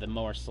yeah. The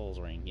more souls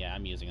ring. Yeah,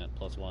 I'm using it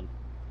 +1.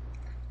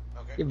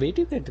 Okay. Yeah, where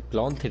do you get the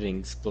cloth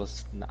rings?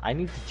 Plus, I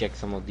need to check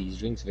some of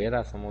these rings. Where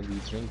are some of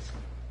these rings?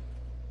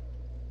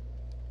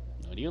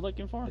 What are you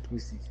looking for? Let me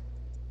see.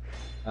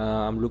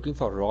 I'm looking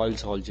for Royal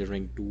Soldier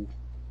Ring 2,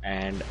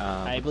 and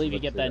I believe you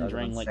get that in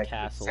Drangleic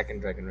Castle. Second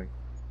Dragon Ring.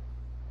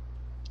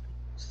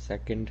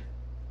 Second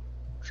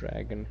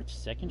Dragon.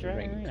 Second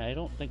Dragon Ring? I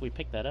don't think we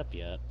picked that up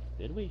yet.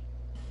 Did we?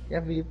 Yeah,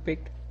 we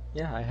picked.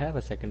 Yeah, I have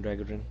a second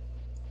Dragon Ring.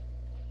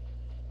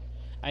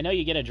 I know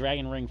you get a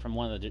Dragon Ring from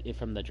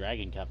from the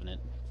Dragon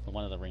Covenant.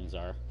 One of the rings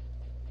are.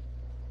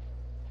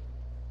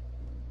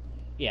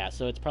 Yeah,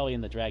 so it's probably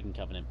in the Dragon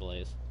Covenant,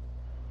 Blaze.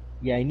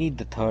 Yeah, I need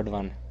the third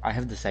one. I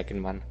have the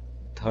second one.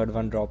 Third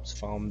one drops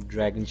from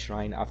Dragon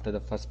Shrine after the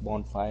first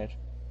bonfire.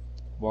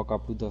 Walk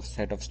up to the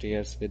set of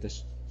stairs with a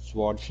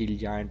sword shield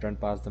giant, run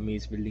past the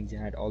maze building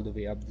giant all the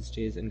way up the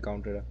stairs,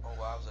 encounter a...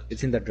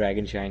 It's in the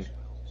Dragon Shrine.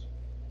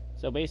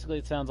 So basically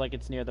it sounds like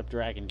it's near the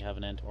Dragon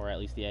Covenant, or at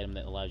least the item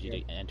that allows you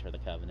to enter the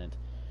Covenant.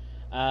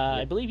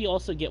 I believe you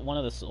also get one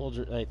of the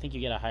soldier... I think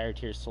you get a higher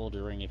tier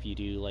soldier ring if you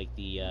do like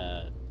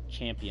the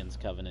Champions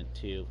Covenant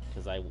too,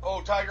 because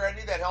Oh, Tiger, I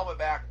need that helmet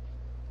back.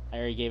 I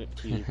already gave it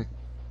to you.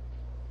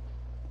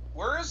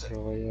 Where is it?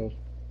 Royal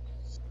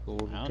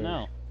I don't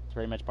know. It's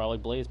pretty much probably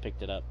Blaze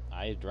picked it up.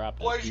 I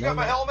dropped it. Blaze, you got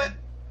my helmet?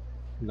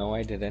 No,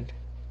 I didn't.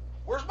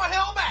 Where's my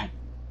helmet?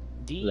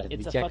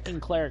 It's a fucking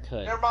cleric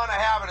hood. Never mind, I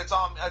have it. It's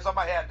on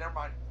my head. Never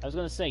mind. I was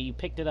gonna say, you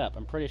picked it up.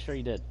 I'm pretty sure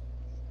you did.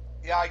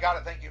 Yeah, I got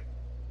it. Thank you.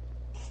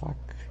 Fuck.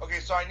 Okay,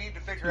 so I need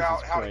to figure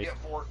out how to get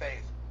 4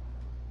 faith.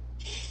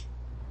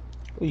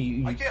 Oh,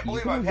 I can't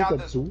believe I've had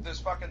this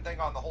fucking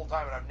thing on the whole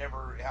time and I've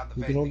never had the faith.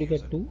 You can only to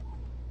use get 2?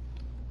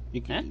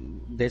 You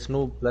can, There's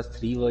no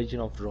 +3 version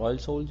of Royal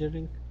Soldier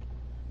Ring?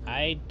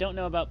 I don't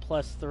know about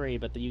 +3,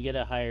 but you get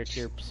a higher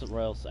tier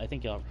Royal... I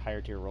think you'll have a higher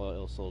tier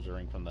Royal Soldier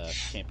Ring from the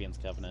Champions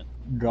Covenant.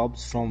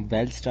 Drops from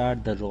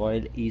Wellstar, the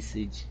Royal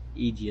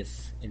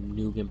Aegis in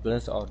New Game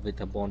Plus or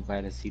with a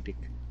Bonfire Ascetic.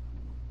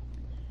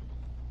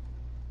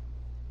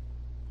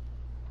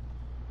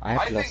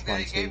 I think that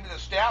he gave me the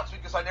stats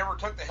because I never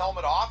took the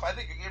helmet off. I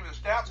think he gave me the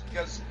stats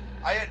because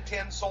I had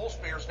 10 soul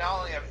spears, now I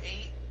only have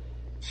 8.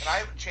 And I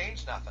haven't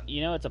changed nothing. You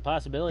know, it's a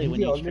possibility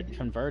when you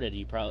converted,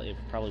 it probably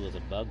was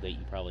a bug that you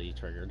probably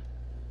triggered.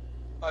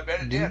 I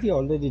bet it did. Didn't we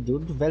already do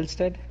the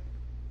Wellstead?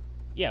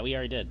 Yeah, we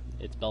already did.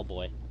 It's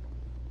Bellboy.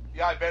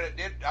 Yeah, I bet it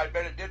did. I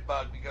bet it did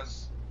bug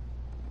because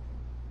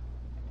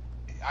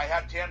I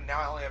had 10, now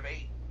I only have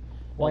 8.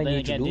 Well, then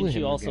again, didn't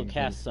you also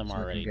cast some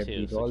already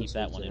too? So keep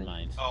that one in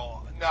mind.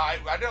 Oh no,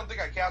 I don't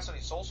think I cast any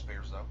soul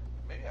spears though.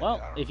 Maybe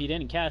well, if you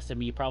didn't cast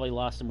them, you probably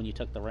lost them when you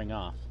took the ring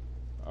off.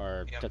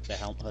 Or took the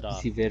hood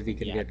off. See where we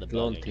can get the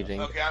clone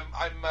ring. Okay,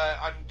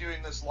 I'm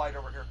doing this light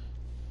over here.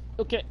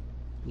 Okay.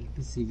 Let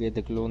me see where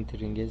the clone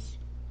ring is.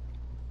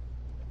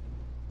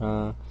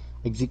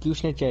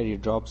 Executioner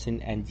Chariot drops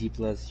in NG+.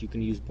 You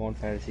can use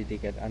Bonfire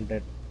Ascetic at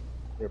Undead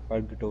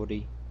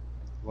Purgatory.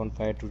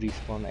 Bonfire to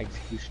respawn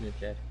Executioner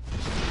Chariot.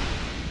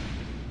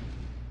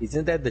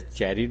 Isn't that the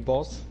Chariot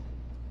boss?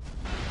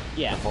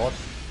 Yeah. The boss?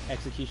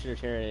 Executioner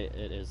Chariot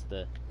is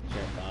the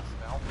Chariot boss.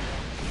 No.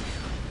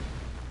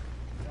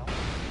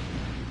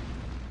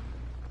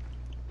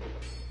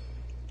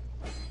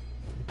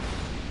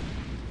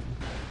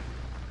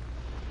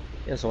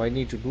 Yeah, so I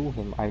need to do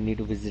him. I need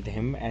to visit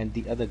him and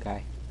the other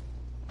guy.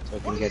 So I can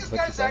get what do these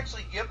guys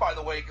actually get, by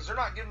the way? Because they're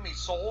not giving me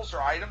souls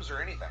or items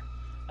or anything.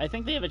 I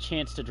think they have a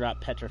chance to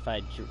drop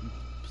petrified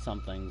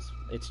somethings.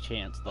 It's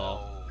chance, though.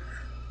 Oh.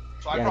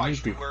 So I probably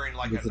should be wearing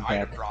like an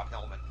item drop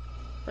helmet.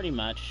 Pretty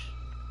much.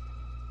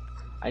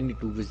 I need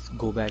to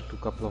go back to a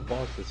couple of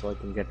bosses so I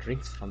can get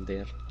rings from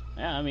there.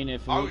 Yeah, I mean,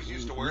 if I always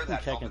used to wear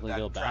that technically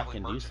helmet, go back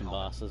and do some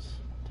bosses,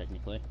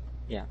 technically.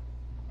 Yeah.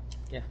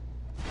 Yeah.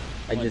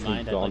 I just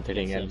need Clone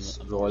Ring and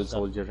Royal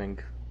Soldier Ring.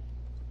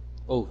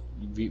 Oh,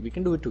 we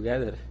can do it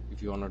together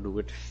if you wanna do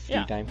it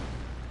free time.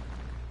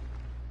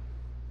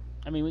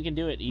 I mean, we can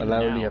do it even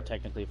now,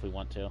 technically, if we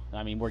want to.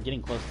 I mean, we're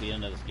getting close to the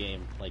end of this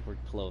game. Like, we're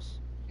close.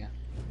 Yeah.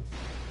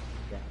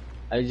 Yeah.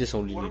 I just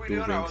only need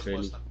 2 rings,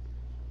 really.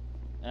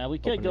 We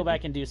could go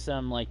back and do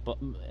some, like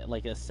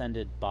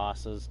ascended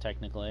bosses,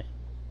 technically.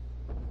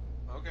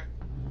 Okay.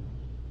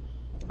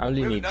 I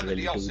only need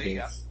really 2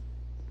 rings.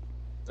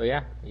 So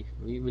yeah,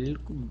 we will.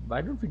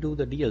 Why don't we do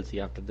the DLC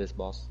after this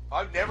boss?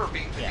 I've never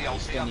beaten the DLC. We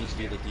still need to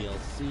do the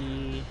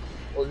DLC.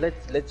 Well,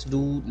 let's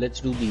do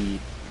the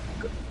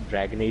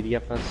Dragon area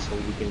first, so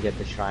we can get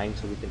the shrine,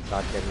 so we can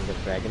start getting the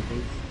dragon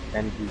things.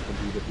 Then we can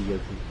do the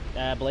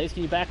DLC. Blaze,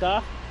 can you back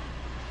off?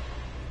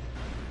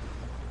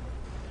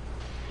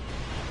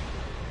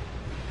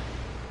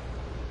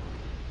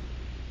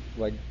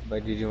 Why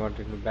did you want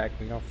to back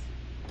me off?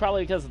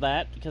 Probably because of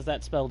that. Because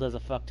that spell does a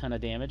fuck ton of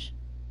damage.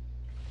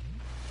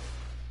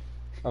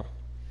 Oh,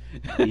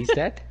 he's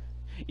dead?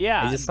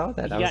 Yeah, I just saw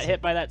that. He got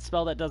hit by that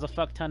spell that does a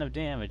fuck ton of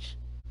damage.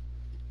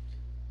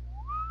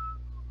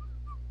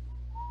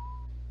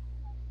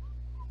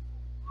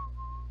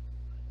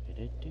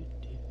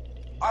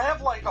 I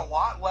have like a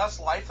lot less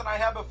life than I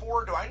had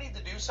before. Do I need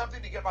to do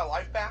something to get my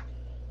life back?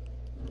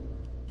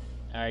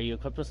 Are you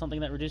equipped with something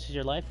that reduces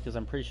your life? Because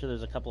I'm pretty sure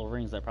there's a couple of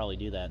rings that probably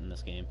do that in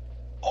this game.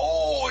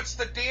 Oh, it's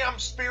the damn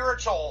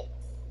spiritual.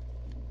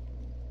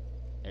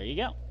 There you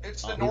go.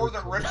 It's the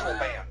Northern Ritual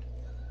Band.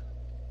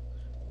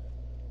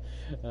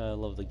 I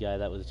love the guy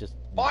that was just...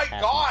 My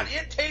God,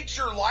 it takes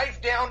your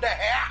life down to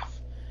half.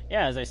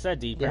 Yeah, as I said,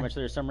 D, pretty much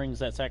there are some rings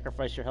that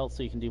sacrifice your health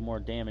so you can do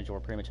more damage or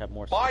pretty much have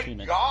more attunement.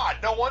 My God,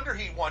 no wonder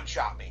he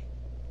one-shot me.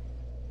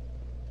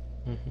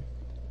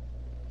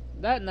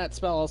 That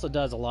spell also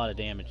does a lot of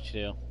damage,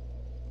 too.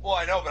 Well,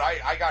 I know, but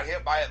I got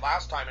hit by it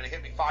last time, and it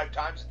hit me 5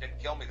 times. It didn't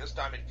kill me. This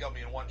time it killed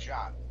me in one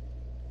shot.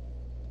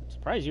 I'm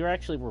surprised you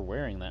actually were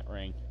wearing that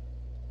ring.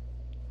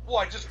 Well,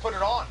 I just put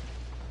it on.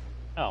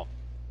 Oh.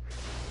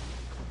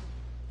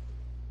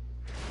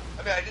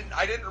 I mean,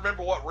 I didn't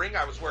remember what ring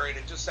I was wearing.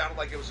 It just sounded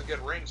like it was a good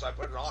ring, so I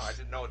put it on. I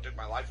didn't know it took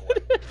my life away.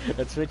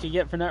 That's what you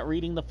get for not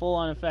reading the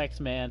full-on effects,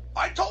 man.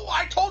 I told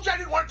you I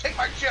didn't want to take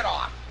my shit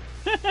off.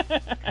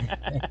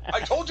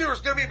 I told you there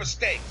was going to be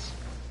mistakes.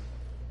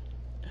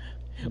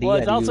 Well,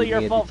 it's also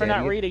your fault for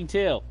not reading,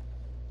 too.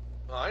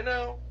 I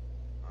know.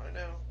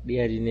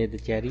 Yeah, you need the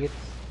chariots?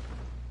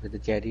 Where the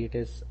chariot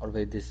is? Or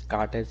where this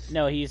cart is?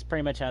 No, he's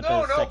pretty much at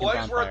the second Blaze,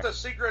 bonfire. we're at the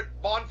secret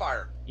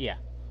bonfire. Yeah.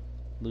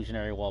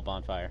 Illusionary Wall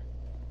bonfire.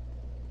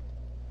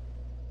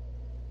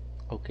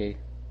 Okay.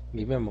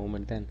 Give me a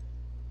moment then.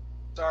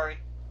 Sorry.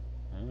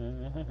 What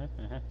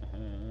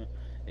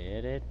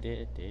did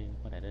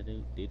I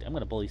do? Dude, I'm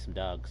gonna bully some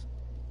dogs.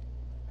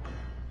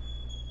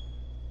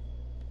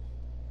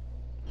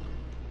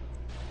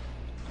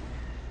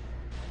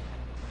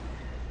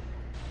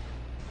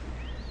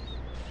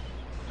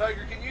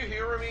 Tiger, can you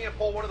humor me and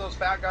pull one of those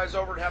fat guys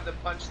over and have them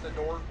punch the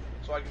door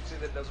so I can see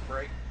that it doesn't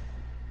break?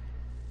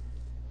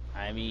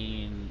 I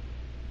mean,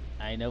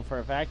 I know for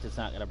a fact it's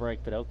not gonna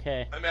break, but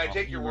okay. I mean, I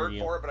take your word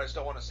for it, but I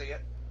still want to see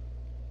it.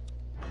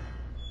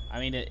 I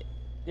mean,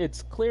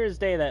 it's clear as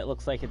day that it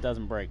looks like it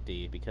doesn't break,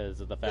 D, because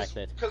of the fact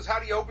that... Because how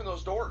do you open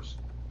those doors?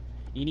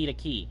 You need a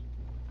key.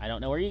 I don't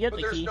know where you get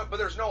the key. But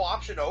there's no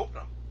option to open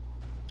them.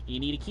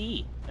 You need a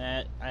key.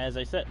 As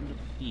I said,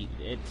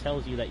 it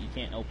tells you that you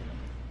can't open them.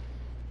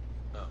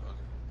 Oh, okay.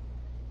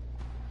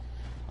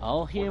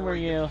 I'll humor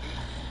you.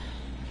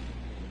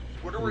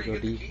 Where do you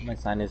get the key? My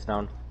sign is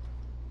down.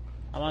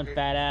 Come on,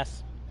 fat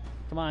ass.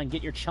 Come on,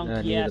 get your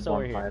chunky ass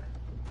over here.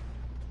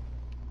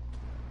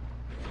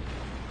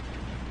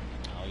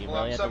 Oh, you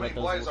well, really I'm have to let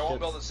those Blaze, I won't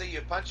be shits... able to see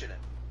you punching it.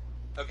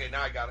 Okay,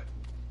 now I got it.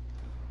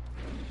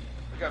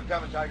 Okay, I'm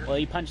coming, Tiger. Well,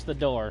 he punched the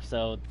door,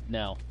 so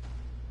no.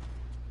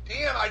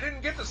 Damn, I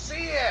didn't get to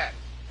see it!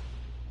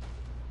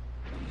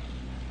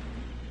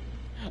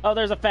 Oh,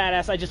 there's a fat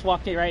ass. I just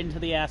walked right into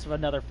the ass of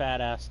another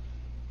fat ass.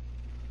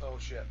 Oh,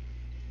 shit.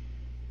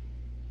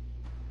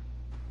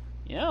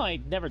 You know, I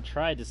never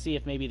tried to see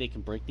if maybe they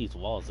can break these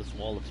walls. This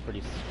wall looks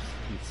pretty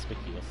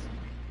conspicuous.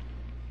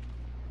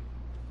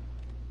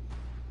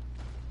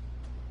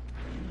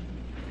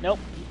 Nope,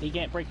 he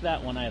can't break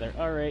that one either.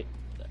 Alright,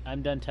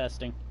 I'm done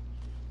testing.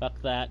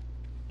 Fuck that.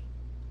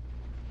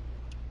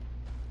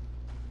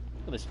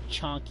 Look at this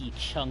chonky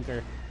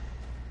chunker.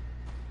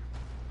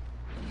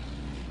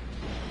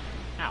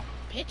 Ow,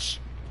 bitch!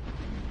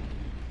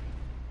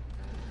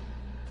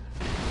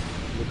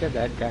 Look at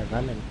that guy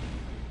running.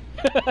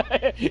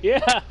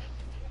 Yeah!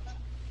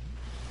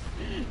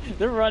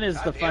 The run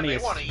is the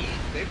funniest. They want to eat.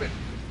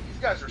 These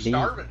guys are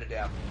starving to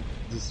death.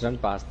 Just run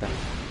past them.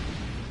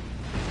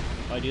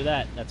 Why do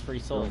that? That's free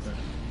souls.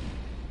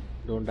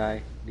 Don't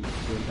die.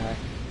 Don't die.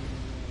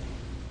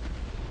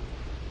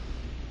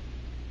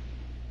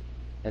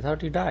 I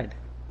thought you died.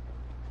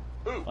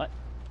 Who? What?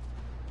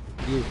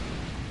 You.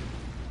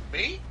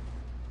 Me?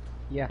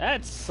 Yeah.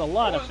 That's a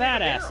lot of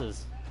fat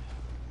asses.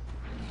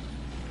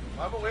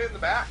 I'm away in the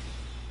back.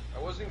 I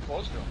wasn't even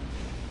close to him.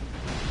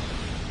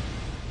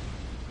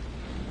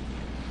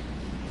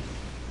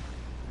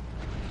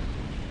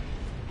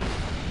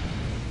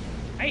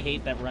 I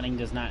hate that running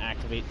does not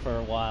activate for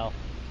a while,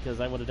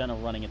 because I would have done a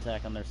running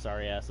attack on their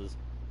sorry asses.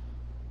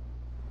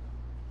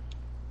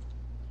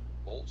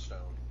 Boltstone.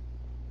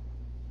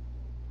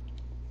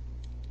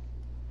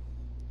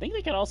 I think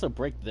they could also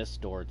break this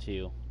door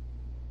too.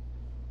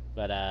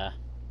 But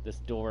this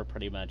door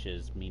pretty much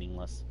is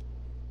meaningless.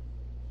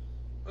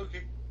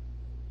 Okay.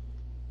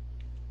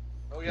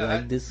 Oh yeah,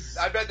 like this.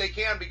 I bet they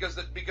can because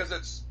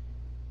it's.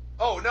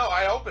 Oh no,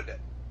 I opened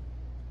it.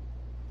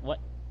 What?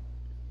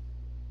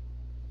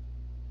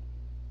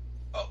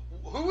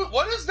 Who?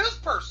 What is this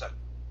person?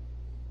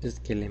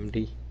 Just kill him,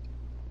 D.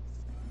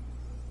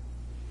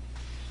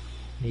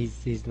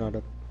 He's not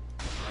a.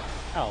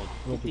 Oh,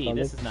 D,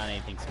 this is not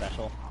anything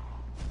special.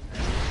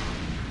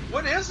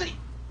 What is he?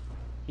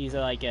 He's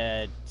like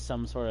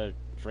some sort of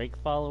Drake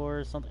follower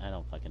or something. I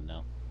don't fucking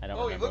know. I don't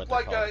remember what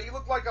they're called. He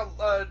looked like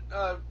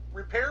a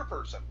repair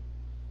person.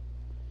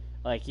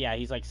 Like, yeah,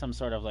 he's like some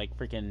sort of like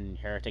freaking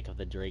heretic of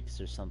the Drakes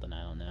or something.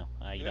 I don't know.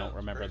 I don't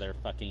remember their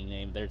fucking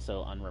name. They're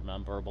so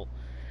unrememberable.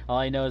 All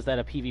I know is that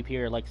a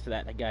PvPer likes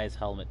that guy's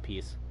helmet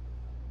piece.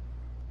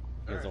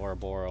 Like a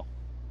Zoroboro.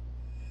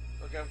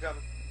 Okay, I'm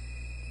coming.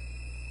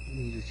 I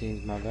need to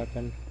change my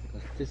weapon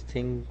because this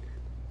thing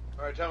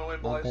Alright, tell me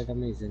when, not Blaze. that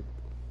amazing.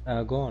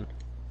 Go on.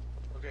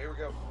 Okay, here we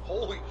go.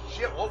 Holy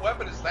shit, what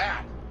weapon is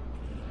that?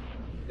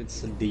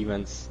 It's a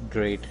demon's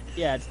great.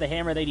 Yeah, it's the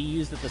hammer that he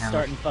used at the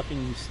start and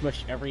fucking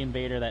smushed every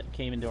invader that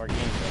came into our game.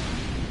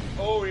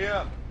 Oh,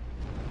 yeah.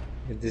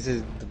 This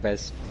is the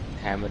best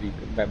hammer you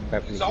can,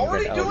 weapon He's you can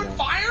already get doing out now.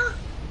 fire?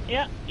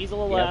 Yeah, he's a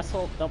little Yep.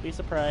 asshole. Don't be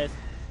surprised.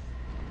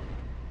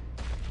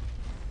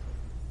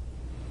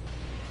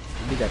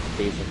 Look at the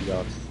face of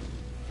yours.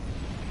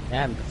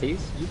 Damn, the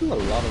face? You do a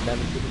lot of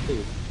damage to the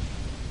face.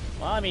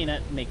 Well, I mean,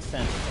 that makes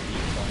sense from the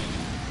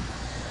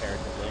viewpoint,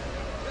 comparatively.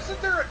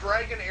 Isn't there a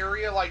dragon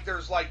area, like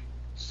there's like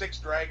 6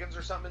 dragons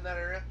or something in that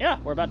area? Yeah,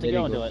 we're about to There go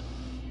you into go. it.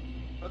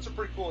 That's a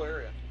pretty cool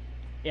area.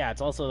 Yeah,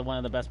 it's also one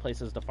of the best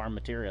places to farm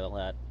material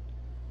at.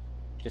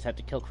 Just have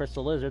to kill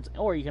crystal lizards,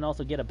 or you can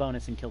also get a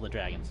bonus and kill the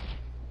dragons.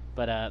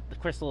 But the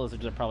crystal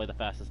lizards are probably the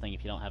fastest thing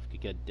if you don't have a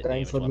good Time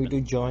damage for weapon. me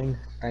to join.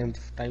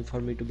 Time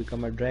for me to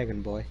become a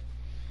dragon boy.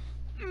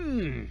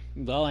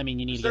 Well, I mean,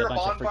 you need Is to get there a a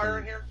bunch of bonfire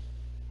in freaking here?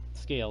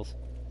 scales.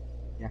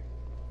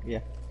 Yeah.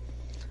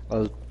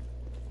 Well,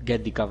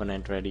 get the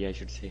covenant ready, I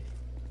should say.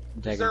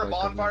 Is there a Boy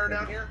bonfire Covenant down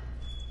ready. here?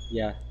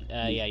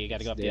 Yeah. Yeah, you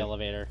gotta go up the there.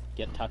 elevator,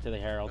 talk to the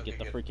herald, Okay, get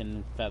the good.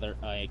 freaking feather.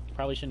 I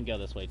probably shouldn't go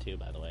this way too,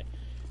 by the way.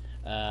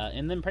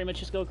 And then pretty much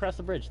just go across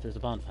the bridge. There's a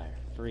bonfire,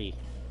 free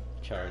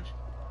charge.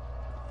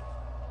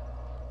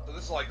 So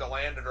this is like the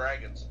land of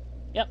dragons.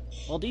 Yep.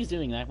 While D's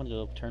doing that, I'm gonna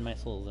go turn my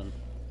souls in.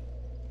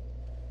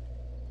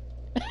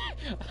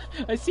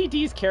 I see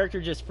D's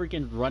character just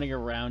freaking running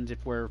around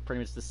where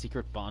pretty much the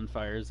secret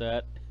bonfire is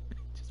at.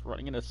 Just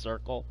running in a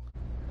circle.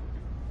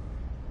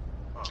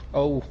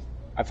 Oh,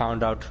 I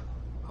found out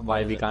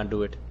why we can't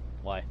do it.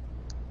 Why?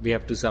 We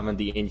have to summon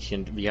the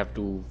ancient. We have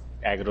to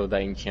aggro the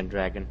ancient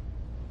dragon.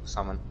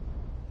 Summon.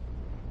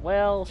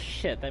 Well,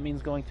 shit, that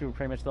means going through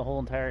pretty much the whole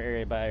entire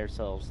area by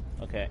ourselves.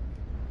 Okay.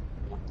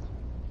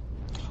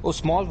 Oh,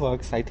 small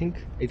works. I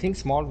think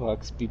small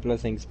works. People are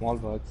saying small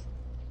works.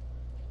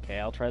 Okay,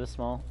 I'll try the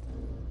small.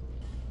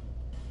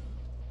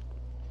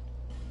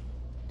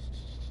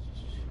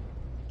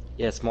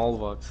 Yeah, small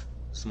works.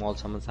 Small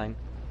summon sign.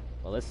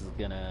 Well, this is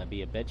gonna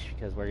be a bitch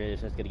because we're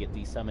just gonna get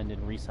desummoned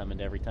and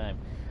resummoned every time.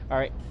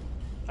 Alright,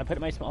 I put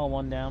my small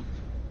one down.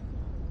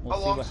 We'll How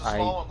see long what. does the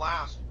small one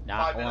last?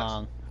 Not 5 minutes?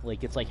 long.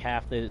 Like, it's like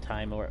half the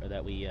time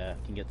that we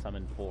can get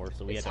summoned for,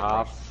 so we It's have to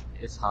rush.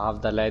 It's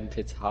half the length.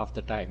 It's half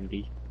the time.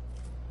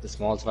 The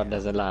small one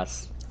doesn't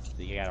last.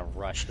 So you gotta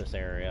rush this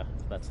area,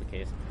 if that's the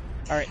case.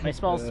 Alright, my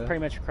small's pretty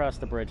much across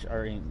the bridge,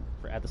 or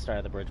at the start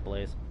of the bridge,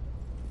 Blaze.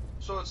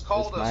 So it's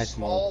called It's my a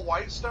small small.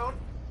 white stone?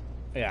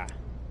 Yeah.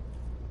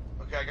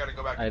 Okay, I gotta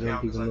go back I to don't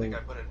town because I even think know.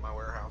 I put it in my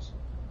warehouse.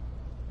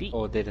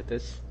 Oh, there it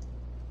is.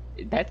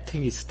 That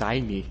thing is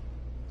tiny.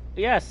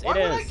 Yes, Why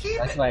it would I is. keep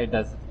That's it? why it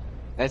does.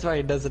 That's why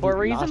it doesn't. For last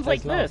reasons as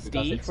like long, this,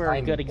 because D, it's for a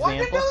tiny. good Well, I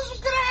didn't example. know this was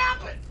gonna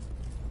happen!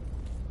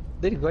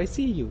 There you go. I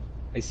see you.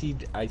 I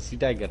see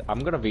Tiger. I'm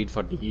gonna wait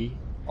for D.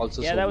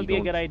 Also, Yeah, so that we would be a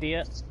don't- good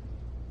idea.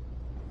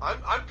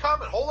 I'm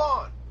coming, hold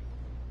on!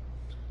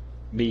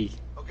 B.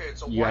 Okay,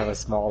 it's a You white, have a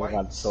small white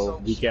one, so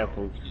be silkstone.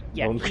 careful.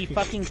 Yeah, Don't- he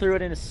fucking threw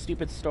it in a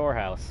stupid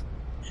storehouse.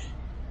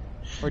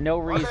 For no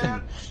reason,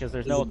 bad. because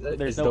there's Is- no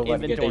is no nobody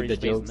inventory getting the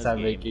space in jokes this I'm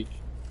game. making?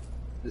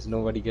 Is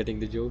nobody getting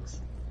the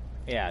jokes?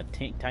 Yeah,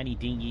 tiny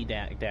dingy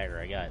dagger.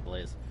 I got it,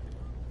 Blaze.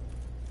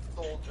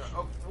 Soldier.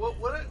 Oh,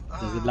 what it?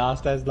 Does it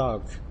last as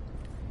long?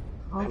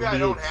 Maybe I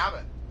don't have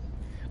it.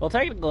 Well,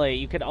 technically,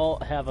 you could all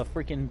have a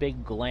freaking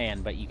big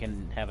gland, but you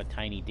can have a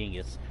tiny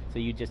dingus. So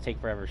you just take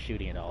forever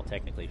shooting it all,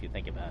 technically, if you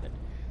think about it.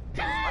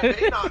 I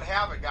may not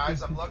have it,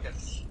 guys. I'm looking.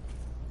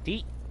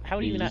 D, how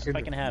do you not should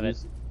fucking have it?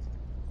 use-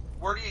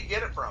 Where do you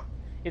get it from?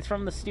 It's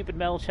from the stupid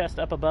metal chest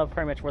up above,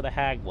 pretty much where the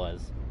hag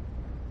was.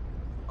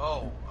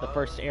 Oh. The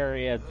first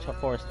area to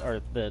forest,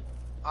 or the.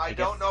 I guess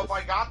don't know if this-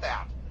 I got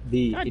that.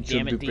 The God it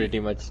damn should it, be D. pretty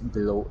much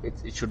below.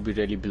 It should be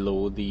really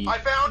below the. I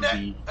found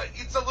it! the-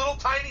 It's a little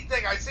tiny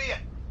thing. I see it.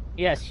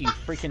 Yes, you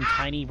freaking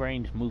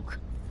tiny-brained mook.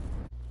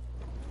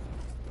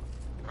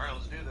 Alright,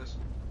 let's do this.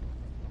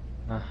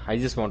 I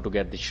just want to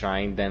get the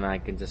shrine, then I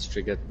can just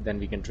trigger. Then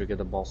we can trigger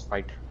the boss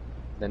fight.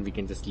 Then we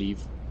can just leave.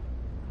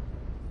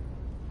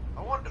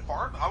 I wanted to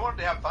farm. I wanted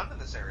to have fun in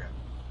this area.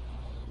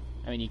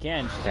 I mean, you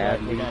can. Just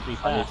Sadly, you're gonna have to be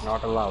fun is fast.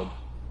 not allowed.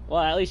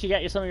 Well, at least you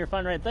got some of your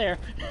fun right there.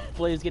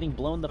 Blaze getting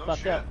blown the No fuck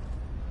shit. up.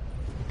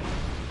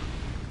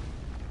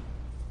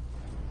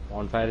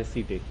 Bonfire is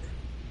seated.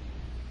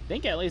 I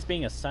think at least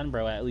being a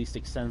sunbro at least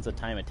extends the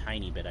time a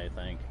tiny bit, I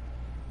think.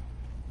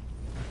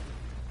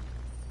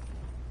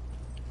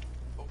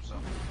 Hope so.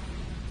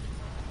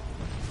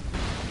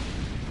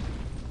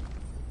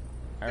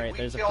 Alright, Did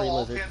there's a we kill free all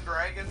lizard. 10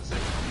 dragons in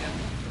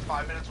the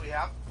 5 minutes we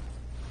have?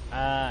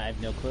 I have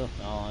no clue,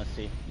 in all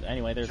honesty.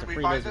 Anyway, there's Should a we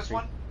free buy lizard this tree.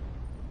 one?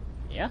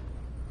 Yeah?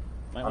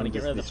 Might I'm want to get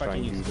just rid of the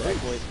fucking destroying these bad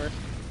guys. boys first.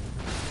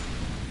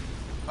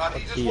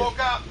 He just here. woke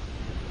up.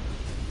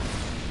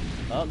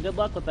 Well, good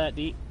luck with that,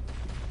 D.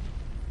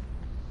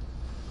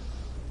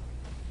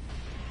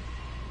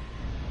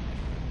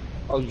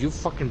 Oh, you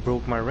fucking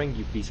broke my ring,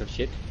 you piece of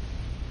shit.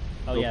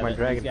 Oh broke yeah, my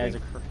dragon these guys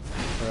ring. are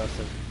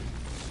corrosive.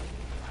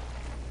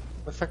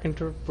 I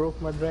fucking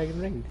broke my dragon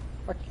ring.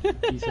 Fuck you,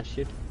 piece of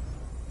shit.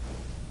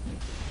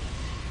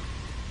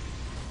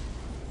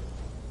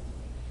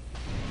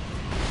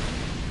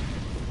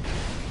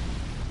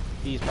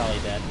 He's probably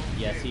dead.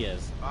 Yes, he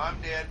is. I'm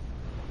dead.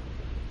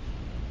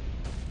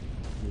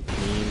 Which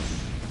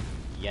means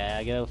Yeah,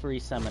 I go free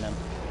summon him.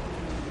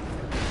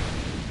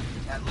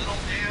 That little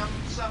damn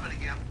summon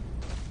again.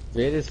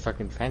 where is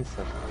fucking Fencer?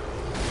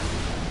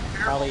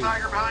 Careful, Probably-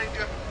 tiger behind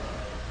you.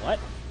 What?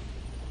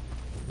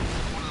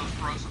 One of those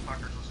corrosive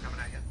fuckers was coming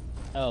at you.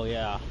 Oh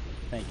yeah,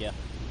 thank you.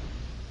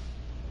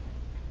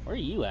 Where are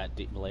you at,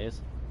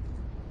 Blaze?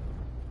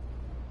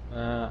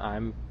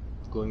 I'm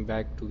going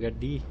back to get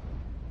D.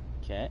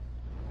 Okay.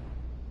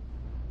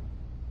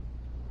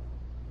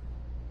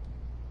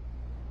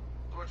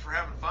 So much for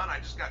having fun. I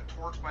just got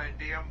torched by a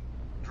damn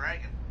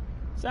dragon.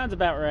 Sounds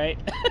about right.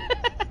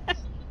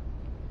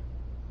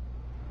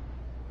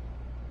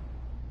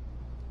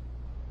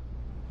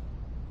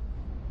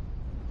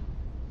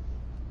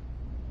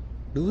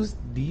 Do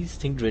these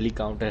things really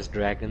count as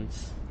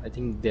dragons? I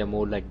think they're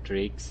more like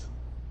drakes.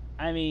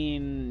 I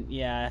mean,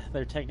 yeah,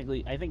 they're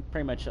technically. I think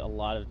pretty much a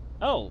lot of.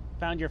 Oh,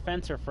 found your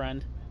fencer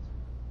friend.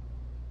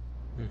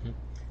 Mm-hmm.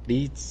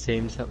 These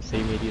same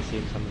area,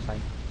 same summer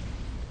sign.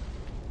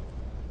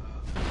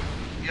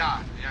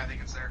 Yeah, I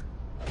think it's there.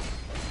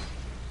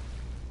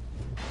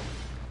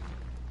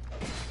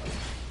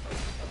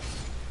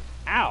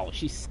 Ow!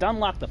 She stun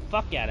locked the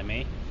fuck out of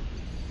me.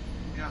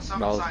 Yeah, some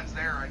No, sign's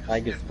there. I I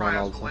just guess it's probably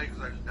one out of the also. way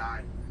because I just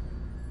died.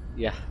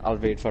 Yeah, I'll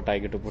wait for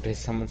Tiger to put his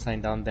summon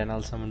sign down, then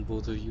I'll summon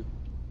both of you.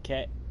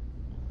 Okay.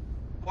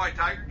 Why,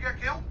 tiger got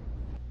killed?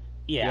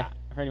 Yeah,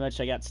 pretty much.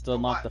 I got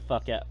stun locked the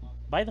fuck out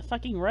by the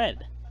fucking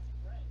red.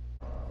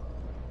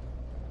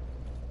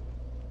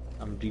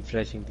 I'm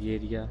refreshing the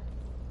area.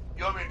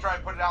 You want me to try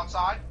and put it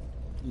outside?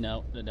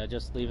 No,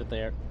 just leave it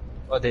there.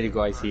 Oh, there you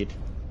go, I see it.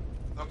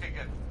 Okay,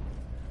 good.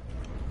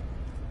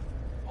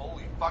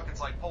 Holy fuck, it's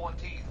like pulling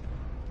teeth.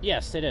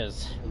 Yes, it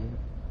is.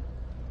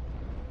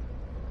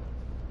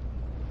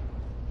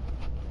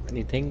 When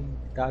you think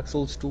Dark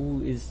Souls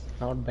 2 is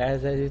not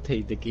bad as you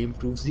think, the game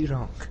proves you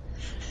wrong.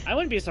 I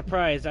wouldn't be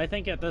surprised. I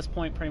think at this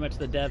point, pretty much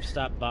the devs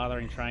stopped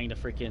bothering trying to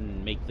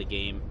freaking make the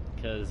game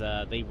because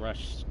they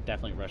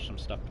definitely rushed some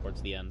stuff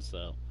towards the end.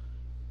 So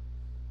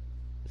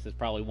this is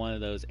probably one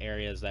of those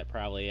areas that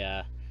probably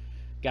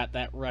got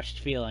that rushed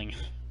feeling.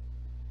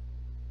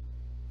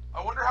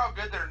 I wonder how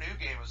good their new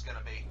game is going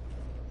to be.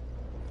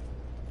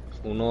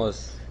 Who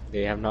knows?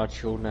 They have not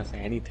shown us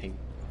anything.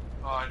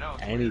 Oh, I know.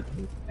 It's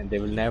Anything. And they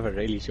will never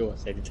really show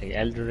us anything.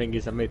 Elden Ring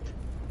is a myth.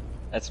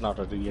 That's not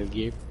a real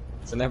game.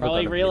 It's never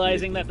Probably gonna be a real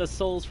realizing that game. the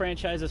Souls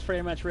franchise is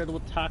pretty much riddled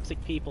with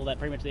toxic people that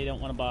pretty much they don't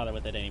want to bother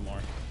with it anymore.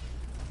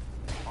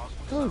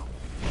 possible.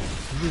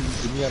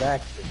 Give me your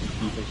axe,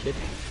 you piece of shit.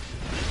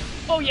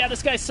 Oh yeah,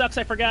 this guy sucks.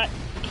 I forgot.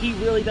 He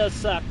really does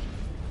suck.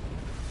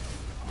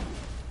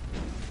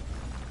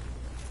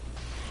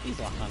 He's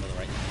locked onto the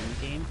right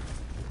game.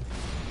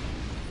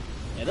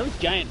 Yeah, those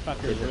giant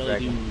fuckers There's a really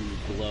do dragon.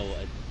 glow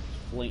a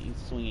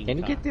swinging. Can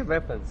you top. get their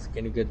weapons?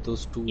 Can you get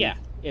those two? Yeah,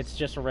 it's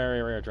just a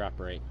very rare drop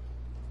rate.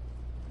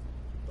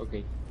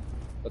 Okay.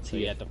 Let's So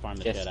see. you have to farm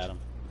the Chest. shit out of them.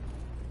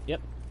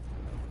 Yep.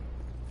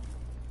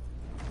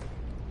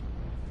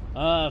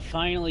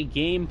 Finally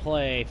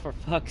gameplay, for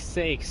fuck's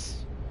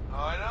sakes.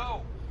 I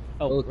know.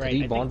 Oh, Right, three I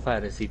think,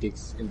 bonfire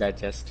receipts in that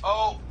chest.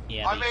 Oh,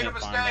 yeah, I but you made a can't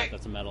farm that, mistake.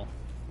 that's a metal.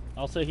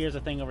 Also, here's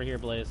a thing over here,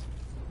 Blaze.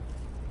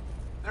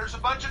 There's a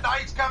bunch of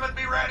knights coming.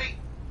 Be ready.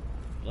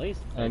 Blaze?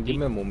 And give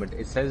me a moment.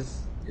 It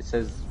says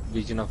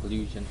Vision of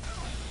Illusion.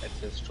 That's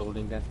just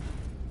trolling that.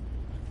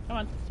 Come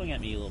on, swing at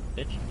me, you little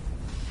bitch.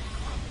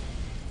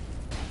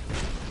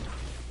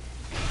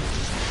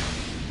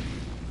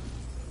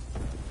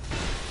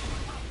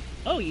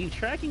 Oh, you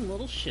tracking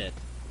little shit.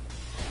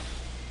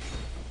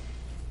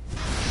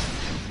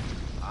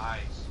 Nice.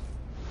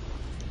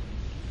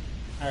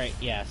 Alright,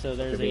 yeah, so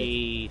there's Could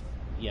a...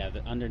 Yeah,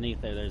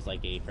 underneath there's like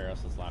a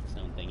Pharos'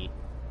 Lockstone thingy.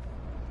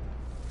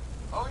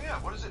 Oh yeah.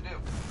 What does it do?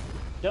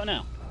 Don't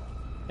know.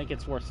 I think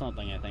it's worth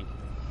something, I think.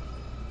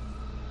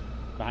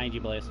 Behind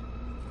you, Blaze.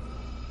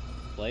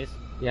 Blaze?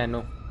 Yeah,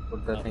 no.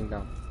 Put the Oh. thing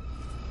down.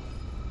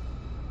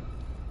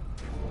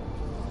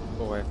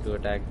 Oh, I have to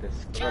attack this.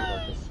 Forgot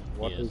about this.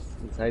 What Yes. is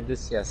inside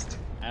this chest?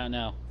 I don't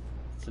know.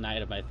 It's an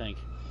item, I think.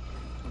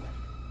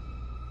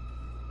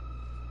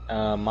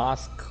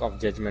 Mask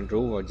of Judgment,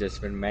 Robe of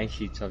Judgment, Man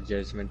Sheets of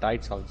Judgment,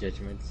 Tights of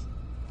Judgments.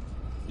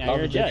 Now Love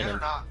you're a of judge. Get or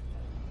Judgment. not?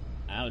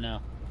 I don't know.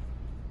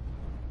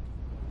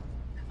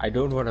 I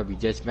don't want to be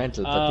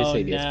judgmental, but this Oh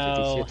area is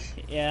no. pretty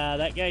shit. Yeah,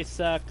 that guy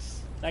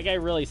sucks. That guy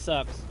really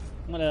sucks.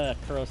 I'm gonna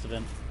corrosive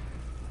him.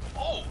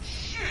 Oh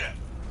shit.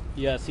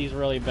 Yes, he's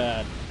really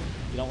bad.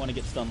 You don't want to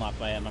get stun locked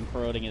by him. I'm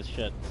corroding his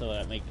shit so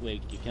that we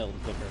can kill him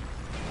quicker.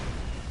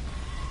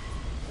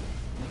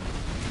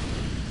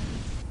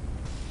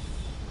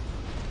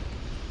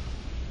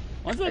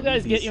 Once those I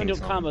guys need get these you into a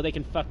things on. combo, they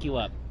can fuck you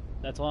up.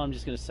 That's all I'm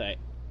just gonna say.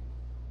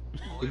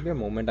 Give me a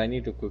moment, I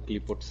need to quickly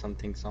put some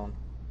things on.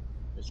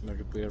 It's my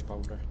repair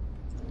powder.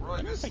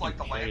 Really, this is like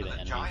the land of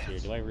the giants. Here.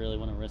 Do I really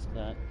want to risk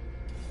that?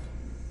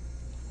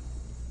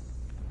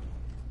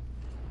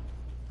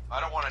 I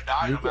don't want to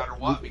die no matter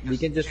what, because we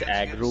can just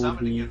aggro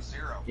the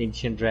zero.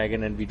 ancient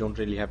dragon and we don't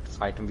really have to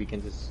fight him. We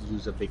can just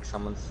use a big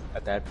summons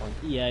at that point.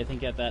 Yeah, I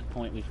think at that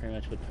point we pretty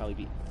much would probably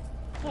be...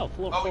 Oh,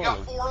 we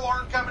got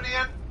Forlorn coming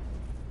in.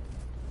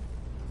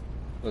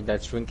 Oh,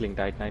 that's Twinkling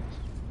Titanite.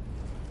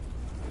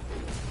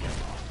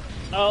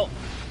 Oh,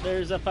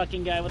 there's a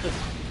fucking guy with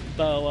a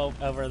bow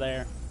over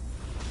there.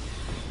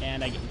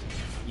 And I get...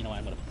 You know what,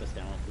 I'm gonna put this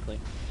down real quickly.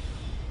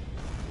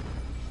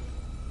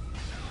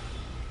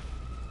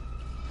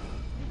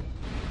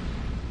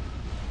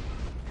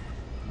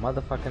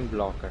 Motherfucking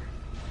blocker.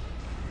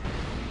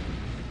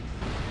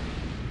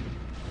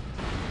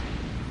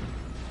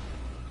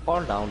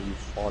 Fall down, you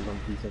fallen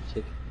piece of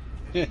shit.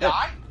 Did he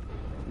die?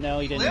 No,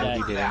 he didn't die.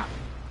 He didn't.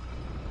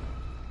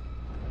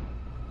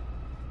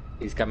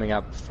 He's coming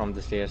up from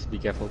the stairs, be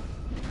careful.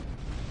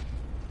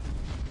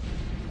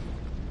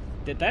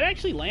 Did that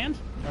actually land?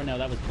 Or no,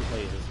 that was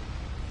Blazers.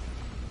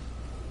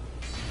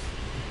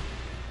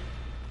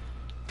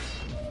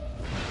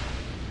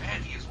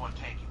 Man, he is one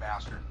tanky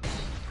bastard.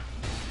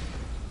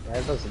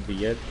 That was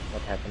weird.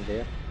 What happened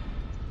there?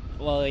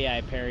 Well, yeah,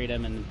 I parried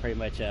him and pretty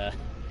much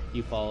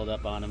you followed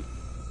up on him.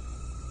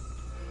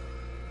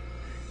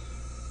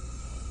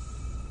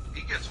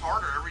 He gets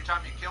harder every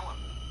time you kill him.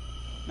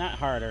 Not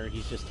harder,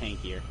 he's just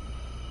tankier.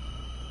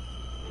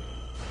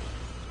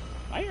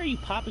 Why are you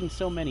popping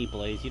so many,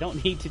 Blaze? You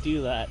don't need to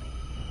do that.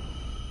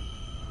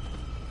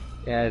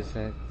 Yeah, it's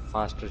a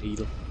faster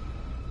heal.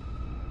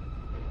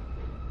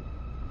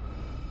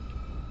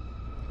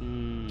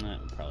 That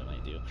probably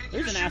might do. Can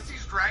you shoot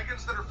these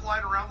dragons that are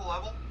flying around the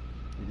level?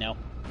 No.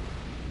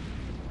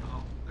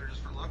 Oh, they're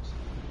just for looks?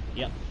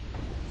 Yep.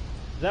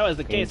 If that was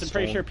the case, I'm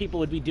pretty sure people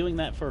would be doing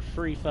that for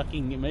free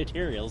fucking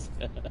materials.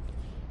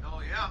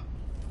 Oh, yeah.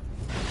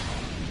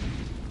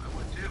 I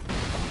would too.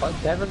 But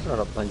that was not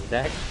a punch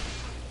deck.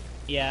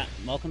 Yeah,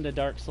 welcome to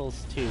Dark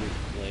Souls 2,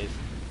 Blaze.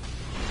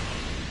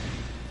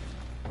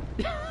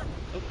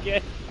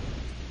 Okay.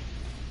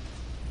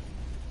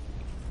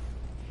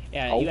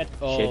 Yeah, oh, you got...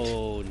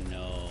 Oh, shit.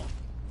 no.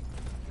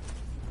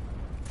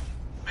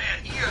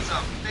 Man, he is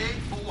a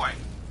big boy.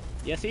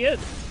 Yes, he is.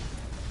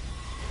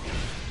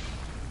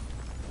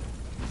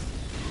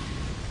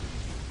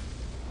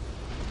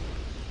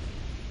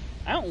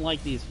 I don't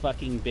like these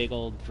fucking big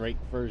old Drake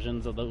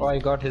versions of those. Oh, I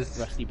got his...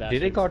 rusty bastards.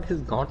 Did I got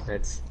his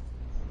gauntlets?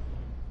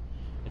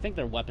 I think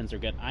their weapons are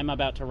good. I'm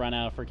about to run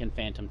out of freaking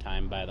phantom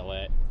time, by the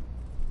way.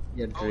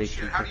 Yeah, oh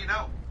shit, how do you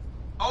know?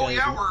 Oh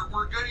yeah,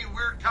 we're getting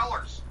weird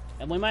colors.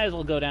 And we might as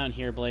well go down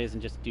here, Blaze,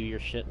 and just do your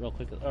shit real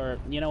quick. Or,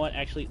 you know what,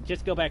 actually,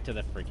 just go back to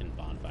the freaking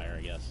bonfire,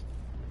 I guess.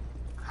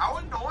 How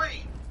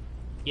annoying.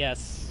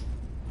 Yes.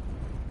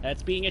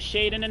 That's being a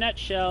shade in a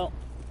nutshell.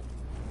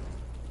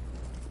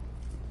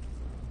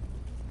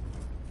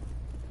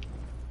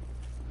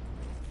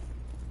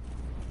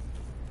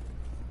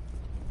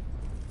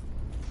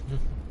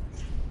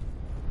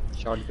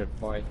 Shotgun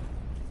boy.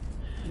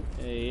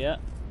 Yeah.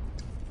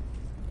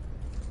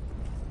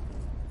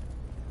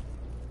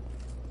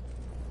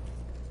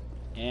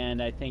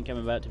 And I think I'm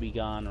about to be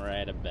gone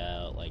right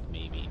about, like,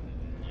 maybe...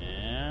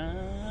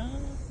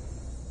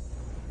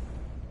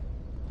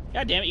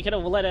 God damn it, you could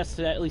have let us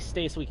at least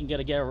stay so we can get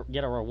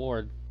a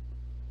reward.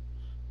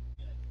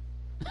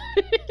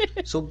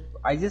 So,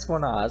 I just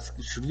want to ask,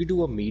 should we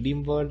do a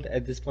medium world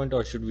at this point,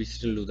 or should we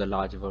still do the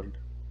large world?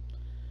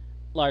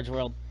 Large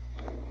world.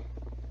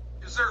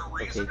 Is there a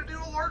reason to do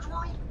a large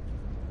world?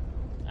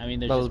 I mean,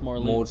 there's just more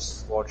loot. More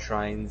sword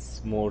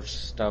shrines, more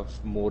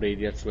stuff, more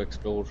areas to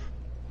explore.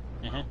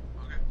 Uh-huh.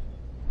 Okay.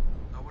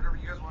 Whatever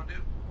you guys want to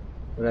do.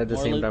 But at the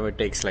More same loot. time, it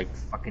takes like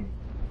fucking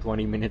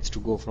 20 minutes to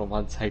go from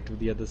one side to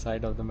the other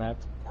side of the map.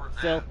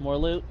 Still, more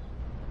loot.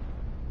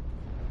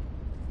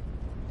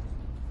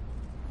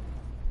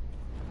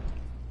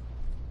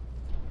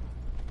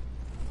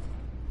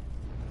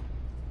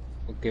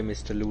 Okay,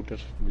 Mr. Looter,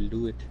 we'll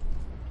do it.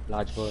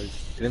 Large world.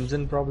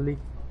 Crimson probably?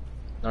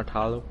 Not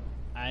Hollow?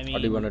 I mean... Or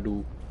do you want to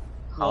do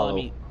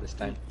Hollow this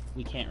time?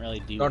 We can't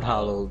really do... Not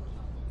Hollow.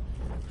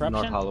 Corruption?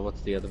 Not Hollow,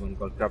 what's the other one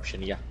called?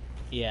 Corruption, yeah.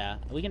 Yeah,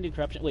 we can do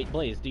Corruption. Wait,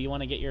 Blaze, do you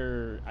want to get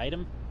your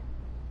item?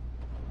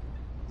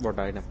 What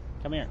item?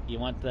 Come here. You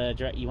want the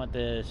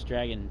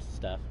dragon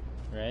stuff,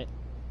 right?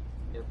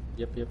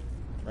 Yep.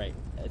 Right.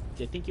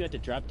 I think you have to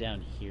drop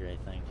down here, I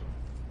think.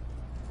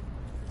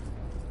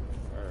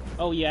 Or,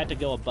 oh, you have to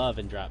go above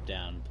and drop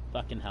down.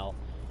 Fucking hell.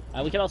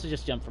 We could also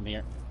just jump from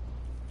here.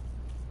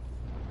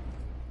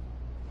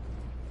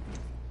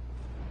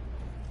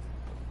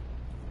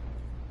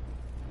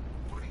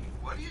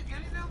 What are you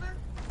getting down there?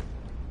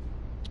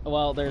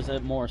 Well, there's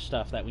more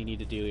stuff that we need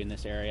to do in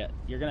this area.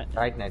 You're gonna...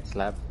 Titanite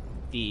slab.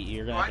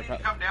 You're Do gonna I need to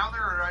come down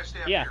there, or do I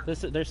stay up yeah,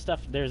 here? there's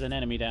stuff. There's an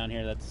enemy down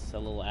here that's a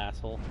little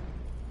asshole.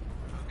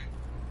 Okay.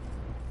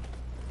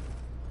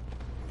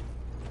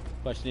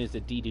 Question is,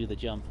 did D do the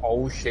jump?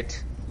 Oh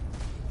shit.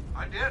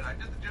 I did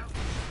the jump.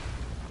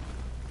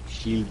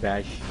 shield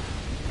bash.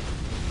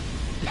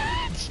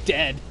 It's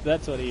dead.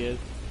 That's what he is.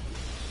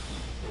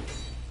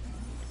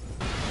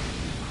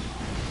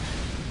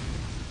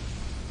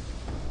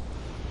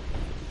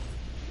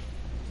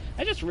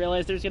 I just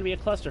realized there's gonna be a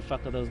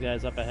clusterfuck of those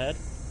guys up ahead.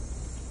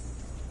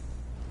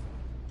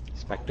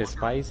 Spectre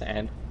Spice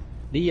and...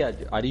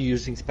 are you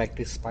using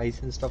Spectre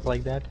Spice and stuff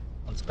like that?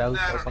 On spells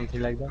or something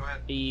like that?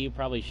 You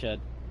probably should.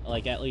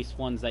 Like, at least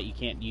ones that you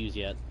can't use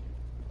yet.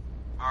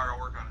 Alright, I'll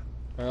work on it.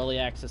 Early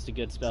access to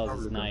good spells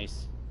is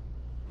nice.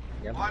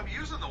 Yep. Well, I'm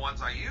using the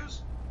ones I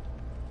use.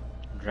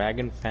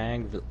 Dragon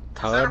Fang,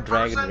 third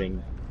dragon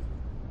ring.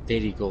 There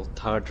you go,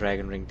 third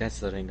dragon ring. That's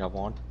the ring I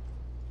want.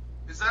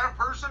 Is that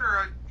a person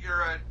or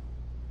you're a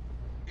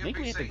I think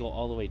we have to go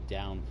all the way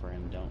down for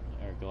him,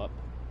 or go up.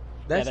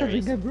 That's the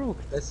ring I broke.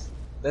 That's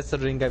the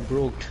ring I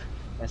broke.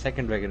 My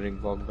second dragon ring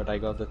broke, but I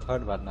got the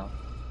third one now.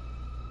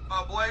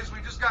 Blaze, we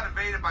just got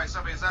invaded by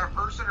somebody. Is that a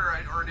person or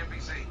an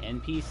NPC?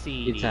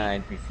 NPC. It's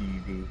an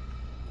NPC, dude.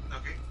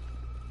 Okay.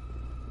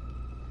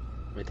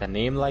 With a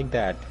name like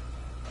that.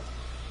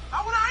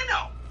 How would I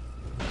know?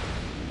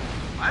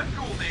 I have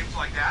cool names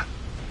like that.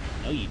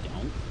 No, you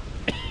don't.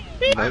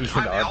 I'm Elsa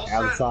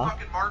and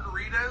fucking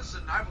Margaritas,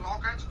 and I have all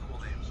kinds of cool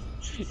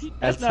names.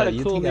 That's not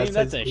a cool name,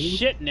 that's a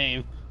shit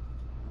name.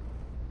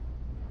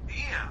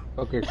 Damn.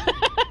 Okay.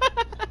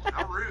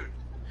 How rude.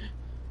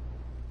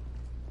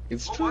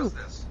 It's what true. What was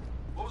this?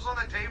 What was on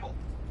that table?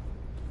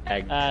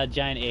 Egg.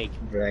 Giant egg.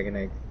 Dragon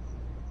egg.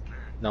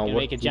 Now what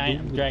make a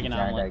giant dragon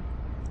omelet. Egg?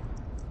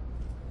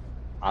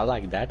 I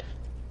like that.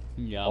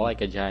 Yum. I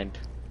like a giant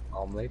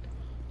omelet.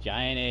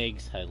 Giant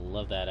eggs. I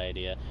love that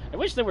idea. I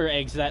wish there were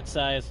eggs that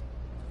size.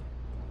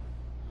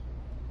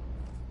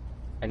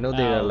 I know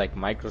they are like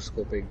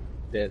microscopic.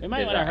 There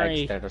might are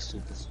hurry. eggs that are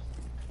super.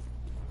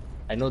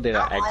 I know there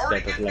are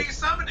eggs that are like.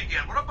 Summoned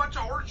again. What a bunch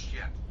of horse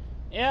shit.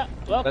 Yeah,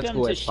 welcome Let's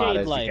go to as far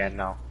Shade as Life. we can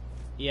now.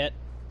 Yet.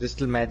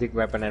 Crystal magic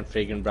weapon and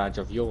fragrant branch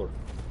of yore.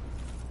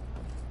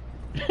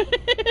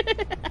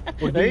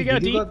 There you go,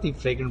 Did you got the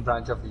fragrant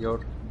branch of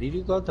yore? Did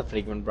you got the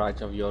fragrant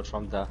branch of yore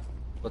from the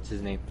what's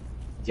his name?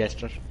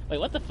 Jester. Wait,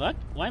 what the fuck?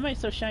 Why am I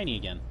so shiny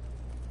again?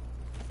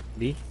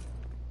 D?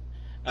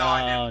 No,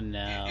 I didn't.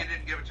 No. You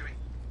didn't give it to me.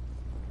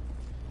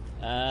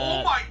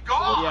 Oh my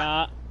god!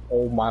 Yeah.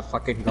 Oh my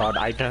fucking god,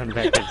 I turned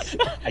back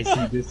and I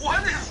see this.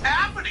 What is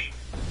happening?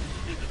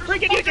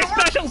 Freaking use your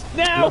specials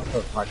now!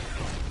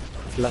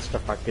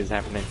 Clusterfuck is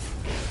happening.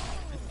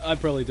 I'm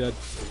probably dead.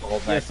 Fall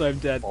back. Yes, I'm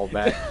dead. Fall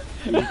back.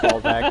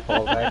 Fall back,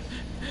 fall back.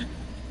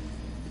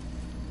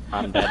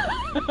 I'm dead.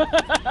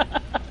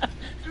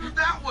 Dude,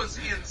 that was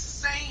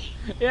insane!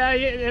 Yeah,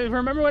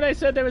 remember when I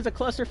said there was a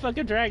clusterfuck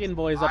of dragon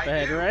boys up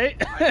ahead, right?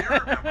 I do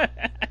remember.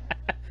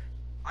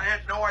 I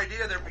had no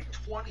idea there'd be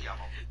 20 of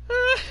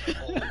them.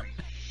 Holy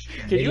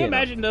shit. Can you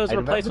imagine those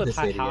replaced with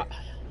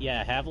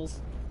Havels?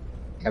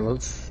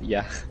 Havels?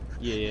 Yeah.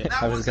 Yeah.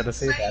 I was gonna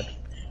say that.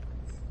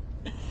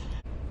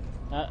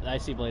 I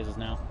see blazes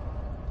now.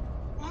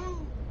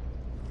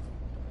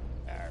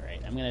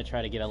 Alright, I'm gonna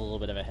try to get a little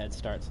bit of a head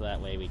start so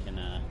that way we can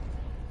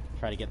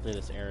try to get through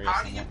this area.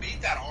 How do you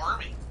beat that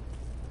army?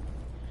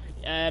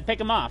 Pick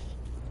them off.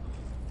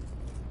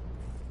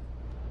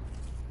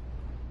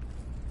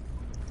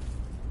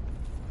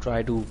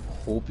 Try to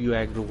hope you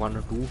aggro 1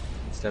 or 2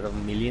 instead of a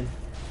million.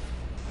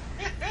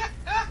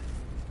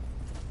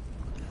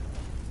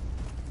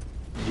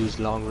 Use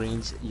long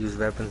range, use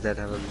weapons that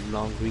have a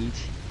long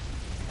reach.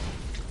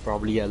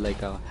 Probably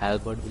like a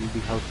halberd will be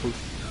helpful.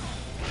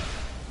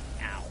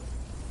 Ow.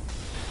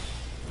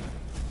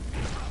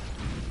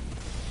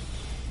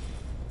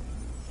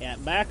 Yeah,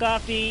 back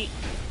off, D.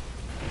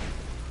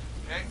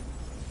 Okay.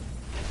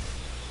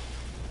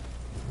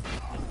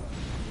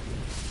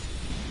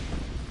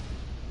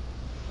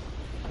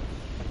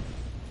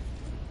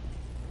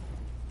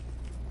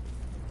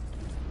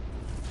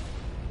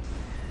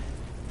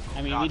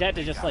 I mean, we'd have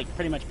to just, like,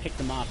 pretty much pick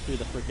them off through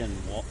the freaking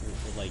wall,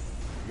 like,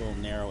 little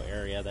narrow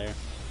area there.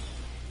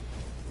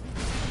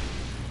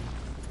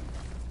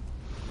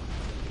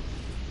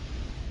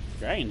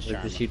 Dragon's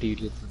charm. Like the shitty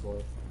little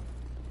boy.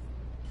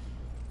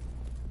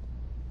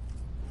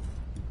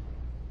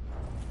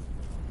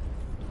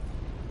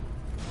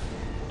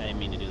 I didn't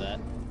mean to do that.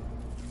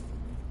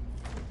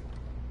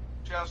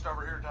 Chest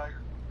over here,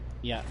 Tiger.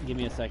 Yeah, give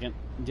me a second.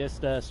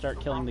 Just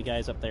start killing the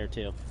guys up there,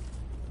 too.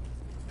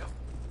 Yep.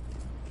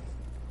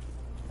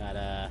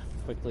 Gotta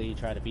quickly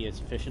try to be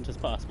as efficient as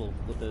possible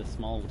with the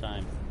small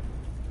time.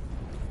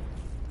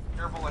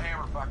 Careful of the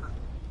hammer, fucker.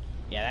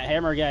 Yeah, that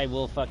hammer guy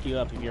will fuck you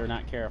up if you're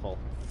not careful.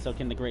 So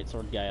can the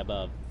greatsword guy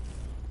above.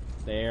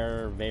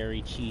 They're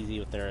very cheesy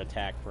with their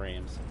attack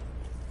frames.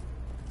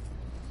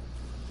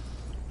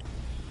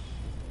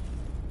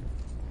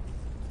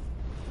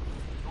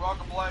 You're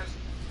welcome, Blaze.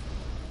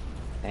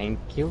 Thank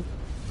you.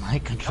 My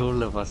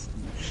controller was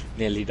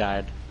nearly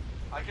died.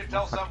 I could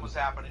tell something was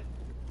happening.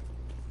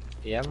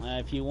 Yeah.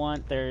 If you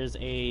want, there's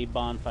a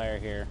bonfire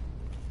here.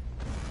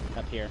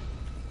 Up here.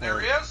 There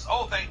is?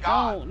 Oh, thank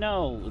God.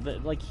 No, the,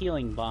 like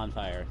healing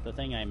bonfire. The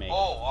thing I made.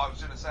 Oh, I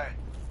was gonna say.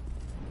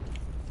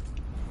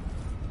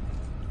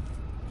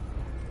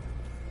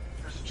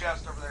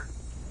 chest over there.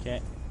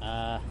 Okay.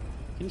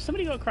 Can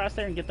somebody go across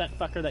there and get that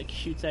fucker that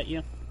shoots at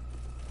you?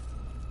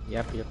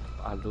 Yep,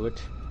 I'll do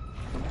it.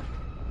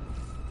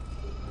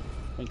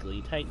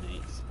 Twinkly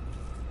Titanites.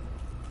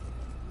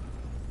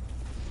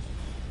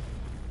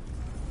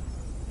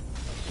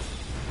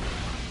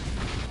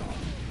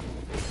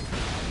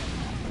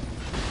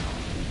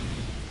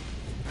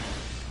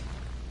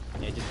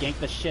 Yeah, just gank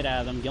the shit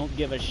out of them. Don't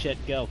give a shit.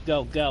 Go,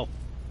 go, go.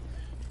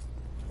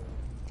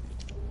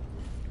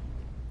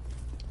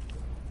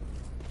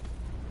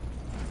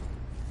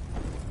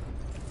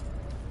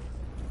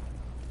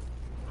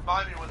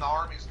 Remind me when the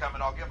army's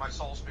coming, I'll get my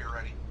soul spear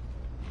ready.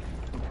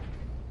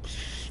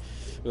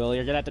 Well,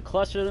 you're gonna have to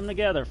cluster them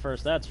together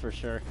first, that's for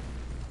sure.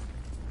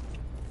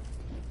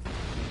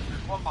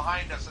 There's one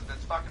behind us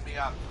that's fucking me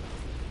up.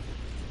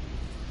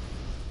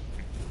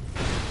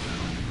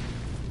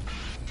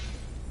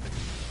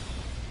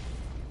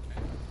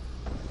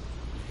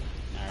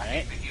 Alright. I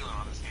hate the healing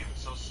on this game,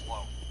 it's so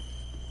slow.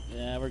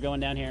 Yeah, we're going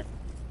down here.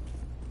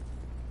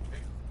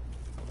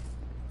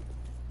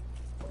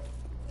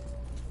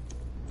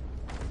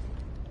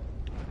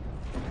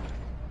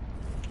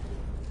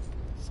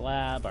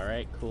 Slab,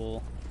 alright,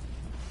 cool.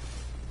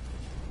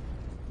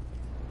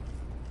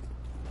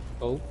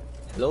 Oh,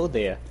 hello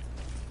there.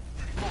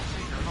 I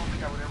don't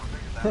think I would ever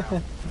figure that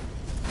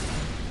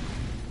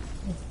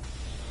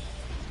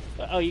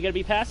out. Oh, you gonna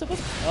be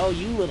pacifist? Oh,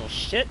 you little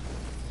shit.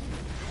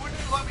 You wouldn't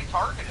even let me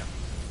target him.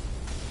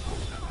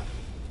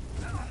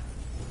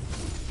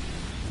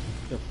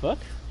 The fuck?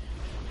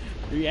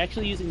 Are you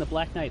actually using the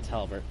Black Knight's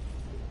halberd?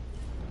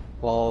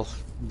 Well,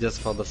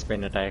 just for the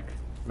spin attack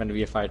when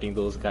we are fighting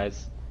those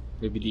guys.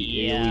 Maybe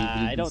the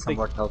AoE will be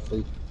somewhat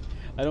helpful.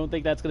 I don't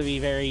think that's going to be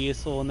very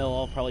useful, and they'll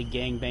all probably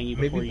gangbang you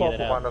before Maybe you pop get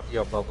it out. one of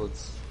your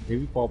bubbles.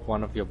 Maybe pop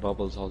one of your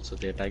bubbles also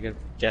there, Tiger.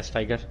 Chest,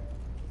 Tiger.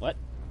 What?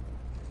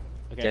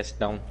 Okay. Chest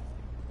down.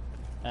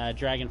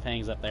 Dragon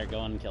Fang's up there. Go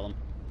on and kill him.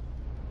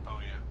 Oh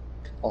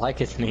yeah. I like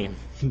his name.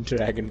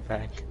 Dragon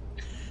Fang.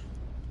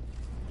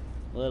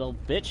 Little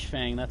bitch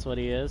Fang, that's what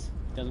he is.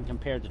 Doesn't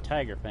compare to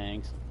Tiger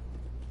Fangs.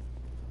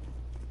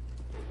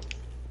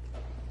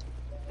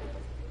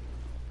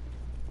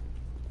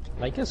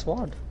 Like a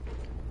sword.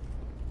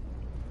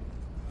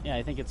 Yeah,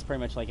 I think it's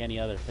pretty much like any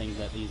other thing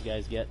that these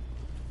guys get.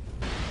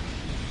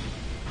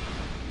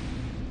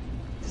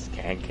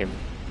 Skank him.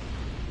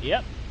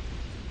 Yep.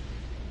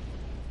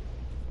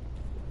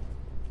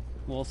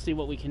 We'll see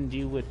what we can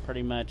do with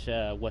pretty much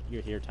what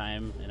your here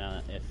time, and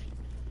if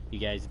you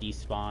guys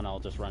despawn,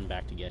 I'll just run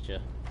back to get you.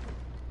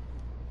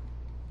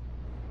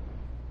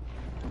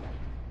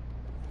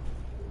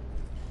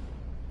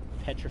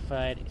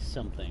 Petrified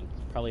something.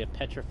 Probably a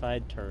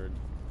petrified turd.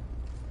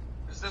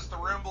 Is this the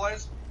room,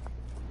 Blaze?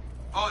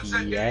 Oh, it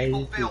said Yeah,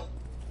 medieval field.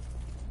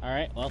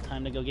 Alright, well,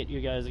 time to go get you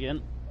guys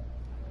again.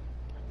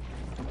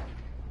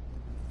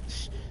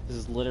 This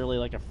is literally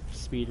like a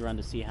speed run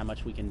to see how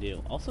much we can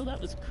do. Also,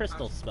 that was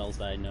crystal spells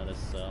that I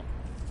noticed, so...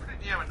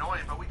 Pretty damn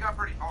annoying, but we got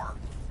pretty far.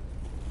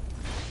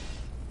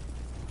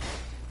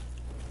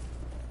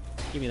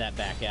 Give me that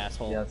back,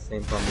 asshole. Yeah,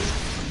 same for me.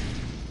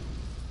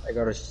 I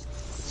got a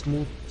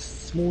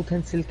smooth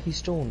and silky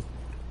stone.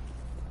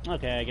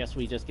 Okay, I guess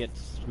we just get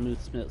smooth,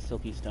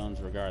 silky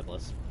stones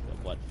regardless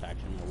of what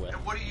faction we're with.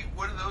 And what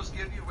do those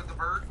give you with the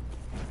bird?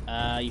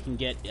 You can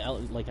get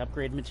like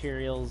upgrade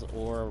materials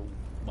or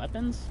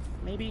weapons,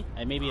 maybe?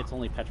 Maybe it's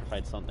only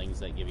petrified somethings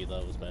that give you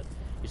those, but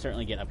you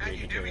certainly get upgrade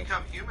And you do materials.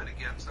 become human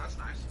again, so that's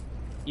nice.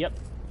 Yep.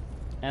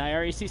 And I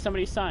already see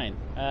somebody's sign.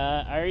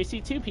 I already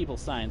see 2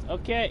 people's signs.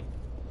 Okay.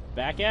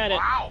 Back at it.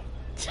 Wow!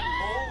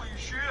 Holy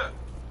shit!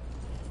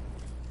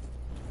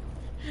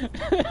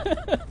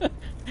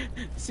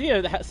 See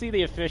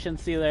the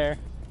efficiency there.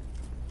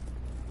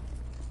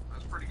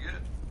 That's pretty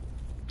good.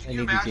 I Can you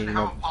need to imagine gain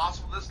how up.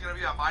 impossible this is going to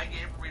be on my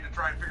game for me to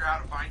try and figure out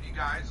how to find you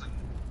guys? And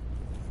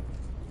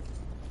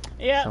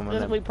Yeah, Summon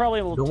them. we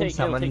probably will Don't take. It'll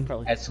summon take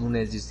probably. as soon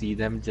as you see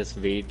them. Just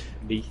wait,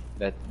 D.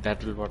 That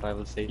will what I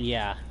will say.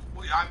 Yeah.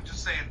 well, I'm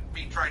just saying,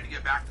 me trying to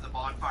get back to the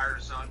bonfire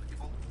to summon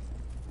people.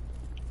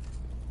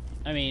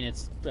 I mean,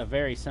 it's a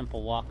very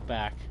simple walk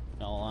back.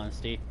 In all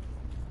honesty.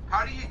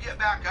 How do you get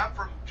back up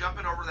from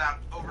jumping over that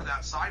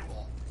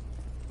sidewall?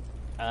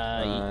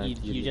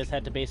 You just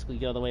had to basically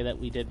go the way that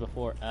we did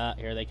before.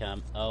 Here they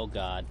come. Oh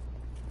god.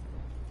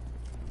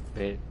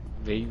 Where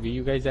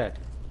you guys at?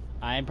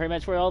 I'm pretty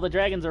much where all the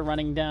dragons are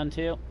running down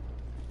to.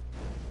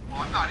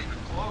 Well, I'm not even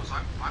close.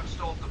 I'm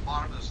still at the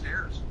bottom of the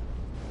stairs.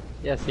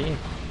 Yeah, same.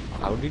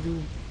 How did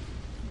you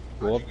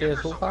go How'd up you there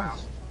get so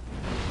fast?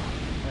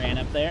 Ran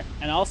up there,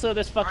 and also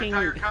this Alright, fucking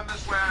Tiger, come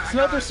this way. I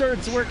smelter gotta-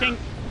 sword's working.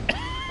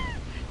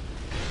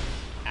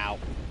 Ow.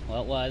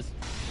 Well, it was.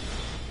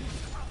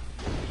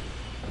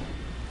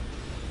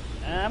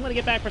 I'm gonna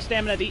get back for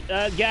stamina.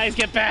 Guys,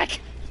 get back!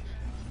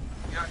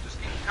 Yeah,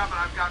 just keep coming.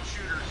 I've got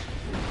shooters.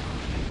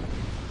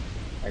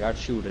 I got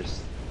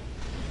shooters.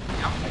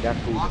 Yep. I got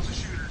food. Lots of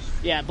shooters.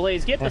 Yeah,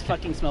 Blaze, get the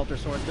fucking smelter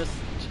sword.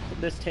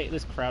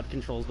 This crowd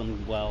controls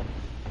them well.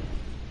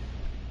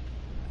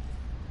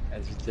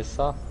 As you just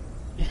saw.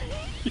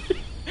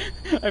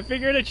 I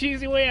figured a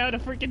cheesy way out to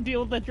freaking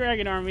deal with the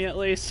dragon army at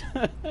least.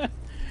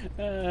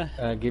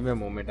 Give me a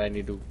moment. I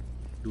need to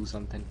do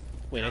something.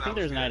 Wait, I think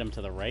there's an item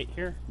to the right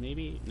here.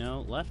 Maybe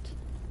no, left.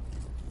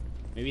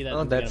 Maybe that's.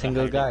 Oh, that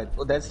single guy.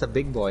 Oh, that's the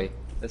big boy.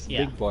 That's the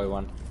big boy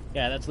one.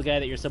 Yeah, that's the guy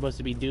that you're supposed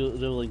to be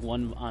dueling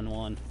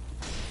one-on-one.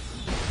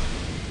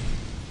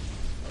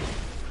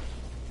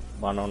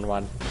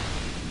 One-on-one.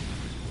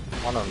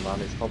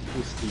 One-on-one is for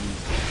pussy.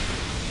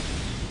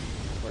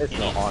 There's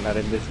no honor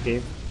in this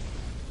game.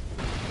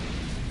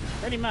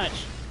 Pretty much.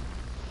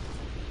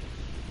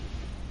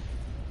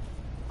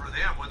 For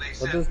them, when they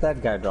What does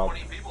that guy drop?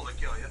 20 people to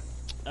kill you.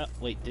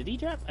 Wait, did he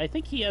drop? I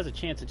think he has a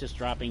chance of just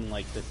dropping,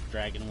 like, this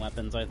dragon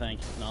weapons, I think,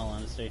 in all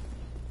honesty.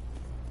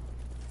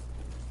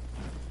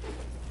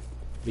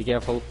 Be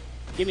careful.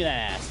 Give me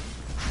that ass.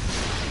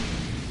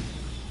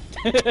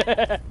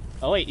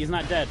 Oh wait, he's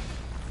not dead.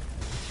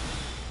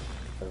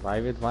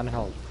 Survive with 1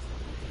 health.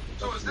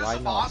 So is this a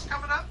boss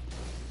coming up?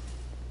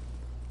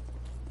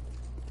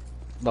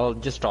 Well,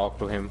 just talk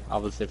to him. I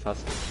will say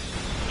first.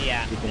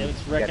 Yeah,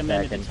 it's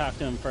recommended to talk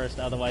to him first,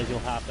 otherwise you'll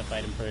have to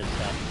fight him for his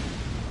stuff.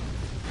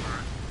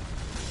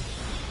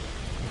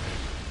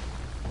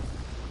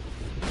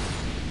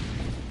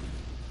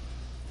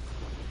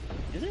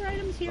 Is there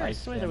items here? I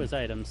swear there was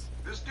items.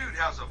 This dude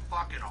has a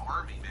fucking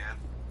army, man.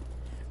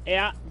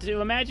 Yeah,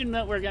 to imagine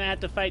that we're gonna have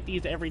to fight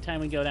these every time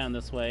we go down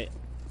this way.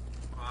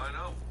 I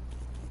know.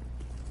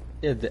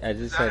 Yeah,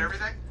 as I said.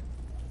 Everything?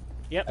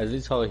 Yep. As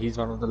we saw, he's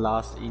one of the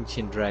last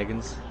ancient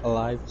dragons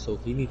alive, so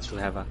he needs to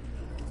have a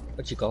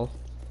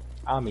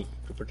army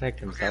to protect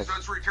himself. Okay, so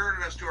it's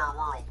returning us to our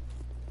world.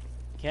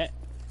 Okay.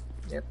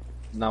 Yep.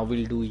 Now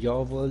we'll do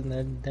your world,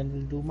 and then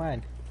we'll do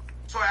mine.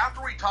 So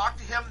after we talk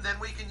to him, then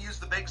we can use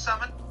the big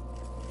summon?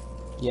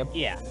 Yep.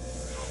 Yeah.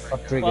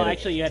 Well,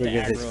 actually, you have to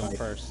aggro him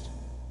first.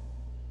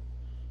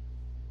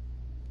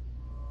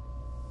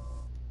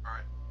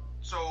 Alright.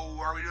 So,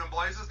 are we doing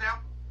blazes now?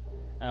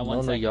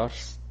 No,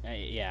 yours.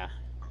 Yeah.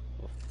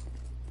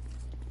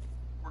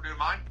 We're doing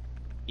mine?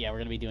 Yeah, we're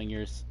gonna be doing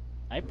yours.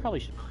 I probably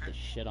should put this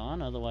shit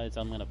on, otherwise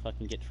I'm gonna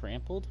fucking get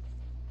trampled.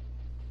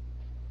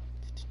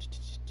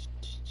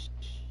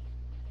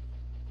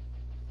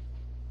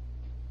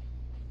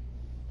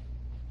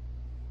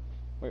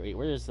 Wait,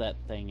 where is that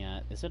thing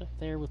at? Is it up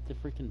there with the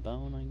freaking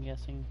bone, I'm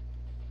guessing?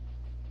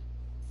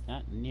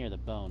 Not near the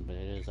bone, but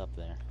it is up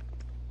there.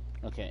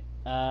 Okay,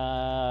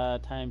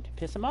 time to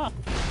piss him off.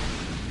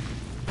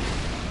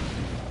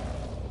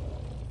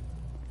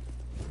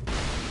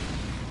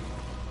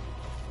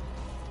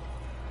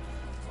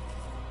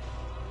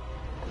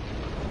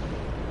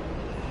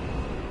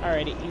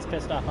 Alrighty, he's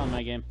pissed off on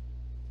my game.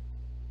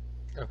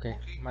 Okay,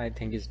 my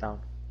thing is down.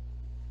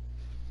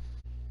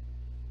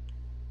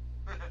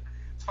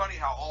 It's funny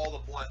how all the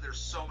blood, there's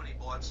so many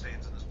blood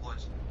stains in this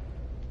place.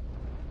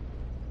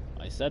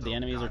 I said the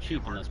enemies are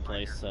cheap in this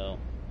place, so...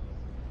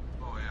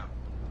 Oh, yeah.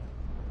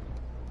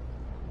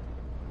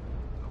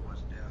 That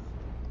was death.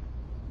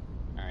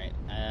 Alright,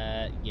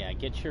 yeah,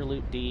 get your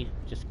loot, D.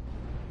 Just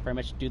pretty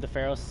much do the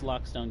Pharaoh's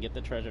Lockstone, get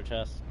the treasure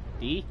chest.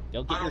 D,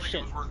 go get your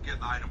shit. I don't think it was worth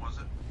getting the item, was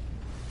it?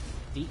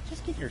 D,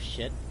 just get your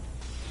shit.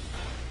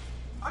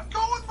 I'm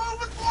moving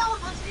forward,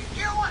 let's keep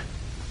killing!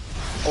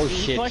 Oh he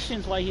shit.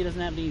 questions why he doesn't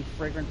have any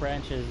fragrant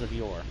branches of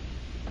yore.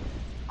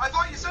 I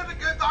thought you said the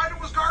item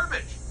was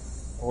garbage!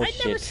 Oh I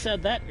shit. never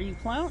said that. Are you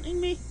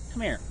clowning me?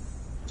 Come here.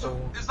 So,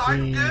 is the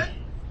item good?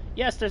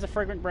 Yes, there's a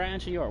fragrant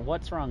branch of yore.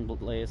 What's wrong,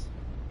 Blaze?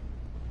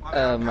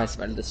 My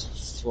spell, this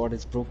sword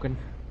is broken.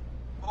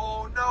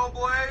 Oh no,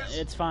 Blaze!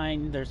 It's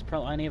fine. There's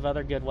plenty of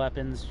other good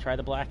weapons. Try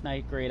the Black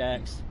Knight Great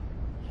Axe.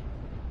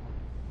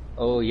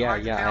 Oh yeah,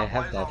 I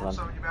have that one.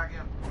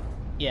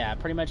 Yeah,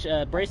 pretty much.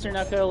 Bracer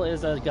Knuckle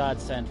is a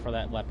godsend for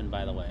that weapon,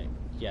 by the way.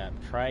 Yeah,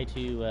 try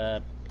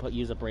to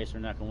use a Bracer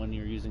Knuckle when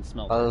you're using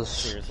Smelter.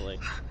 Seriously.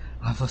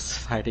 I was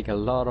fighting a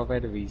lot of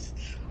enemies.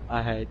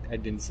 I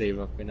didn't save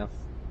up enough.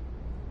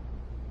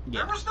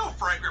 Yeah. There was no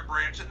fragrant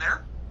branch in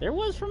there. There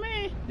was for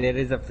me. There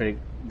is a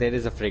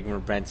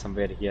fragrant branch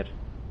somewhere here.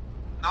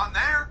 Not in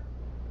there.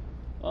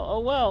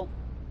 Oh well.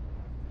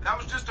 That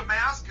was just a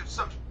mask of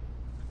some...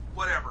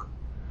 whatever.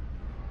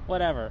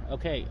 Whatever.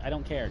 Okay, I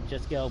don't care.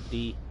 Just go,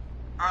 D.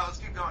 Alright, let's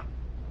keep going.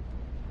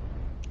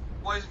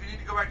 Blaze, if you need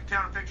to go back to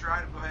town and fix your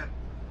item, go ahead.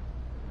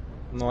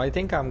 No, I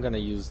think I'm gonna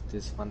use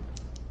this one.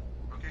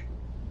 Okay.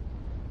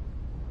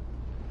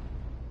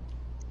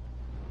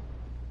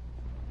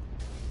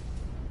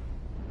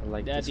 I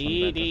like this one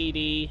D, better.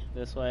 D,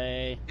 this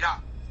way. Yeah.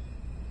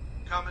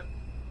 Coming.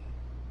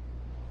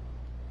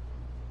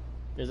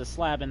 There's a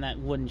slab in that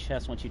wooden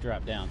chest once you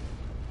drop down.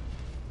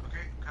 Okay,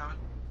 coming.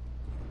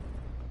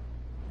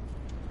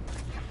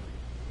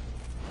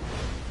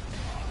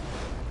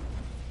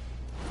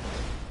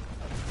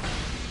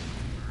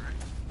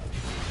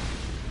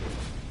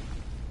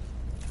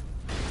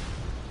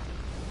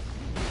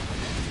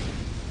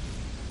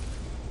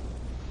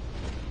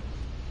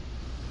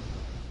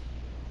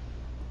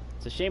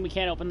 It's a shame we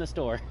can't open this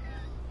door.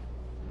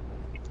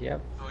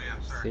 Yep. Oh yeah,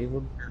 sorry.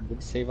 Would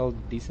save a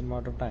decent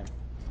amount of time.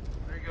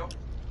 There you go.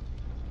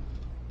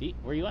 D,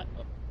 where you at?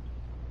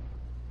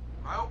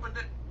 I opened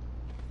it.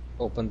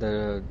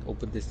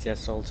 Open this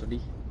chest also,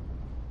 D.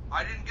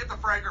 I didn't get the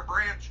fragger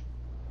branch.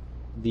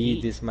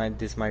 D, this might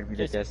be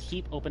the just chest.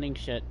 keep opening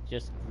shit.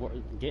 Just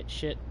get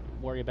shit.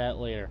 Worry about it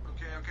later.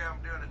 Okay,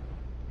 I'm doing it.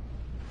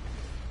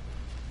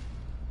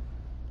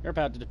 You're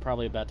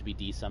probably about to be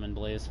desummoned,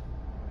 Blaze.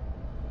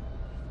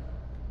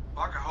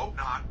 Fuck, I hope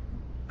not.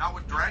 Not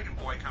with Dragon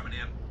Boy coming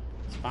in.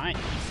 It's fine.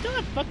 You still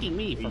have fucking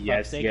me, for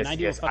fuck's sake, and I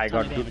do a fuck I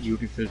ton got of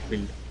damage. UD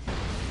fulfilled.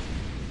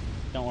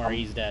 Don't worry,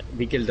 he's dead.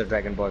 We killed the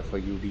Dragon Boy for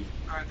UD.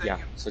 Alright, thank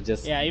you. So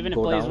just yeah, even if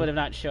go Blaze down. would have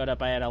not showed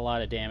up, I had a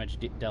lot of damage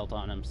dealt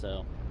on him,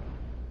 so...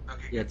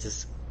 Okay, Yeah,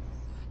 just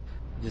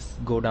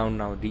go down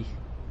now, D.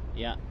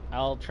 Yeah,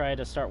 I'll try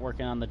to start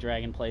working on the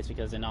dragon place,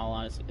 because in all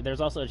honesty, there's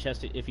also a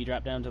chest, if you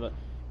drop down to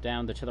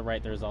the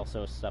right, there's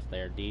also stuff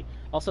there, D.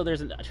 Also,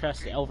 there's a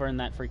chest over in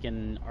that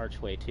freaking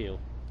archway, too.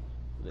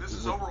 This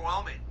is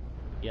overwhelming.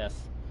 Yes.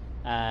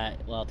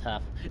 Well,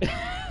 tough.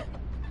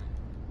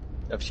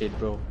 Tough shit,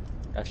 bro.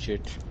 Tough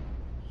shit.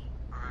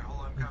 Alright,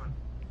 hold on, I'm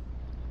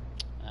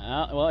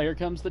coming. Well, here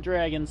comes the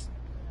dragons.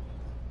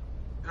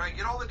 Did I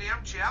get all the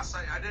damn chests?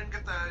 I didn't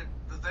get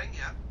the thing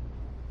yet.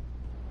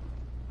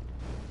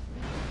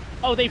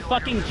 Oh, they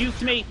fucking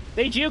juked me!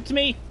 They juked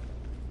me!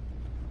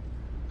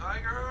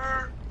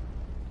 Tiger!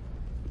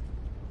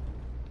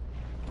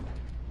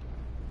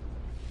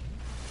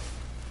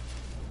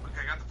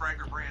 Okay, I got the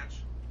fragger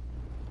branch.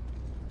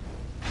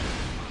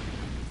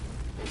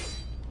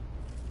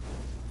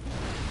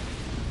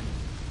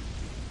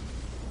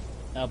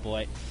 Oh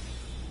boy.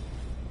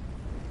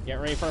 Get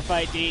ready for a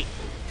fight, D.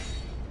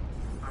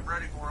 I'm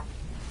ready for him.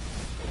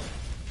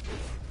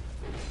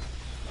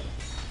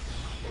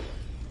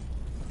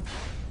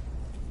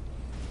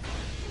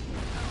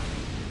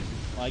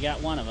 Well, I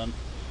got one of them.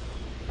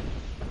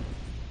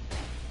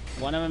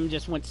 One of them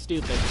just went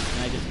stupid,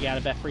 and I just got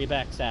a free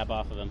backstab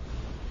off of him.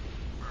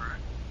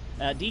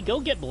 Alright. D, go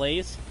get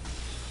Blaze.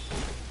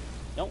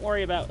 Don't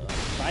worry about...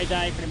 If I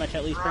die, pretty much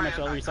I'll reset my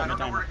I don't know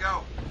timer. where to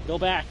go. Go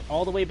back,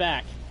 all the way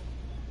back.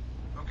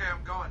 Okay,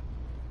 I'm going.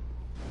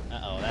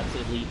 Uh-oh, that's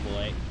Elite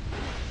Boy.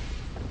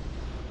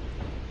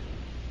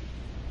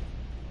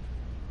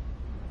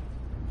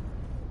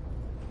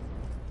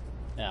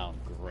 Oh,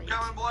 great.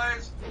 Coming,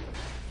 Blaze.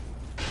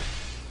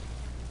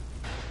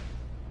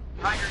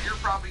 Tiger, you're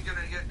probably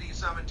gonna get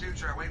desummoned too.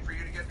 Should I wait for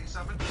you to get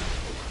desummoned?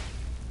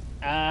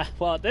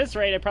 Well, at this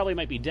rate, I probably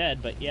might be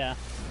dead, but yeah.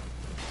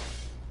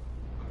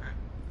 Okay.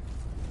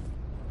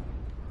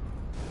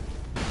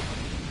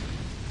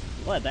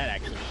 Glad that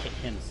actually hit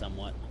him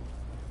somewhat.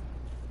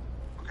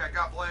 Okay, I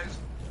got Blaze.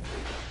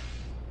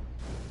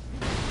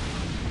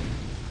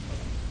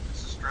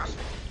 This is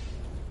stressful.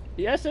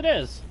 Yes, it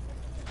is.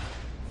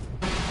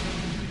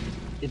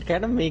 It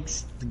kind of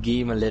makes the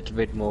game a little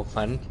bit more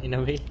fun in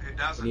a way. It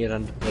doesn't. When you're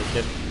under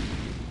pressure.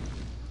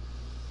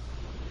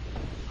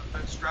 I've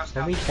been stressed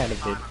For out me, this kind of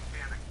time.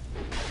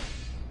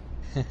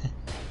 did. I'm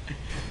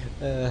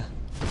panicking.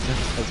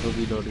 That's what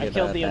we don't I get.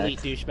 killed the elite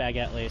douchebag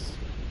at least.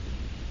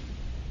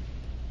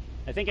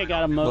 I think I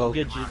got a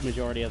good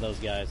majority of those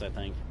guys, I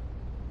think.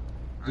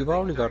 You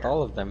probably got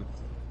all of them.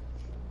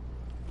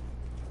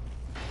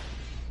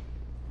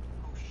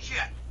 Oh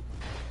shit!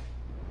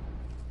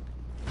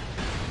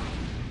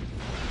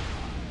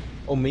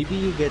 Or maybe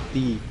you get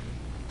the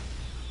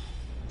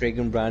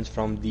Dragon branch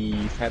from the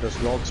Pharaoh's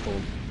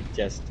Logstone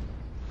chest.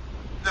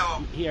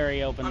 No. He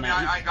already opened I mean,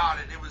 that. I got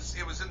it. It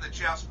was in the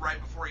chest right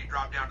before you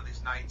dropped down to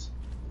these knights.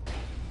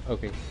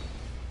 Okay.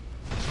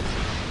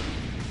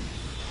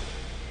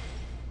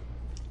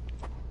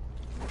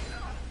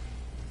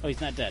 Oh, he's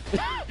not dead.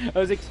 I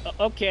was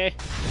okay.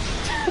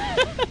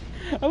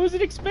 I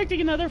wasn't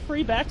expecting another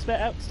free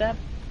backstab.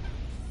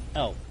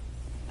 Oh,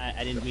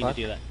 I didn't mean to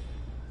do that.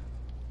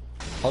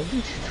 How did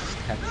you do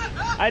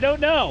that? I don't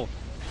know.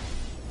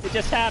 It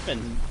just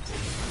happened.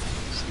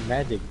 There's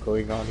magic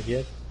going on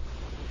here.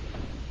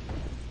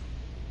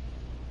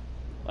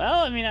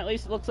 Well, I mean, at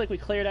least it looks like we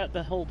cleared out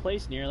the whole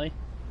place nearly.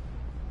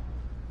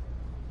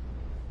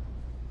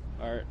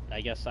 Or,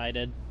 I guess I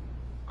did.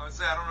 I would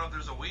say I don't know if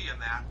there's a we in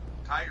that.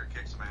 Tiger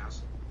kicks some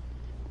ass.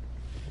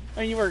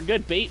 I mean, you were a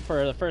good bait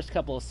for the first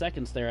couple of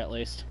seconds there, at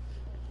least.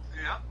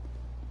 Yeah.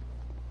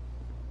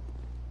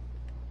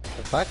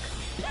 The fuck?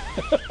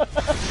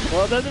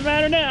 Well, it doesn't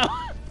matter now.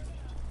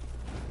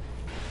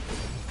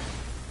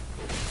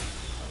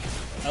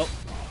 Oh,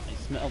 my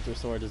smelter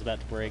sword is about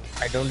to break.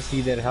 I don't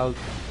see their health.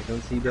 I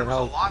don't see their There's a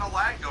health. lot of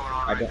lag going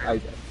on right there.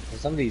 For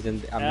some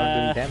reason, I'm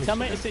not doing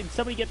damage.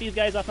 Somebody get these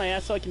guys off my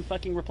ass so I can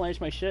fucking replenish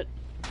my shit.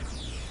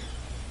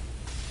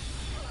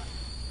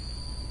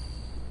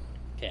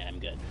 Okay, I'm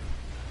good.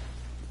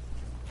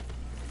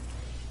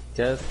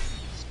 Just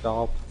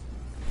stop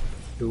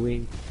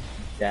doing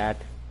that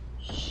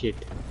shit.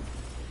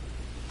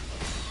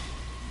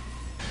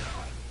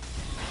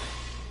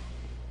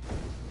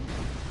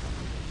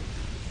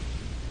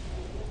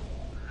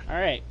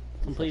 Alright,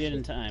 completed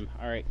in time.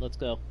 Alright, let's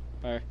go.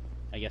 Or,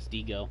 I guess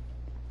D go.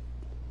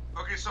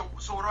 Okay, so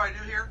what do I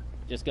do here?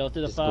 Just go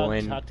through the Just fog, go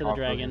in, talk to the talk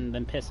to dragon, him.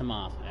 then piss him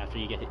off after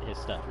you get his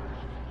stuff.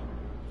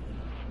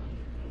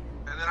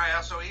 And then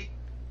I SOE?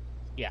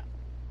 Yeah.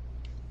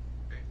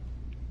 Okay.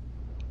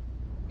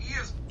 He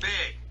is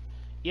big.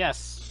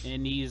 Yes,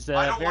 and he's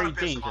I don't very want to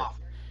piss him dangerous. off.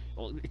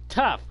 Well,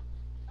 tough.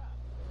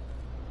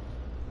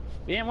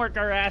 We didn't work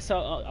our ass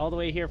all the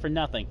way here for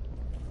nothing.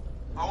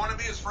 I want to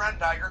be his friend,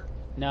 Tiger.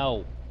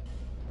 No.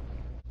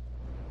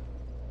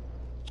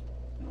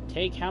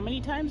 Take how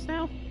many times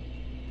now?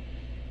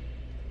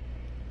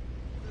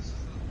 This is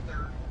the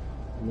third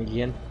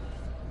Million. time.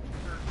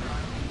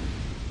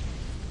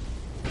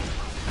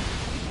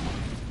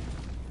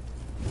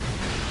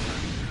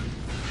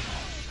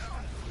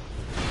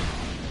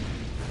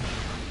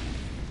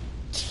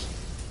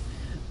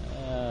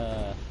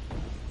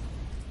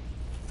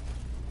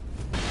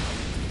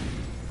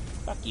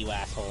 Fuck you,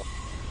 asshole.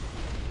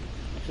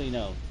 Actually,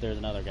 no. There's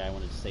another guy I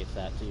wanted to save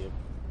that too.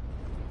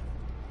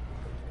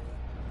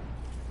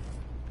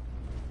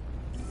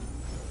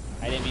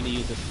 I didn't mean to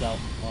use the stealth.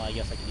 Well, I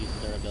guess I could use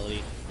the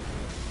durability.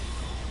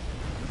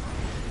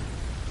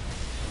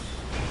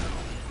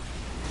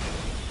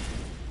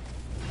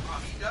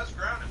 He does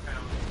ground and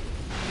pound.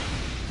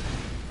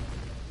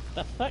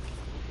 The fuck?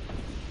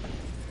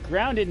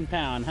 Grounded and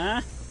pound,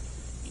 huh?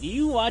 Do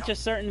you watch a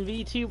certain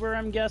VTuber,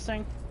 I'm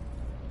guessing?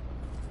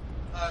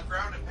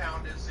 Ground and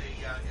pound is a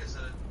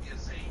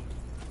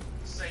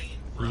saying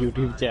from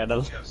YouTube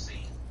channel. UFC.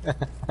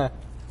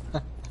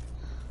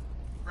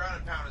 Ground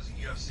and pound is a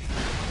UFC,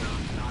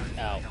 not anything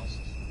else.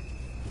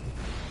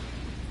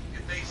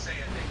 If they say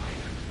it,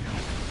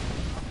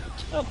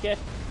 they Okay.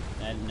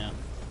 I didn't know.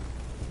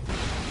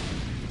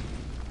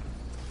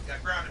 Yeah,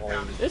 ground and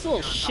pound is This little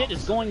on top shit of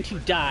is going something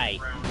to die.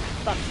 ground.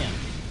 Fuck him.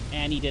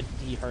 And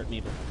he hurt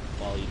me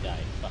while he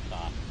died. Fuck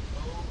off.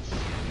 Oh shit.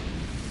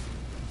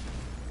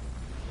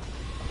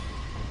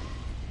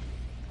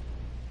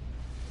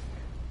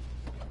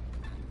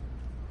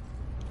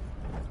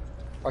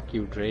 Fuck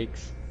you,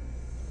 Drakes.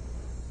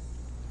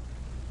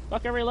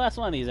 Fuck every last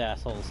one of these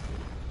assholes.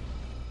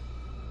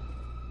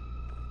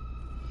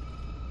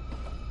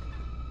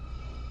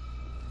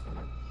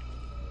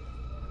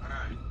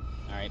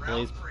 Alright,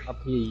 Blaze. Round 3.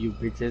 Up here, you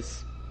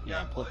bitches.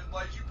 Yeah, Blaze,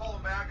 you pull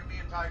him back and me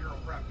and Tiger will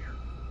prep here.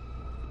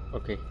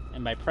 Okay.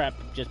 And by prep,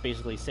 just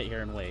basically sit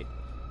here and wait.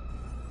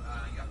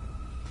 Yep.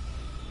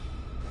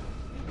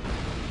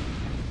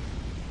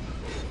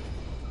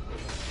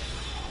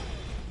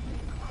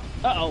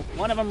 Uh-oh,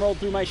 one of them rolled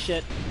through my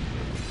shit.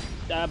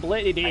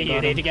 Blaze,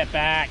 you need to get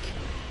back.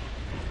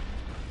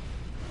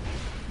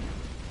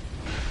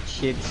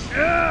 Shit.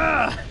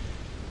 Ugh!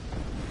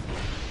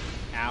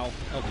 Ow.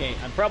 Okay,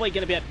 I'm probably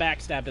gonna get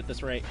backstabbed at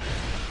this rate.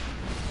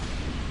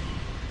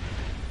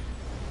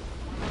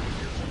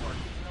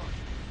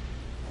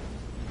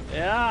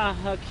 Yeah,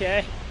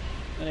 okay.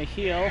 Gonna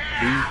heal.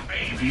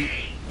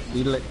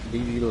 Do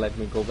you let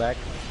me go back?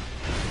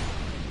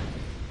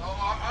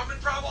 Oh, I'm in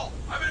trouble!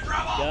 I'm in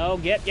trouble! Go,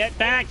 get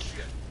back!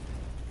 Shit.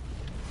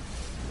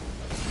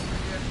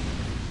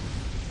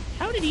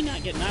 How did he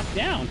not get knocked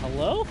down?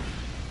 Hello?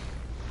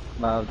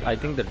 I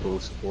think the door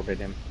supported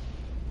him.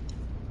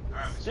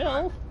 Alright, we Still?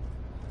 survived.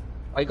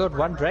 I got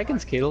one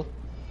dragon's kill.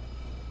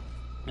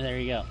 There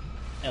you go.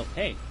 Oh,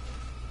 hey.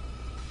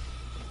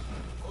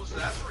 Oh, so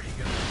that's where you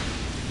get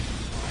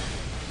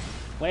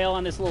Wail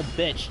on this little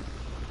bitch.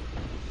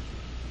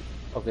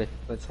 Okay,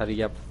 let's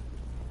hurry up.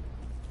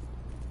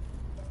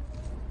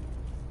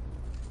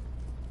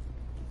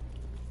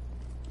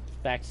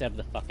 Backstab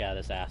the fuck out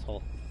of this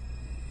asshole.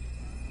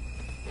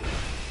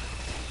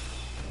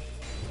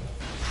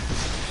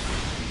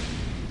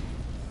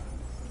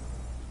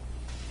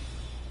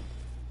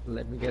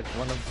 Let me get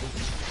one of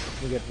these.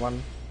 Let me get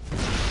one.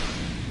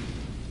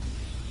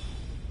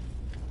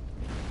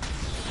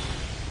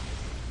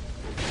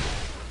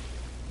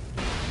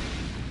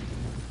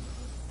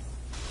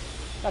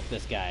 Fuck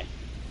this guy.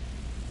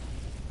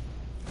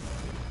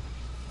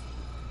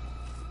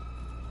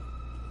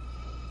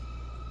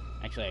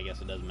 Actually, I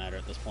guess it doesn't matter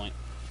at this point.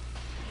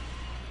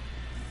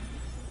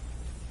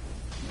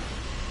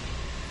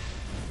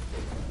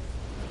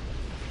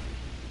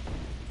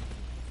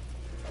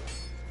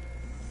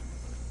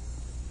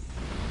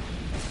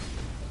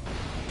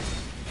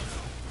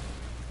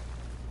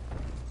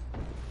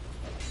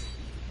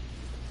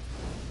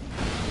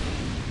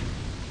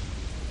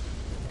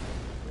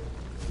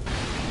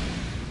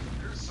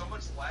 There's so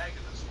much lag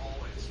in this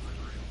hallway, it's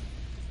unreal.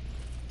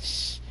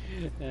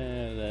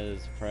 That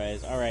is a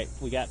surprise. Alright,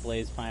 we got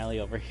Blaze finally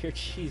over here.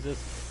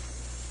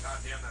 Jesus. God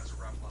damn, that's a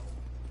rough level.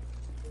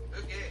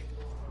 Okay.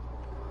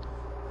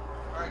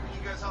 Alright,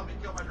 can you guys help me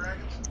kill my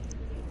dragons?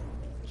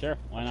 Sure,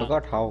 why not?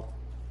 Forgot how.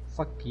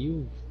 Fuck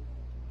you.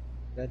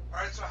 That.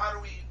 Alright, so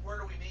where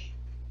do we meet?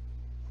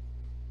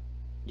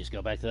 Just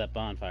go back to that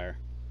bonfire.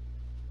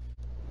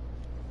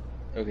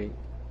 Okay.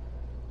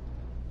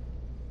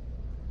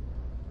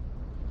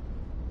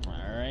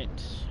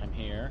 Alright, I'm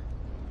here.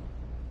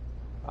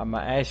 I'm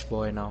an ash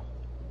boy now.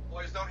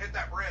 Boys, don't hit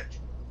that bridge.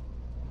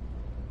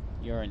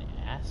 You're an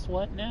ass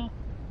what now?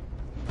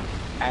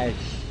 Ash.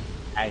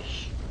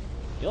 Ash.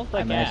 You look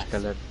like I'm ass. ash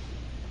colored.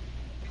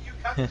 Can you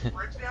cut this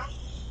bridge down?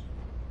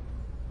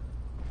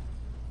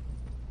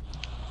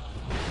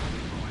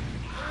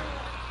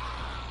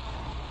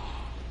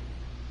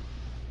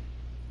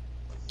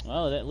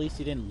 Well, at least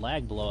you didn't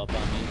lag blow up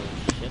on me,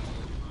 little shit.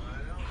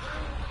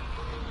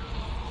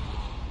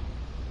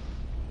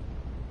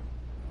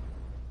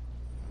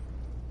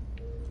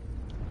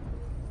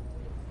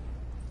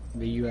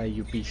 Where you are,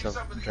 you piece of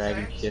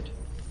dragon shit.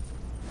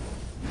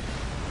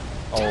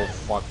 Oh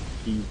fuck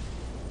you.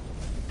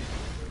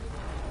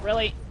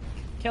 Really?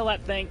 Kill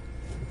that thing.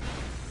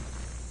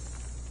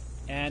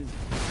 And...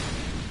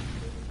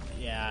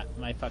 yeah,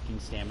 my fucking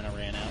stamina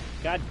ran out.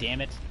 God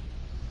damn it.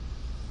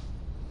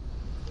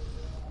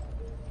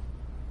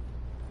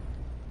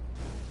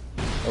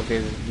 Okay,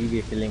 this is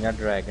DB killing a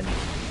dragon.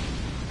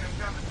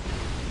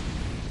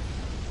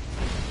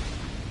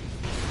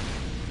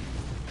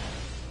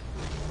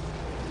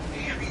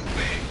 Damn, he's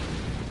big.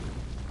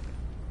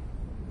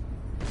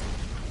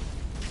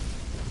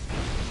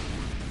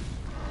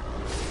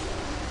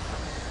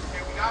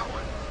 Okay, we got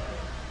one.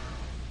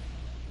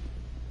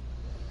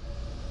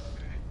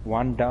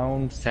 One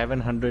down,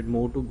 700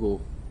 more to go.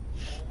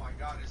 Oh my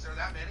god, is there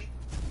that many?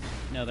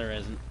 No, there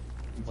isn't.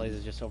 Blaze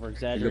is just Look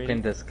over-exaggerating.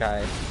 in the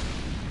sky.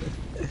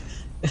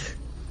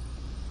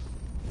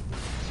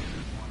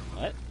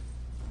 What?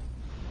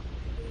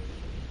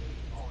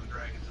 All the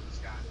dragons in the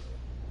sky.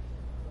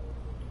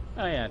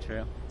 Oh yeah,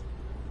 true.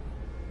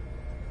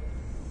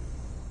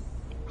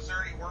 Was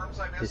there any worms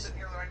I missed in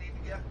here that I need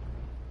to get?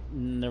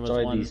 There was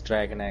Enjoy one... these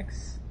dragon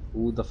eggs.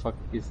 Who the fuck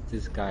is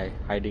this guy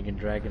hiding in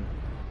dragon?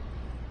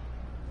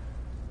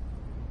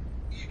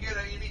 You get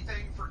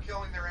anything for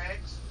killing their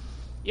eggs?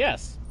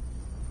 Yes!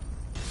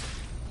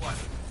 What?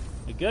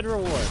 A good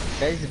reward.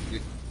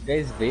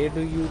 Guys, where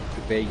do you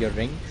prepare your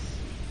rings?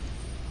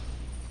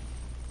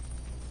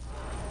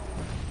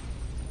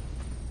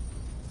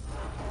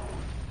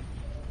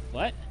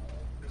 What?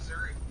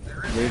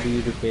 There is Where do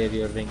you repair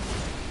your rings?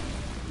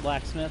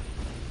 Blacksmith?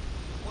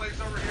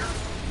 Blaze over here.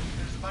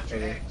 There's a bunch of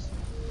Okay. eggs.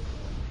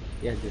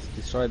 Yeah, just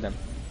destroy them.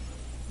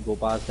 Go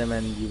past them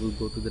and you will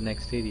go to the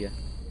next area.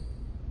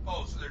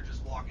 Oh, so they're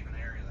just blocking an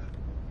area then.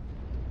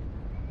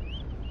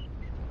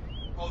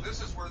 Oh,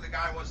 this is where the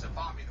guy was that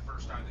fought me the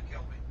first time that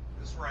killed me.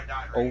 This is where I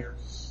died right here.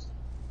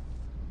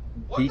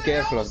 What Be the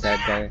careful hell of is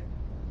that guy.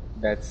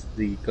 That's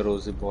the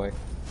corrosive boy.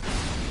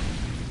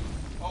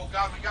 Oh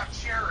god, we got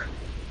Sharon.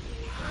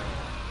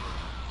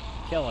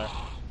 Kill her.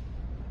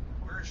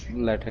 Where is she?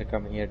 Let her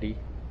come here, D.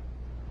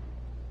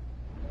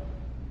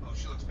 Oh,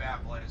 she looks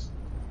bad, Blaze.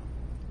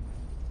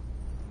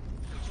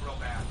 She looks real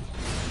bad.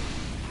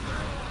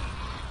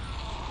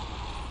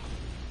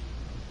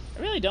 I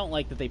really don't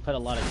like that they put a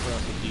lot of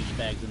corrosive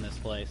douchebags in this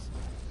place.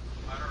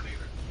 I don't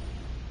either.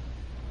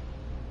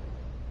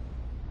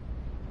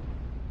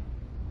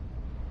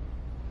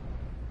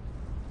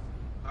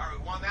 Alright,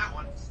 we won that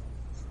one.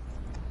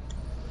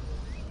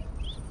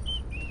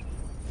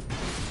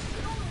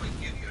 They don't really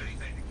give you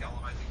anything to kill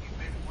them. I think you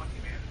maybe one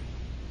humanity.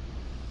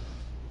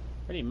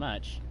 Pretty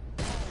much.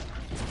 It's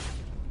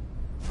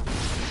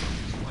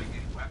like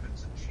getting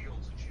weapons and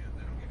shields and shit.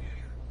 They don't give you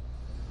anything.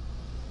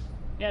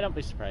 Yeah, don't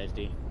be surprised,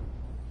 D.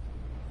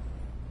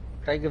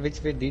 Tiger,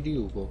 which way did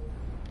you go?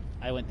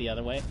 I went the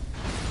other way.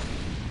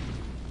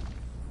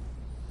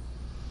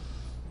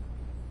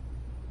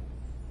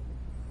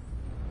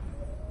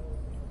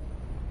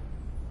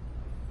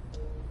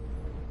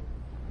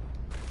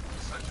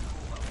 Such a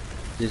cool level.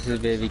 This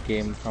is where we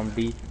came from,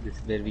 D. This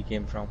is where we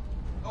came from.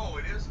 Oh,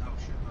 it is? Oh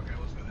shit. Okay,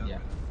 let's go that Yeah.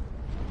 way.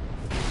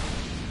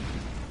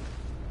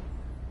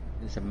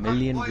 There's a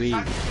million Blaze, ways.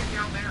 how do you get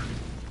down there?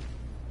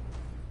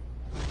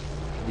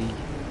 We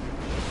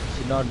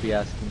should not be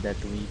asking that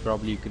to me.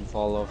 Probably you can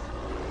fall off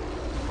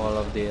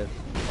there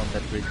on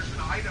that bridge. There's an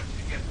item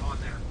to get on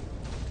there.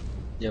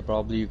 Yeah,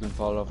 probably you can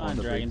fall off on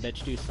the Dragon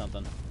bridge. bitch, do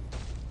something.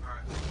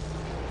 Alright.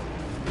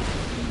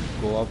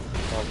 Go up,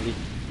 probably.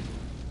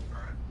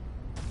 Alright.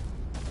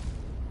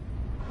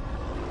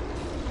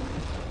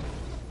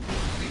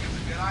 Do you think it's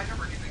a good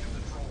item or do you think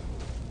it's a troll?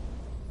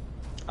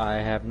 I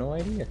have no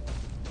idea.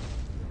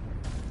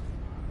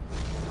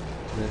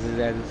 This is,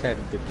 as I said,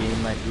 the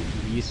game I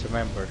least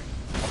remember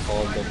of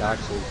all the Dark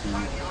Souls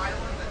Tiny series.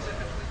 island that's in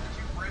between the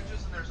two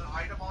bridges and there's an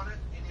item on it.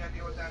 Any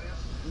idea what that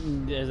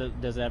is?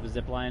 Does it have a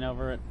zip line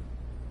over it?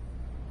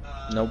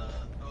 Nope.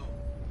 Oh,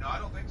 no, I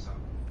don't think so.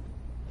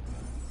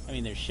 I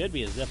mean, there should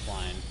be a zip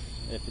line.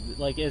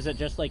 Is it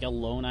just like a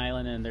lone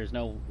island and there's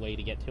no way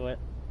to get to it?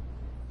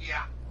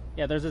 Yeah.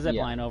 Yeah, there's a zip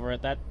Yeah. line over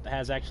it. That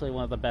has actually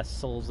one of the best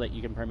souls that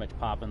you can pretty much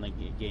pop in the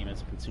game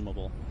as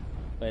consumable.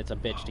 But it's a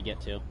bitch to get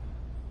to. Okay,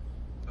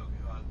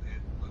 well,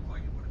 it looked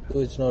like it would have So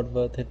been. it's not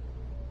worth it.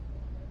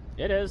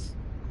 It is.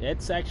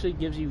 It's actually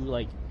gives you,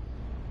 like...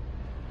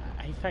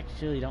 I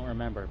actually don't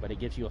remember, but it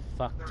gives you a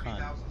fuck ton.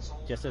 30,000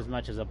 souls. Just as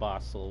much as a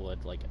boss soul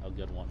would, like a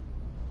good one.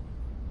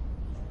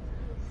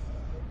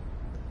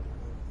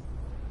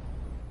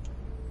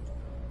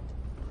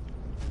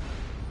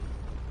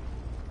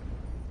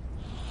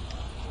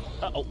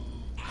 Uh-oh.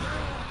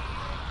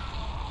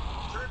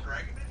 Is there a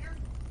dragon in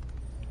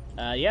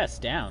here? Yes,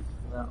 down.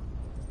 Yeah.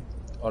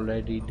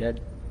 Already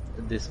dead.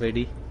 This way,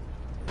 D.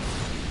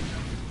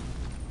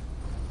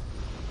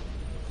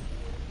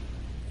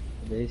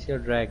 Where's your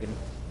dragon?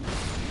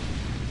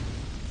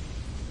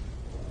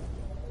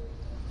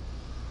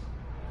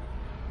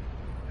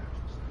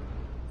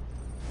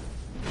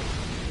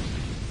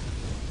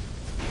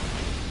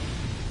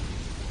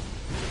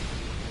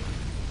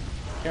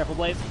 Careful,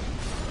 Blaze.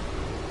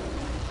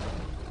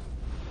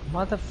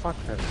 Motherfucker,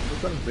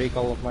 you're gonna break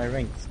all of my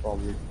rings,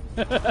 probably.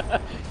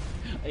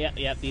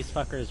 Yeah, these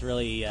fuckers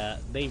really,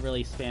 they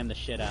really spam the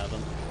shit out of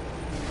them.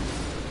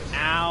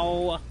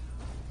 Ow!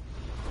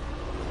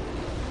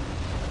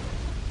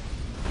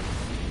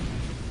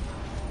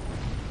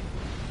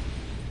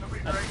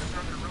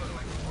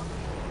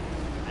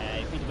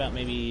 I think about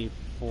maybe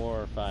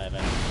 4 or 5.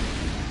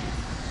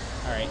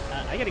 Alright,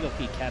 I gotta go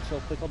feed cats real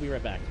quick. I'll be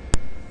right back.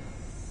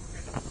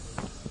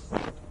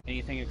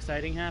 Anything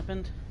exciting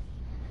happened?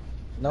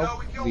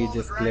 Nope, no, we're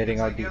just clearing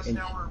out the ancient.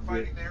 Now we're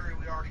fighting the area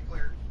we already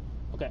cleared.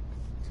 Okay.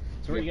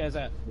 So where are you guys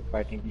at? We're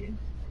fighting the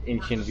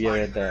ancient. We are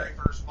at the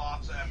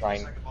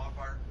shrine.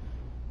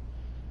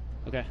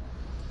 Okay.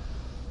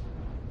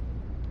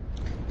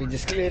 We're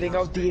just clearing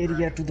out the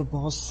area to the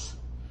boss.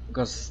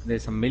 Because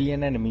there's a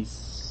million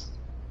enemies.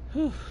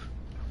 Whew.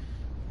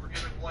 We're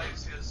giving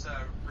Blaze his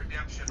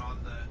redemption on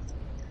the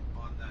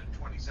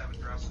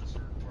 27 dresses,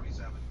 or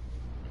 27.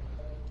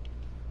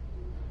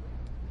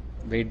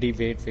 Wait.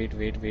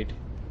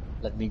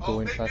 Let me go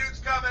in big first. dude's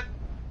coming.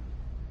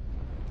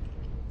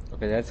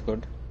 Okay, that's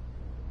good.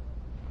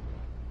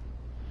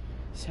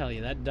 Tell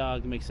you, that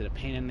dog makes it a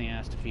pain in the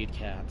ass to feed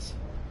cats.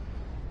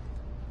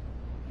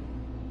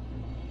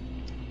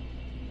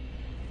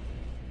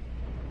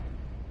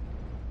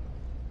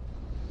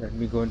 Let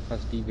me go in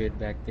first. Wait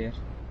back there.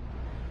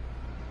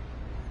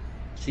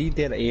 See,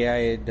 their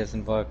AI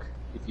doesn't work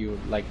if you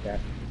like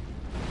that.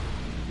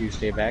 If you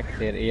stay back,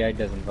 their AI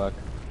doesn't work.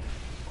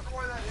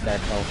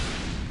 That's how.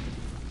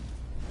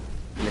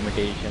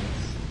 Limitations.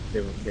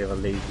 They were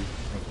lazy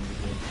making the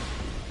game.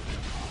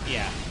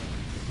 Yeah.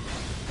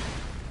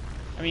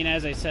 I mean,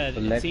 as I said, So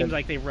it seems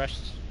like they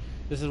rushed.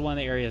 This is one of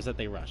the areas that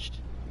they rushed,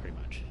 pretty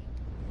much.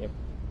 Yep.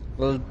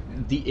 Well,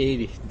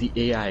 the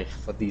AI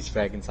for these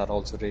dragons are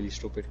also really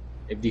stupid.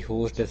 If the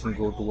host doesn't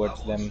go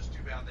towards them,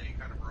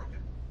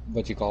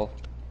 what you call?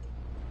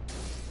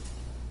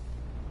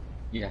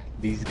 Yeah,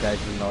 these guys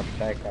will not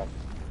attack us.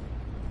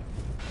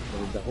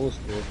 But if the host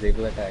goes, they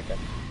will attack us.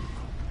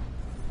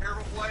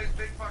 Careful, Blaze,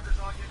 big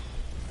fuckers on you.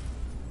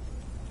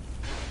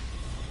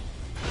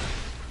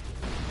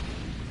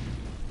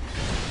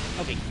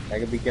 Okay. I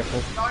gotta be careful.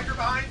 Tiger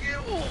behind you.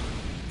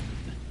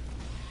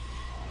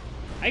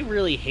 I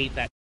really hate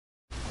that.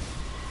 Yeah,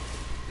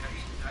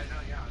 I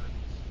know, yeah.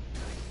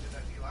 He did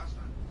that to you last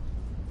time.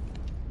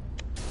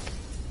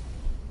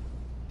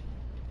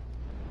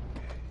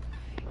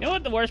 You know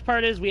what the worst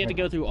part is? We had to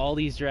go through all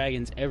these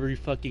dragons every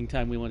fucking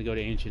time we want to go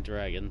to Ancient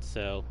Dragons,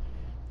 so...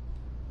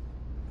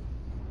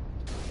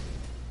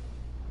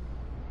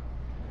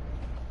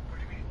 What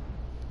do you mean?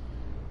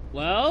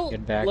 Well,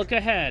 Get back. look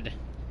ahead.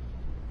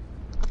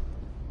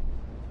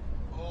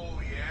 Oh,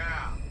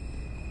 yeah.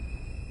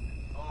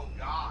 Oh,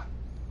 God.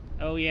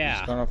 Oh, yeah.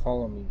 He's gonna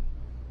follow me.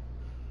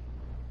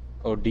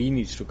 Oh, D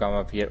needs to come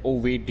up here. Oh,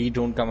 wait, D,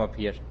 don't come up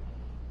here.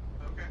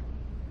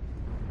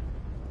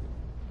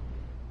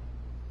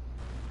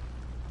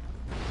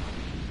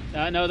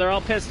 Okay. No, they're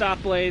all pissed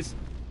off, Blaze.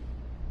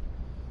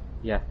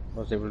 Yeah,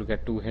 was able to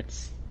get 2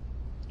 hits.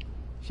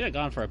 Should have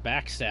gone for a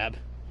backstab.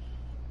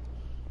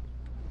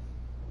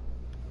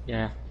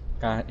 Yeah,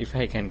 if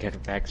I can get a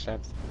backstab.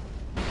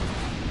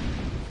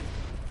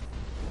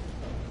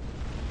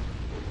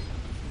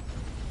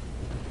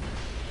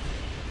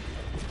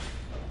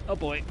 Oh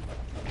boy.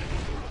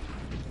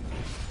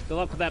 Good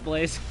luck with that,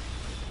 Blaze.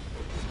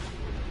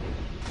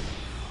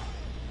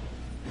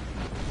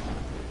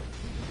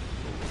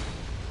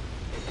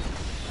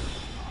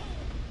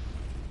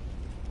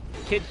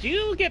 Could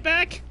you get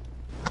back?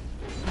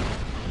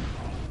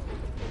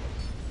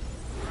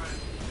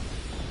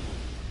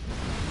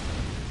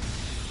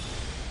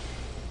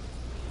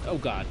 Oh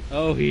god.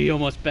 Oh, he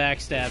almost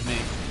backstabbed me.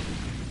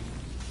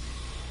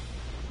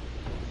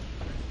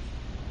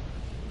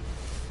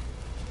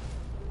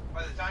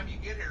 By the time you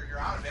get here, you're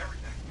out of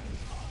everything.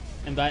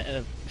 And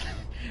by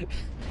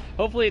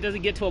hopefully it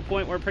doesn't get to a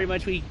point where pretty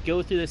much we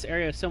go through this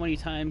area so many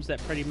times that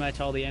pretty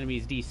much all the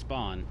enemies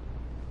despawn.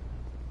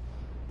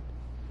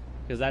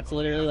 Because that's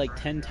literally like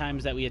 10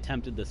 times that we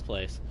attempted this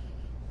place.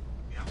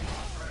 Yeah. Of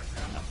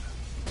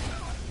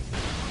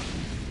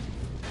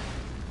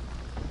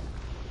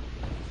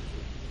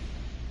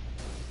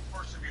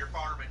course, if you're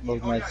farming, Well,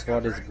 my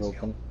sword is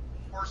broken.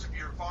 Of course, if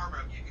you're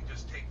farming, you can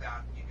just take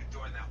that. You can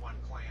join that one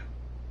clan.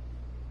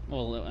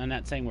 Well, I'm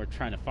not saying we're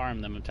trying to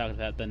farm them. I'm talking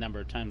about the number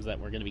of times that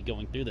we're going to be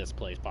going through this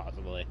place,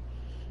 possibly.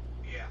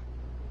 Yeah.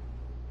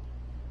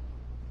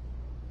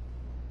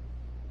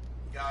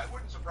 Yeah, it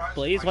wouldn't surprise me.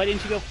 Blaze, why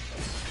didn't you go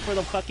for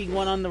the fucking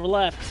one on the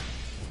left?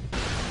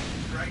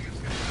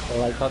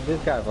 Well, I thought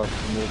this guy was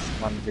the most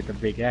one with the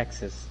big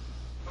axes.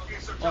 Okay,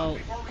 so Well,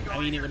 before we go I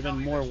mean, in it here, would have tell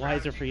been me more the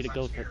wiser for you to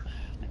strategy, go 'cause I'm for...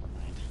 scared. Never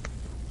mind.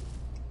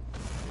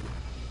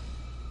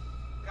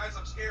 Guys,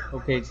 I'm scared.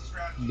 Okay, What's the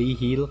strategy? D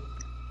heal.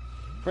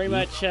 Pretty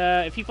much,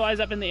 if he flies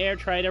up in the air,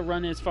 try to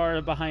run as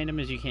far behind him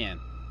as you can.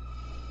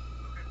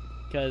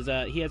 Because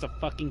he has a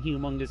fucking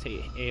humongous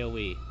AoE.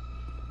 Okay,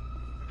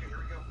 here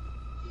we go.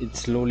 It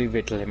slowly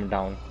whittle him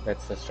down.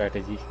 That's the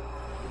strategy.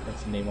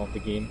 That's the name of the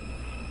game.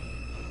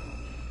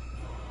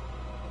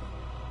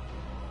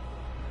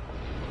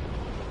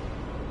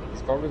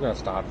 probably gonna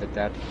start with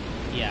that.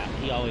 Yeah,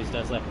 he always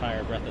does that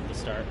fire breath at the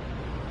start.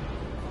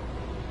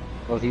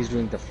 Well, he's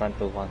doing the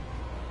frontal one.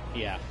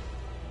 Yeah,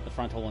 the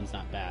frontal one's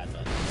not bad,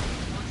 but...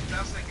 What's the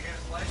best thing to hit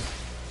his legs?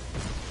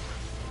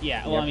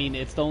 Yeah, well, I mean,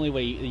 it's the only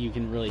way you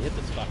can really hit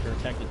this fucker,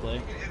 technically.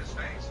 You can hit his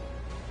face.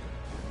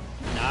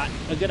 Not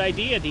a good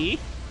idea, D.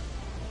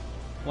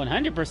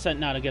 100%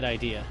 not a good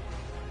idea.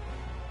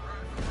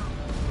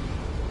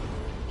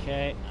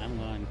 Okay, I'm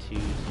going to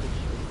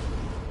switch.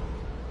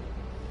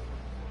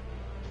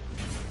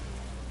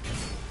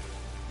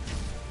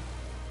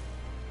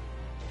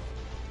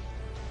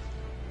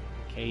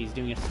 Okay, he's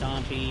doing a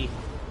stompy.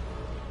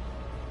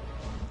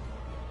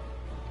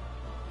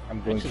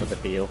 I'm going for the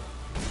tail.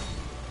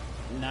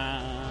 Nah.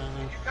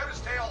 Can you cut his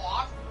tail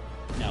off?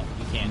 No,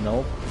 you can't.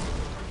 Nope.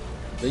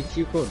 Wish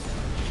you could.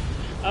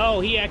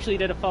 Oh, he actually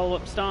did a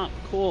follow-up stomp.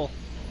 Cool.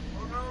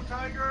 Oh no,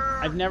 Tiger!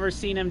 I've never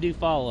seen him do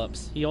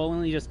follow-ups. He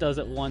only just does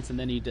it once and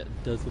then he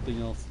does something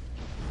else.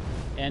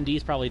 And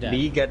D's probably dead.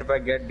 D, get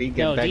back, get D, get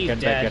No, back, D's get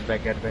dead.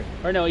 back, get back, get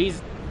back. Or no,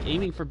 he's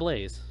aiming for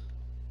Blaze.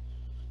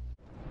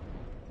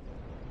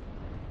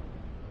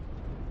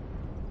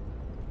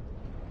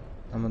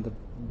 I'm on the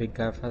big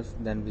guy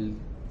first, then we'll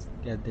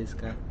get this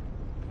guy.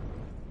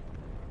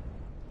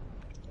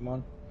 Come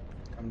on,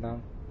 come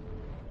down.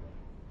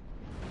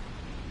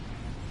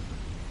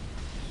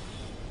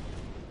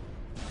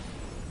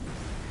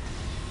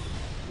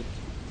 Wait.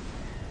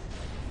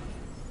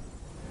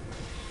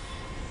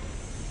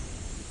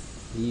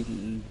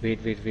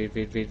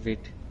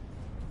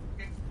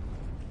 Okay.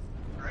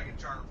 Dragon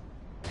Charm.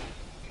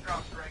 He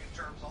drops Dragon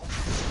Charms also.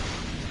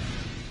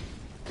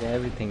 Yeah,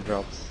 everything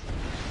drops.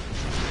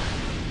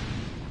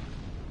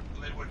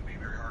 It wouldn't be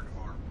very hard to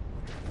farm.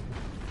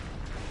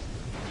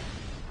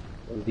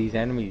 Well, these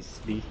enemies,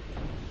 D.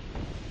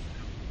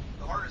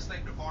 The hardest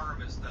thing to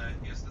farm is the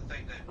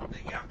thing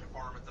that you have to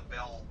farm at the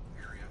bell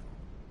area.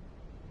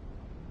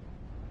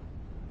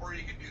 Or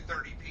you can do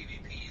 30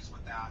 PvPs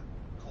with that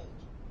Colt.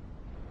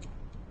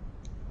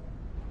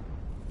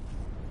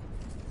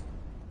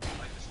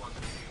 Like this one's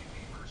a PvP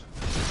version.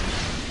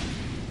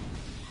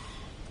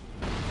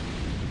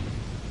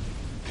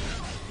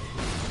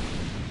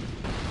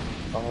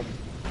 God,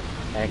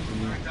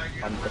 agony Alright,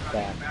 Tiger, on you're the about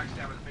back. to get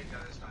backstab with the big guy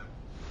this time.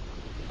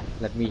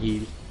 Let me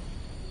heal.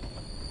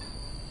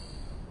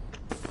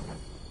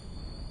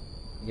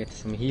 Get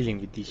some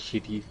healing with these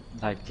shitty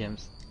life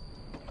gems.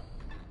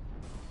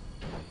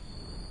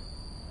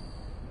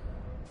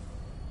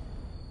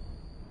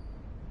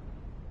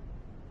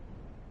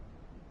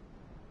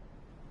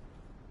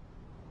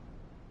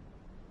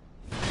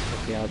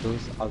 Okay, are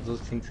those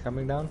things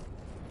coming down?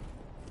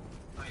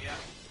 Not yet.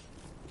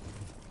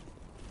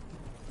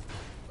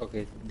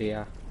 Okay, they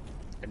are.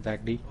 Get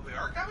back, D. Oh, they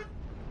are coming?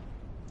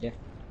 Yeah,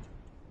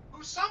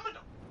 Who summoned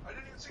them? I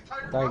didn't even see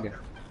Tiger go Tiger. up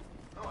there.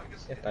 Oh, I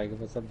guess yeah, Tiger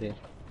was up there.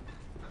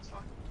 that's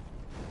fine.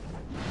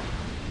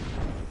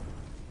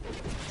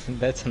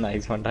 That's a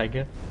nice one,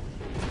 Tiger.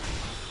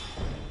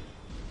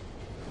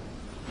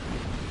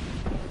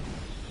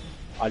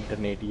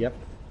 Alternate, yep.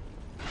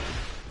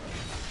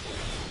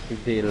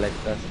 If they let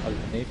us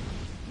alternate.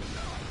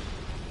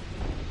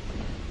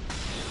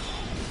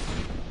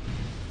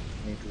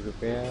 Need to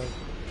repair.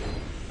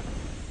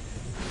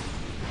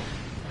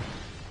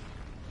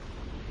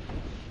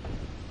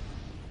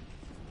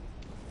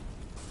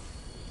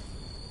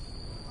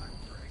 Black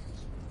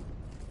dragons.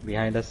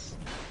 Behind us.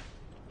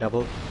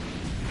 Double.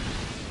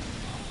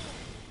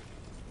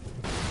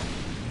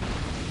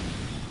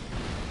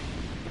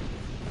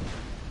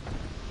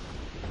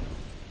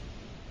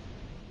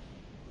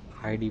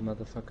 Hidey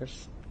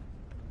motherfuckers.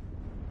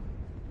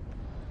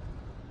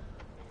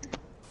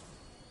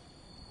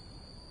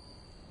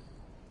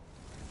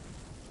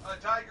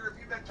 Tiger, if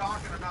you've been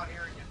talking, I'm not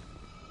hearing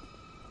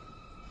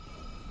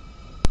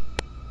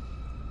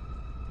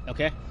you.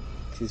 Okay.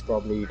 She's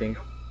probably There you eating.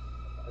 go.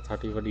 I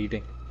thought you were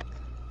eating.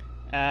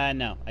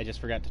 No, I just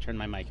forgot to turn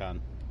my mic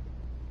on.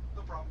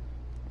 No problem.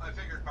 I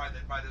figured by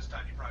this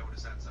time you probably would have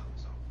said something,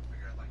 so I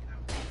figured I'd let you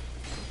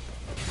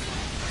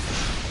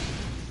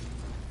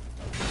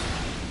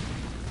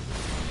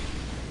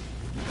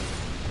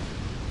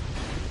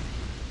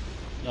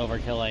know.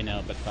 Overkill, I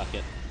know, but fuck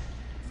it.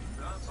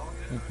 No, it's all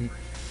good. I appreciate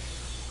it.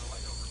 No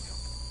light overkill.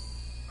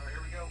 Alright,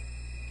 here we go.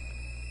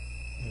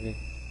 Okay.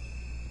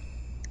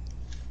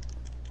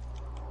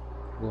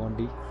 Go on,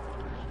 D.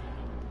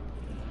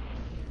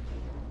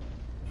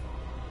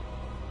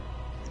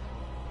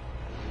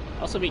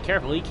 Also be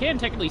careful, he can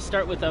technically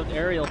start without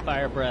aerial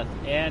fire breath,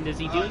 and is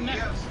he doing that?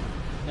 Yes.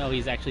 No,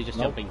 he's actually just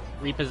Nope. jumping,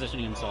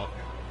 repositioning himself.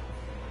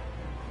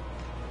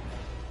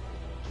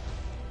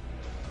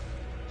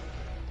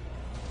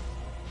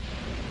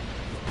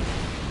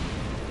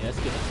 Yes,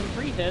 give it some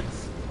free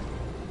hits.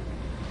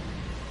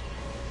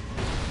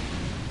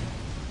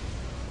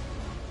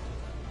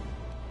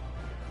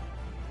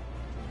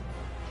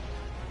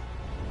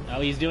 Oh,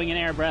 he's doing an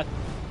air breath.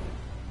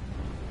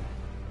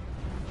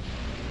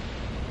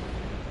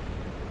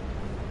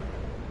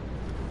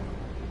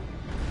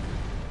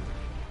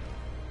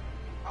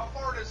 How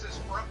far does this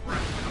front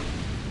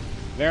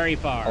breath Very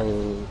far.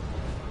 Oh.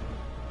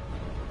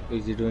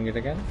 Is he doing it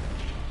again?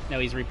 No,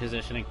 he's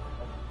repositioning.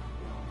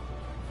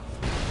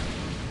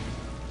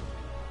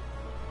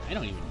 I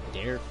don't even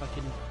dare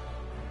fucking...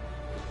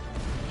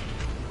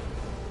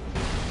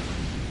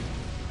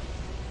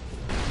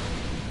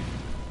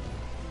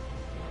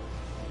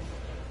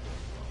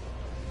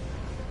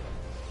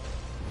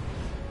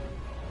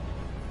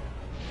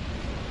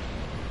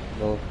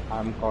 Well,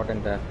 I'm caught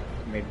in that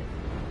mid.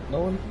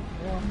 No,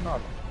 I'm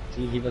not.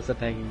 See, he was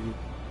attacking you.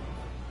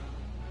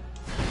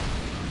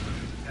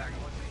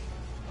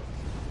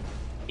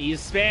 He's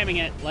spamming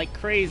it like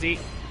crazy.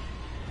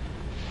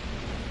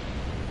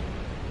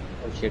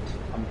 Oh shit,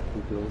 I'm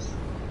too close.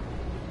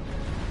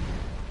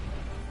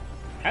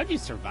 How'd you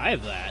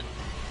survive that?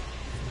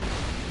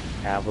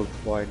 Apples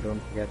boy, don't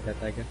forget that,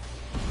 I guess.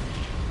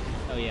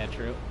 Oh yeah,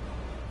 true.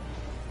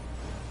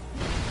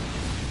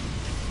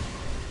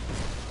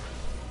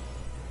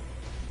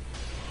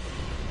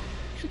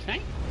 Actually, can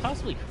I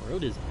possibly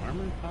corrode his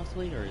armor,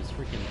 possibly, or his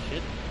freaking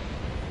shit?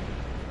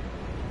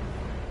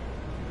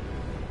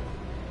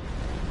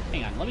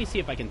 Hang on, let me see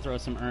if I can throw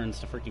some urns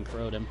to freaking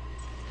corrode him.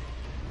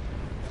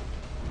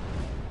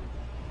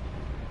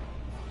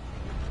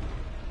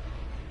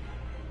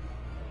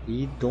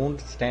 We don't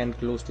stand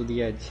close to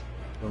the edge.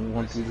 Don't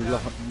want you to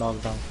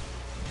knock down.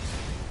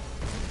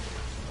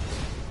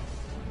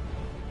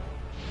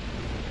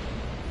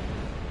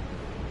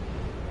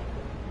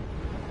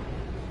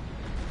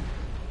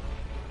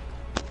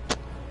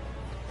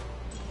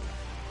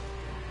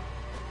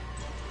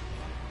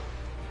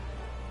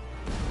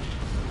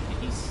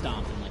 He's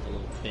stomping like a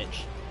little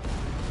bitch.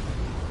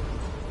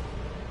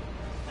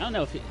 I don't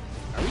know if it...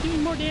 Are we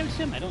doing more damage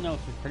to him? I don't know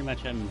if pretty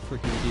much I'm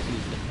freaking reducing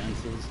his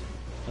defenses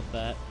with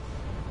that.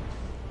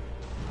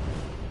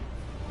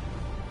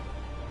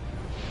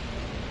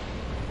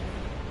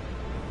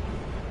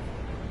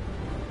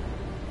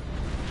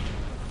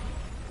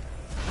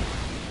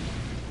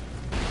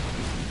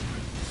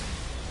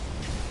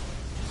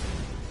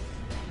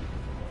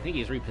 I think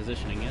he's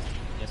repositioning, yes?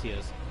 Yes, he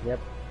is. Yep.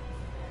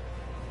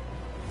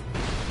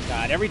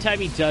 God, every time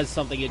he does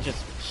something, it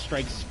just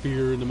strikes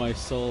fear into my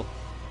soul.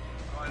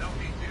 Oh, I don't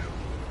need to.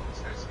 This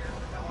guy's scared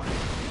the hell out of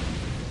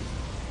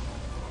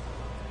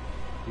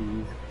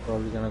me. He's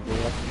probably gonna go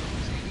up.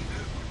 See, you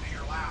would be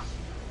your last.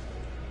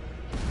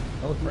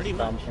 Oh, he's Pretty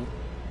much. stomping.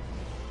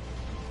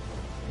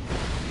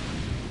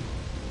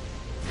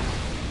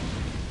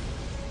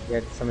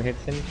 Get some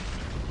hits in.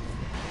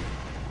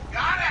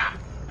 Got him!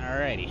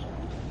 Alrighty.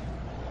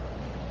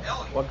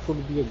 Hell, What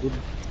would be a good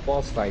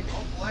boss fight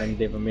when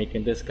they were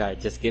making this guy?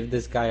 Just give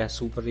this guy a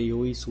super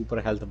AoE,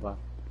 super health bar.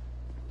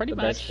 Pretty The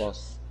much. best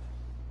boss.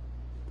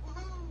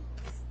 woohoo!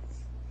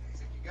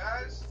 Thank you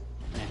guys.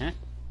 Uh-huh.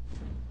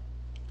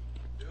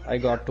 Do it I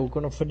got again.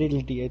 token of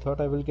fidelity. I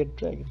thought I will get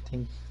dragon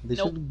thing. They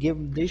Nope. should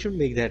give. They should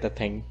make that a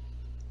thing.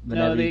 No,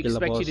 Whenever they you kill a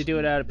expect you boss, to do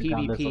it out of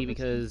regardless PvP its-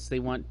 because they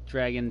want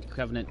Dragon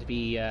Covenant to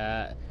be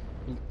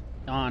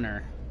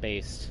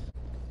honor-based.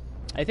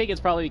 I think it's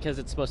probably because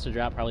it's supposed to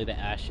drop probably the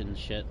Ashen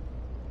shit.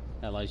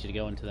 That allows you to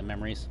go into the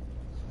memories.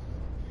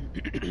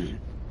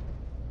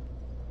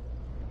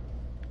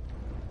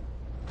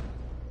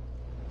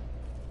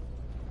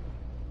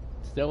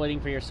 Still waiting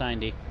for your sign,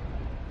 D.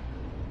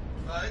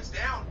 It's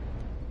down.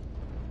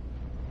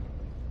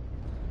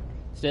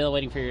 Still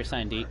waiting for your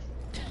sign, D.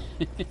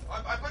 I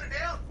put it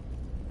down.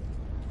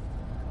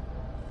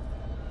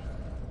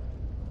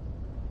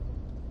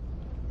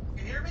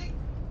 You hear me?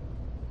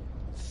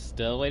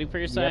 Still waiting for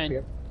your sign.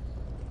 Yep,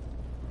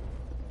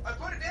 I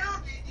put it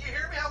down. Do you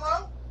hear me?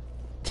 Hello?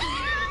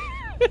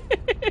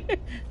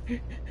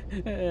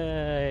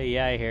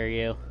 Yeah, I hear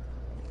you.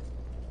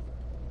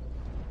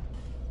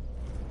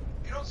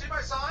 You don't see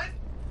my sign?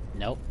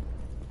 Nope.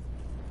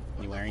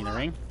 You wearing the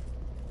ring?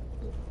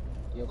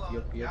 yep, Hold on.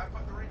 yep, Yeah, I yep.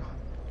 put the ring on.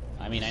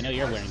 I mean, I know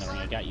you're wearing the ring.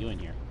 I got you in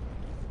here.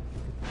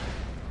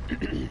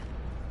 You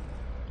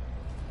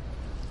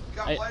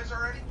got I- Blaze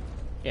already?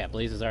 Yeah,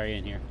 Blaze is already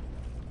in here.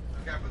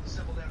 Okay, I put the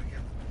symbol down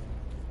again.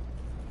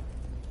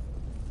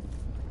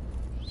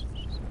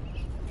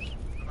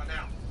 How about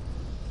now?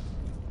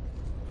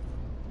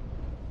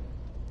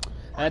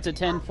 That's a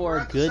 10 We're for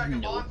at the good second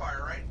note.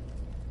 bonfire, right?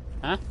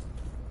 Huh?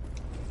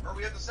 Are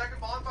we at the second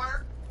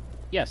bonfire?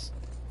 Yes.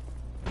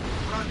 We're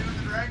not doing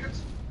the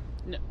dragons?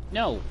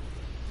 No.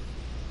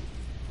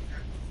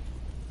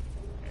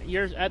 Okay.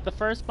 You're at the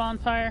first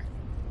bonfire?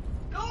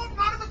 No, I'm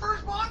not at the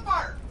first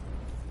bonfire!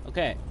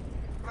 Okay.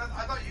 But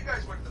I thought you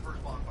guys went to the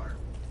first bonfire.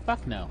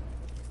 Fuck no.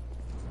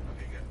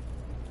 Okay, good.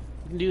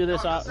 We can do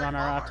this No, on the second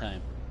our off bonfire.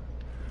 time.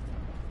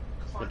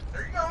 That's fine.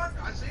 There you go.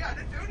 I see. I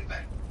didn't do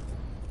anything.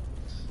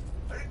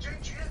 I didn't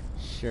change shit.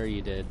 Sure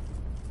you did.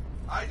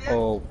 I did.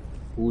 Oh,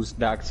 who's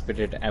Dark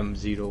Spirit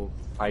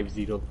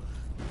M050597?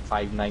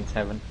 I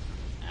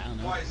don't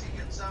know. Why is he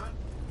getting 7?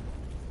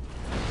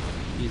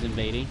 He's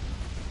invading.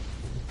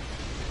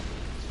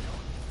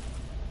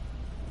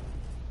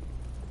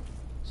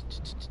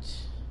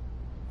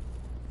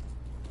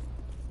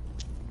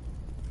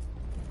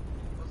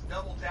 Let's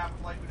double tap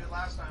him like we did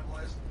last time,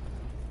 Blaze.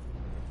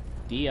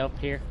 D up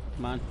here.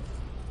 Come on.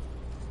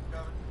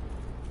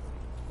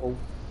 Oh.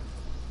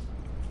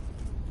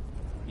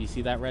 You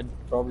see that, Red?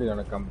 Probably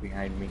gonna come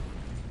behind me.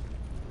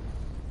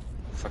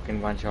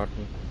 Fucking one-shot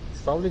me.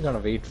 He's probably gonna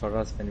wait for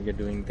us when we're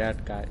doing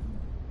that, guy.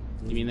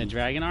 You mean the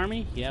Dragon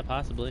Army? Yeah,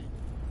 possibly.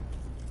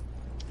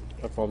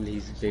 Or probably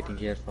he's waiting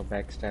here for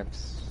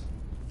backstabs.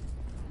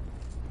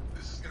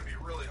 This is gonna be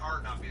really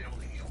hard not being able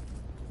to heal.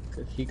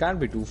 He can't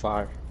be too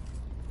far.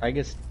 I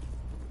guess.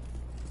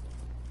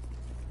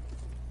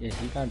 Yeah,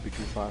 he can't be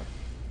too far.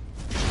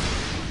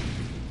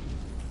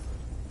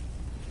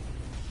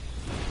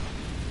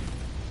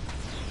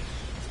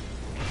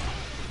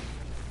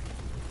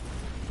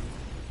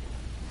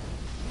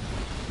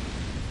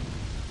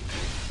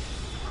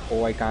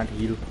 Oh, I can't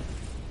heal.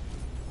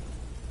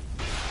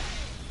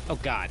 Oh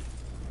God.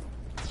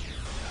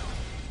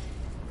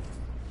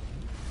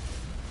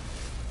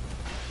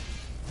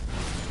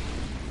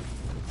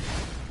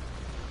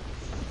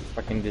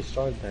 Fucking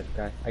destroyed that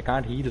guy. I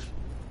can't heal.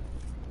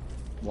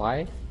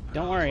 Why?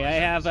 Don't worry, I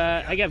have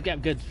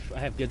goods. I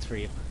have goods for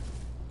you.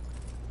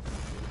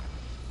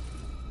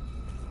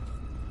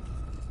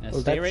 Now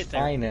Well, stay that's right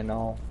there. fine and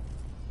all.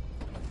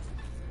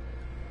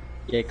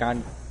 Yeah, I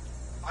can't.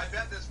 I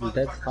bet this That's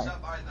motherfucker's fine.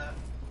 up by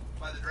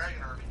the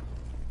Dragon Army.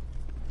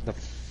 The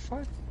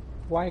fuck?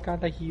 Why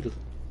can't I heal?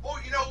 Oh,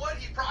 you know what?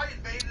 He probably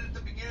invaded at the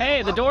beginning. Hey,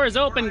 of the level. door is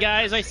You open, weren't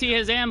guys. even I see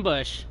his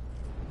ambush.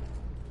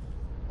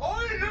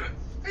 Oh,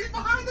 he's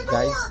behind the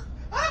Guys. door.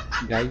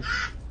 Guys,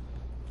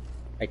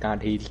 I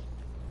can't heal.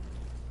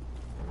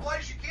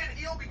 Blaze, you can't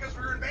heal because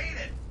we're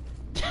invaded.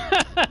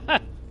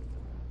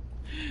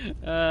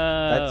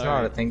 That's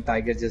not a thing.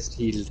 Tiger just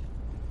healed.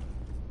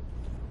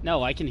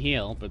 No, I can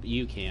heal, but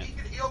you can't. He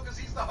can heal because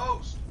he's the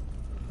host.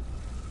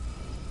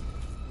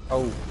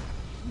 Oh,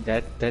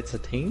 that's a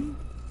thing?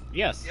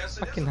 Yes. Yes,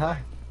 it is. Fucking a hell.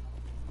 thing.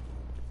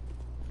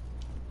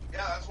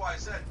 Yeah, that's why I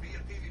said being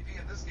PvP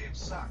in this game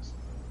sucks.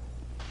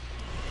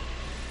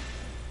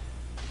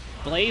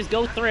 Blaze,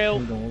 go through.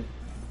 No.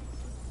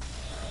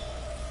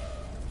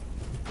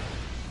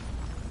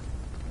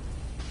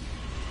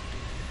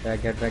 Yeah,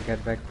 get back, Play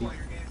Pete. your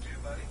game too,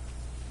 buddy.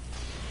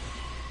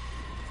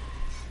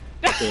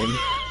 Same.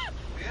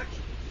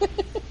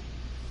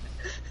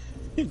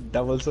 Bitch.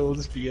 Double soul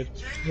spear.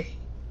 Gee.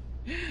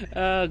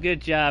 Oh, good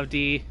job,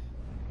 D.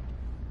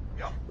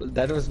 Yep. Well,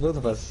 that was both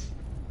of us.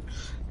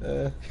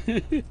 Yep.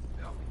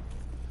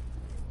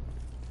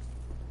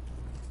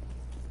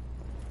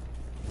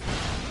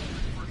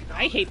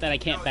 I hate that I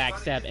can't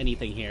backstab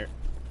anything here.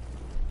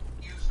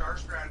 Used our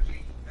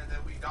strategy and then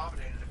we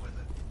dominated it with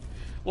it.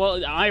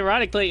 Well,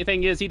 ironically, the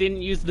thing is, he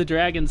didn't use the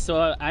dragon,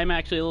 so I'm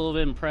actually a little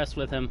bit impressed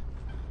with him.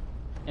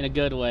 In a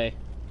good way.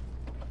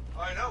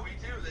 I know, me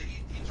too. That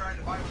he tried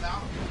to fight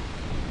without him.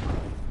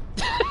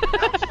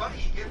 That was funny.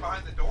 He hid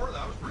behind the door.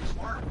 That was pretty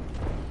smart.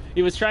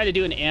 He was trying to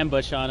do an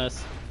ambush on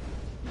us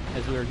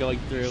as we were going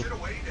You through. should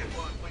have waited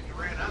when you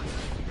ran up. You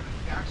could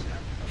have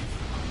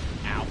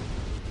backstabbed. Ow.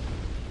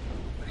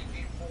 But he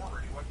came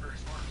forward. He wasn't very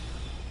smart.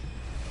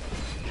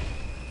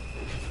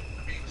 I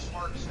mean, he was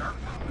smart to start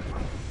with, but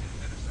he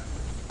didn't finish that way.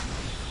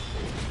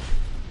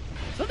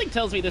 Something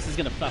tells me this is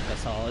gonna fuck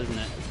us all, isn't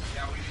it?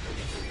 Yeah, we need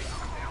to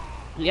calm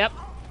down. Yep.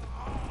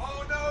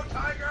 Oh no,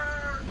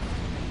 Tiger!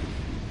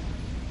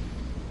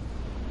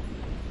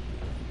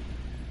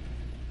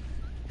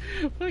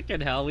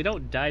 Fucking hell, we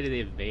don't die to the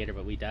invader,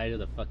 but we die to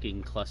the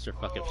fucking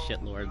clusterfuck of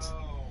shitlords.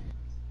 No.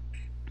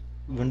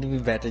 Wouldn't it be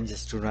better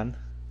just to run?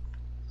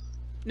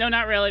 No,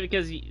 not really,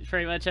 because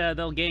pretty much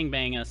they'll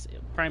gangbang us.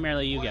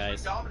 Primarily you What if we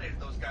guys. dominated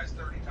those guys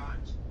 30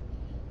 times.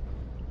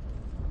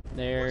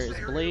 There's What's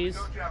the area Blaze.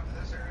 we go to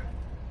after this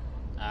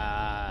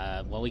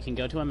area? Well, we can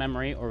go to a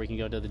memory, or we can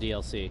go to the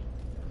DLC.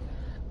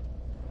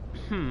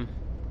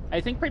 I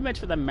think pretty much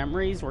for the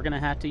memories, we're gonna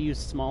have to use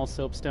small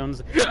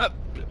soapstones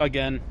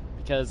again,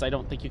 because I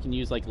don't think you can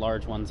use like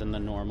large ones in the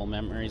normal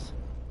memories.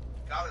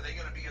 God, are they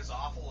going to be as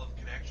awful of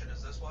connection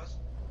as this was?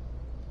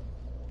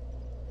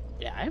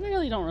 Yeah, I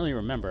really don't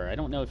remember. I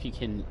don't know if you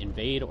can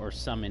invade or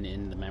summon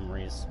in the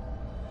memories,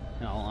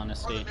 in all Are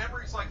honesty. the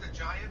memories like the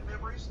giant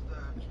memories?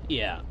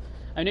 Yeah.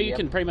 I know you Yep.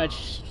 can pretty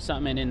much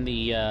summon in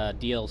the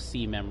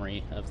DLC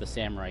memory of the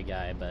samurai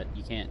guy, but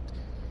you can't...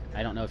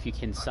 I don't know if you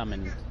can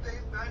summon... They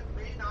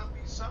may not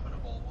be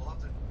summonable. We'll have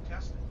to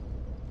test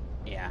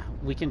it. Yeah,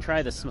 we can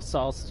try the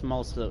small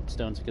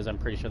stones because I'm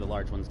pretty sure the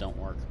large ones don't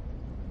work.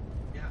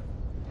 Yeah.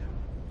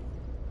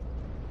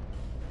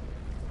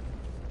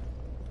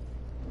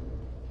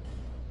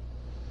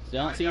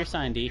 Still don't see your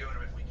sign, D. Doing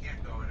them if we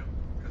can't go in them,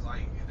 because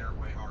they're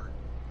way hard.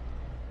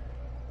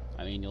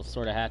 I mean, you'll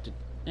sort of have to...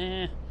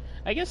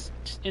 I guess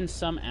in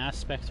some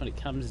aspects when it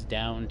comes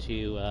down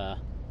to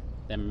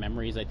the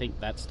memories, I think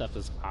that stuff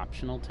is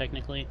optional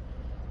technically.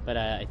 But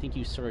I think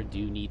you sort of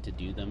do need to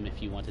do them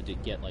if you wanted to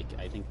get, like,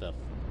 I think the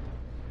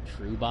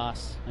true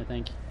boss, I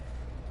think.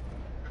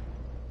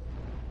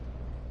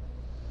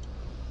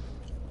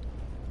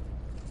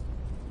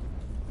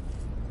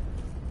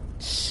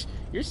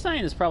 Your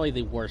sign is probably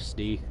the worst,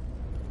 D.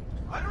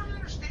 I don't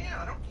understand.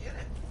 I don't get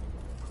it.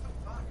 What the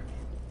fuck?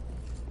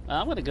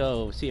 I'm gonna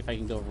go see if I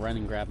can go run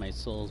and grab my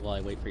souls while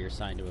I wait for your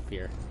sign to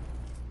appear.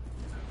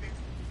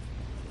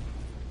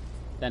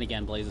 Then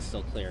again, Blaze is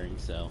still clearing,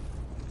 so...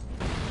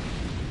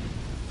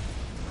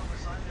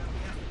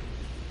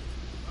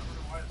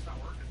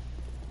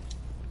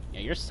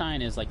 Yeah, your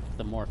sign is like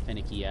the more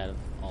finicky out of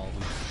all of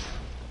them.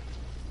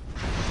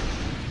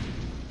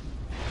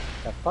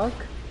 The fuck?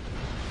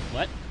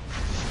 What?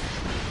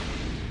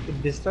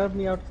 It disturbed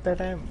me out of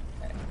that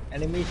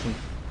animation.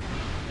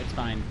 It's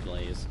fine,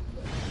 Blaze.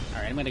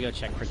 Alright, I'm gonna go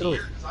check for D.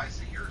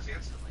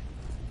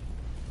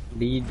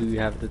 D, do you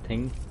have the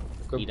thing?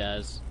 He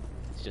does.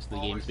 It's just the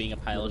game's being a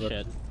pile of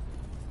shit.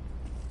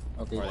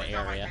 Okay. Or the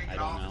area, I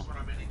don't know.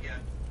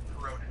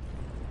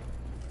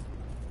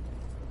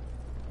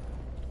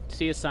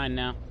 See a sign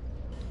now.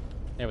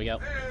 There we go.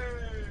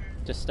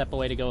 Just step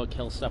away to go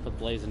kill stuff with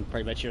Blaze and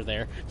pretty much you're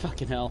there.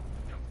 Fucking hell.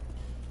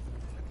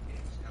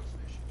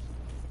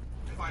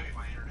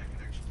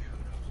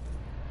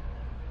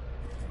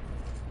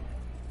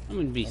 I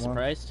wouldn't be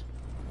surprised.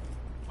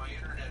 My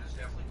internet is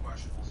definitely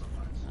questionable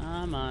sometimes.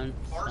 I'm on.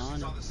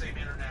 Marcy's on the same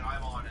internet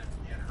I'm on,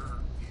 and her,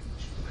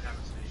 she's been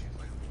having some issues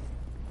lately.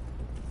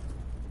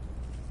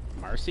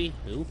 Marcy?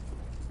 Who?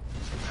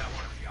 That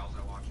one of the gals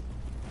I watch.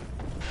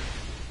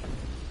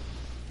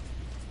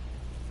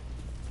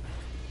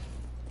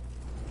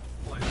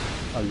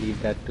 I'll leave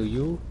that to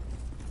you.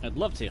 I'd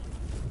love to.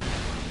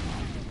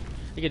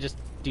 I could just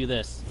do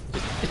this.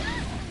 Just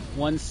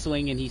one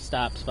swing and he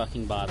stops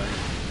fucking bothering.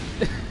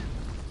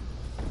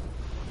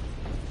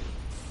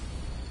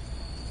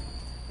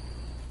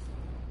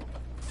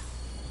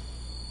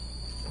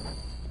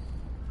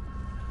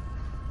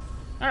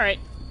 Alright,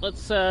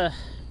 let's try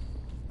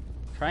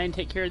and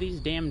take care of these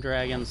damn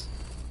dragons.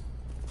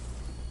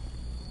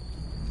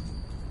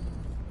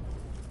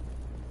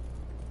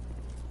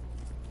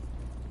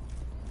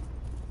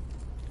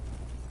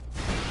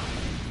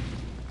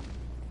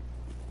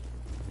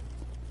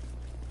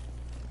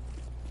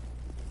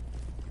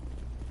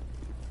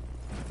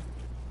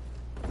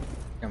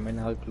 Come in,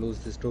 I'll close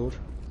this door.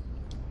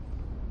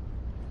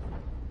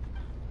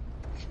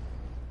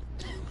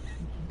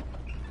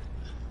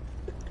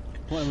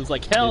 One was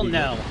like, hell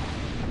no!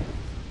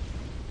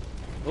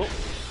 Oh.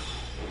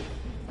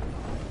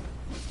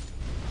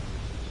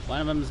 One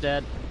of them's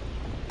dead.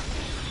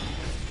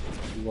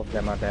 2 of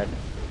them are dead.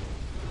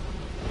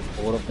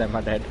 4 of them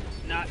are dead.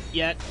 Not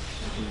yet.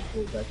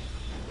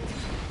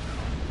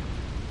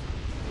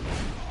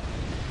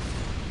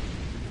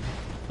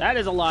 That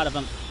is a lot of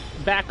them.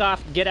 Back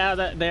off, get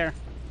out of there.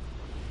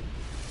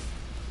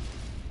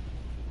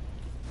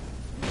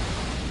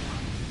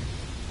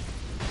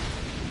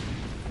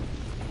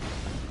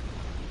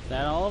 Is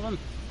that all of them?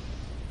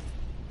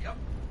 Yep.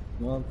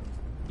 Well,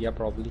 yeah,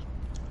 probably.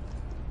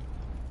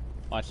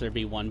 Watch there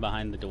be one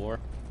behind the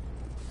door.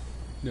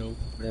 No.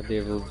 Yeah,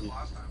 there will be.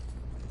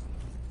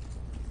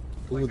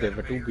 Two, there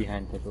were 2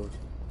 behind the door.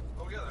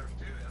 Oh yeah, there's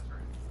 2, that's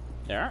right.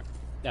 There are?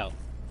 No.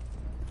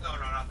 No,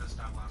 not this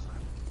time, last time.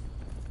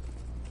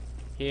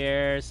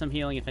 Here's some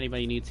healing if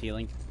anybody needs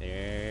healing.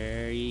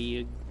 There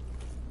you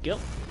go.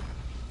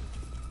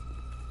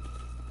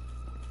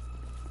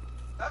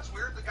 That's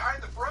weird, the guy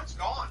in the front's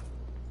gone.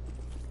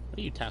 What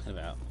are you talking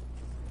about?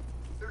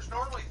 There's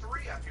normally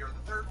 3 up here,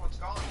 the 3rd one's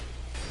gone.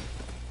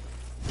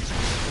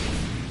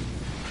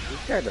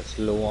 This guy is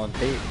slow on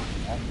tape.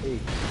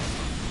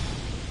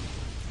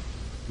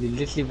 He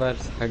literally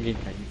was hugging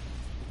him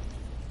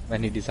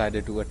when he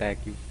decided to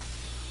attack you.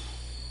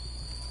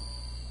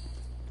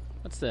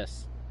 What's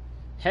this?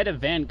 Head of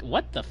Van...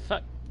 What the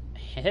fuck?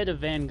 Head of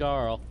Van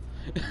Garl.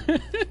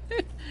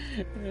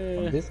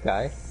 This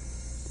guy.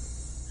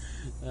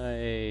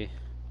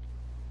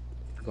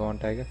 Go on,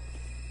 Tiger.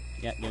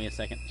 Yeah, give me a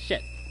second.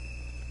 Shit.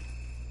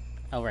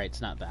 Oh, right,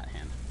 it's not that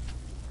hand.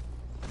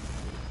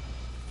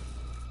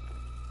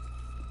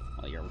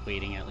 While you're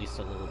waiting, at least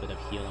a little bit of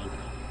healing.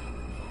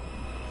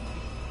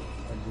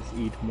 I'll just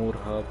eat more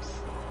herbs.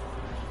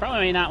 Probably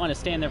may not want to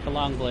stand there for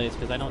long, Blaze,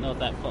 because I don't know if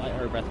that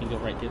fire breath can go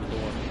right through the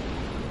door.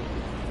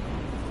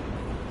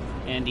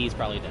 And he's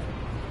probably dead.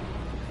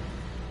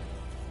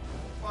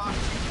 Fuck.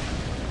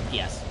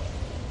 Yes.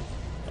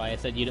 Why I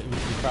said you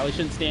probably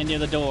shouldn't stand near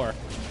the door.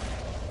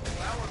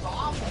 That was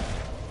awful.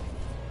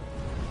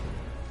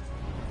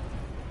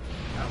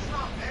 That's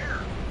not fair.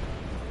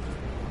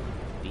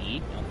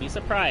 B, don't be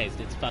surprised.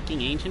 It's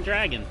fucking Ancient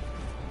Dragon.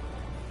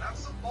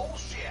 That's some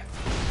bullshit.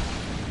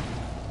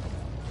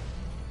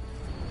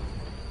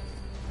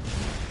 I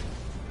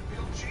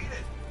feel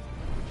cheated.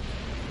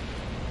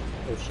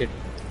 Oh shit.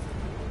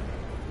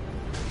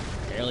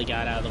 Barely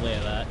got out of the way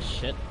of that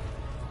shit.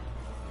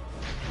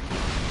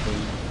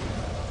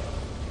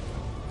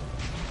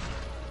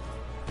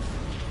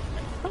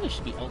 Probably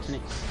should be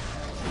alternate.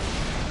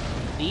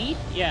 D?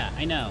 Yeah,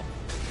 I know.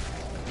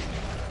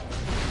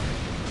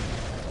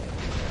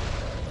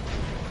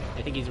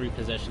 I think he's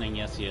repositioning.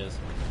 Yes, he is.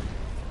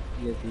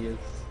 Yes, he is.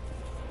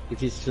 If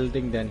he's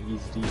tilting, then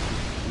he's going to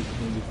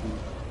be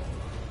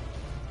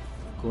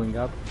going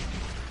up.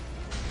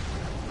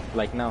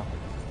 Like now.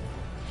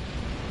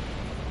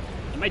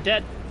 Am I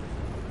dead?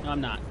 No, I'm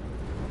not.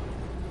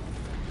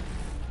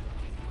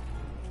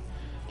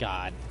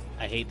 God.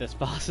 I hate this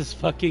boss's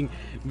fucking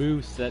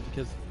moveset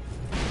because...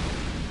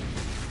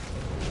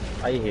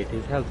 I hate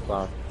his health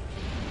bar.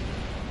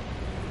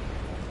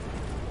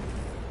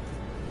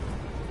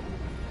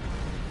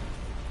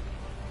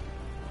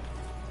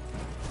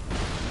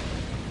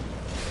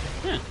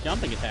 Yeah,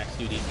 jumping attacks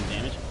do decent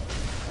damage.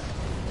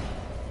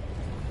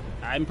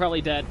 I'm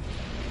probably dead.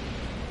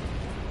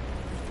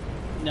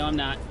 No, I'm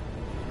not.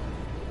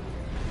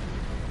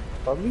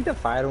 Probably the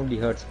fire only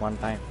hurts one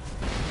time.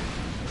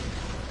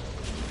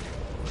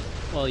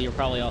 Well, you're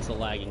probably also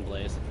lagging,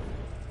 Blaze.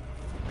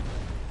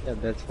 Yeah,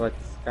 that's what's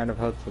kind of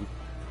helpful.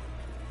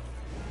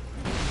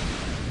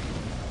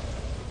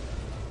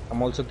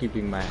 I'm also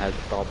keeping my health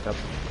topped up.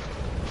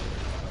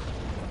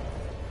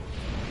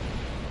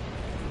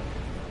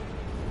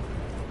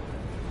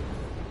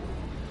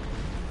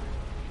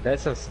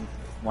 That's a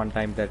one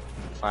time that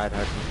fire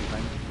hurt me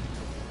behind.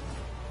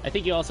 I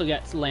think you also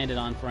got landed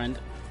on, friend.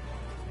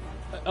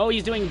 Oh,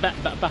 he's doing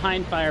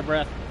behind fire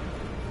breath.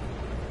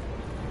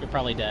 You're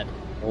probably dead.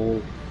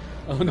 Oh.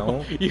 Oh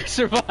no, you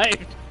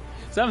survived!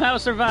 Somehow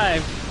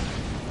survived!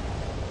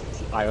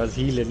 I was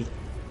healing.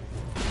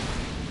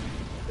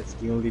 That's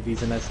the only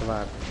reason I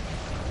survived.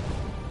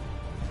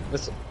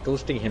 Was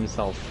toasting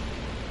himself.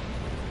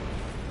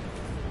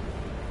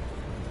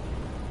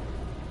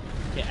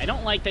 Okay, I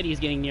don't like that he's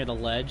getting near the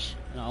ledge,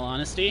 in all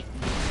honesty.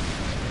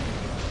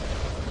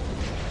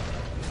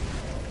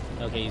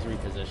 Okay, he's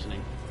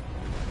repositioning.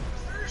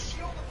 Is there a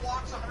shield that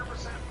blocks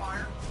 100%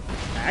 fire?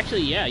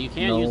 Actually, yeah, you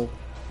can use...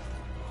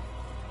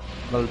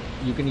 Well,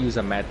 you can use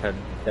a method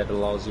that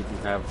allows you to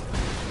have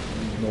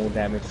no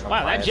damage from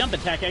fire. Wow, that jump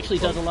attack actually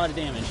does a lot of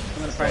damage.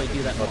 I'm gonna probably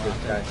do that more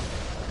often.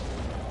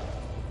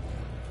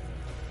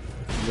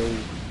 Yo,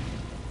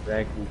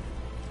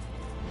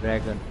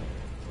 Dragon.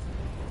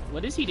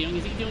 What is he doing?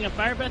 Is he doing a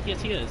fire breath?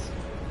 Yes, he is.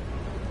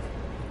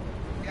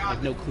 Yeah, I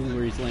have no clue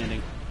where he's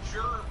landing.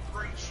 Sure,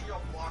 great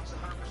shield blocks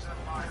 100%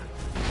 fire.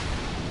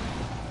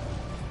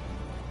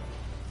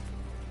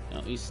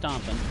 No, he's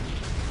stomping.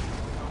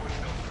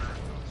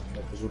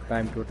 That's a good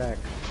time to attack.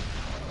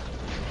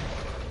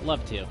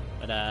 Love to,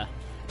 but I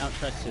don't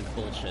trust his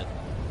bullshit.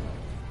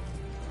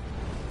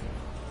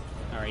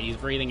 Alright, he's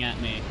breathing at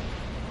me.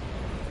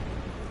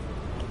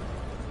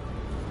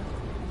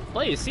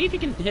 Blaze, see if you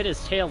can hit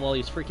his tail while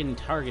he's freaking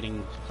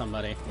targeting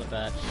somebody with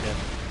that shit.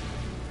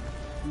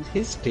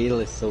 His tail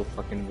is so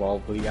fucking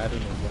wobbly, I don't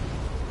know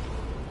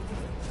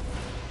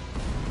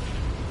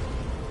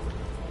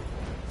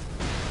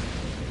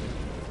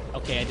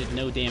what. Okay, I did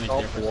no damage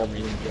there for some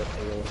reason.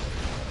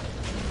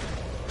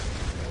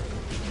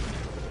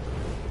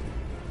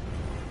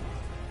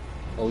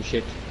 Oh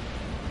shit.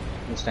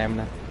 No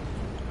stamina.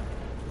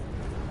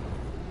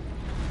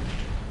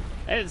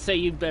 I'd say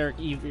you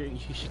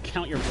should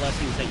count your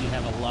blessings that you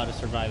have a lot of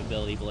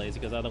survivability, Blaze,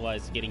 because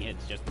otherwise getting hit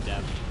is just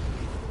death.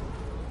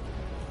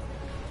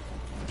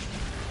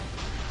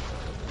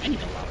 I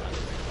need a lot of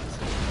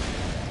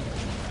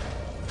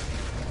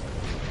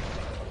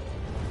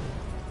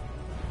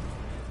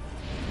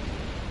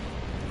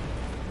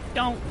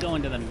Don't go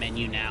into the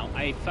menu now.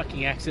 I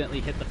fucking accidentally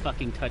hit the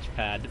fucking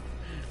touchpad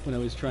when I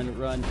was trying to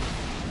run.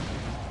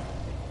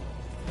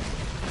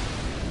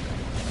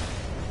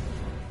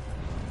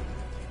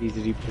 He's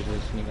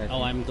repositioning, I think.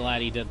 Oh, I'm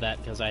glad he did that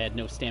because I had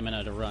no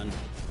stamina to run.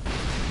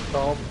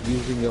 Stop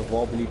using your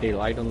wobbly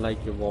tail. I don't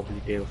like your wobbly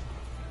tail.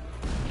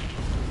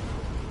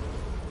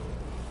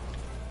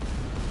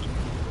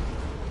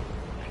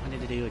 I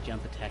wanted to do a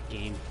jump attack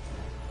game.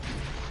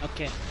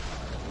 Okay.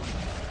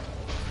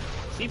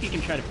 See if you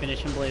can try to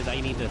finish him, Blaze.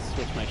 I need to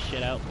switch my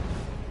shit out.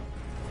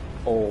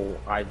 Oh,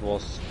 I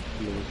was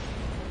loose.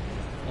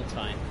 That's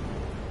fine.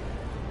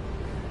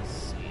 Let's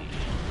see.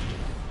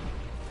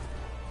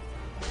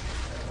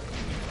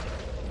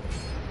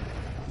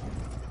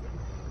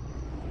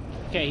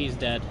 Okay, he's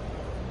dead.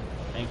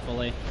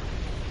 Thankfully.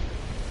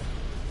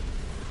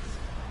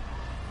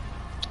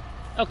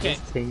 Okay. This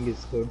thing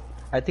is good.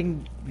 I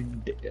think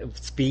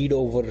speed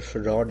over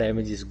raw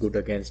damage is good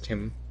against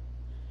him.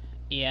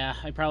 Yeah,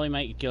 I probably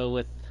might go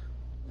with...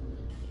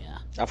 Yeah.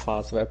 A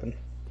fast weapon.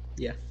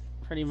 Yeah.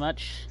 Pretty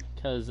much.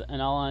 Because,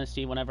 in all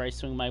honesty, whenever I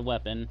swing my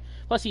weapon...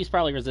 Plus, he's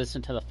probably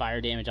resistant to the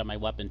fire damage on my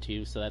weapon,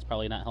 too, so that's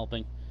probably not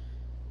helping.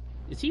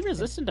 Is he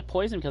resistant to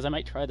poison? Because I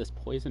might try this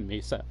poison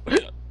mace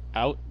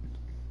out.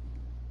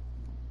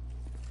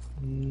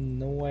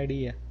 No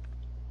idea.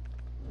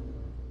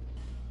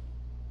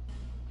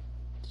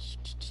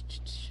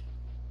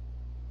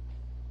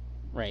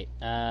 Right,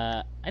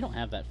 I don't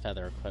have that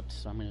feather equipped,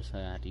 so I'm just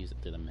gonna have to use it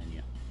through the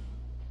menu.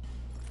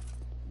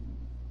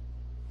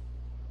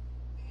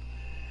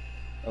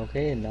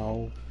 Okay,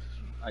 now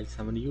I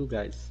summon you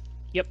guys.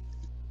 Yep.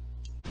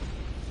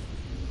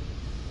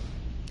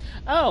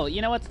 Oh, you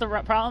know what's the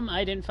problem?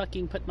 I didn't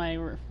fucking put my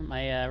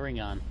ring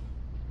on.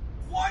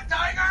 What,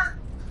 Tiger?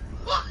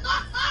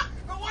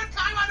 The one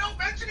time I don't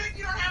mention it,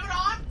 you don't have it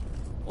on?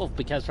 Well,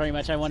 because pretty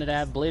much I wanted to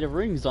have Blade of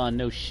Rings on.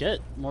 No shit.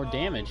 More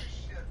damage.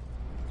 Shit.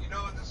 You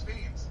know what this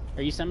means.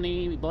 Are you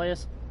summoning me,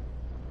 Blaze?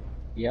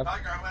 Yep.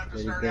 Tiger, I'm gonna have to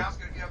start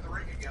asking if you have the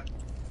ring again.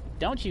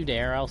 Don't you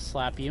dare, I'll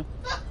slap you.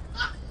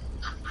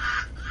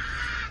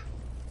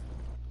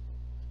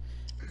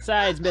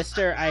 Besides,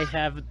 Mister, I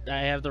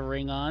have the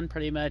ring on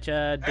pretty much.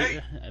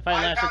 Hey, if I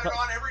last got it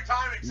on every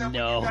time except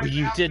no, when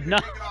you did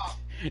not.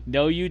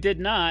 No, you did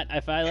not.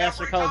 If I last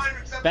recall,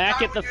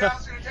 back at the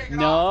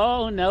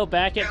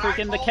back at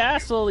freaking the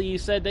castle, you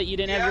said that you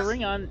didn't have your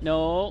ring on.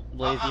 No,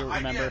 Blaze, you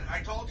remember?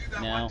 I told you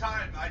that one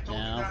time. I told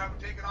you that I would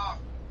take it off.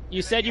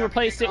 You said you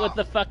replaced it with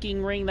the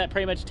fucking ring that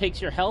pretty much takes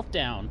your health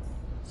down.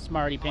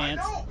 Smarty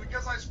pants. I know,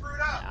 because I screwed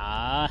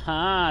up.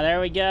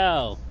 There we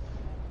go.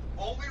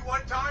 Only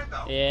one time,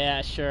 though.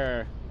 Yeah,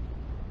 sure.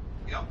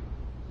 Yep.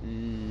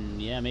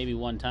 Yeah, maybe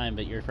one time,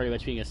 but you're pretty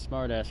much being a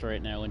smartass right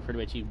now, and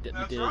pretty much you did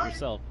it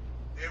yourself.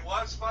 It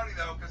was funny,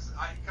 though, because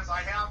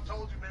I have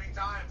told you many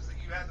times that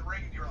you had the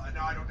ring, and you're like,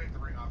 no, I don't take the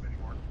ring off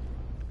anymore.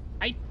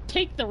 I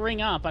take the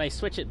ring off, but I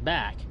switch it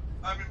back.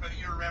 I mean, but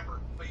you remember.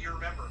 But you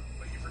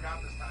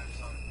forgot this time,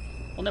 so...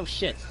 Well, no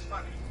shit. It's just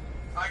funny.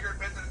 Tiger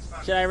admits that it's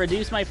funny. Should I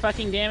reduce my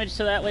fucking damage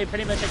so that way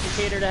pretty much I can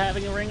cater to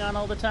having a ring on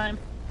all the time?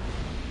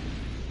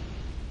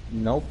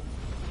 Nope.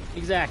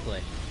 Exactly.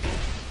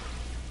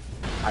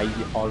 I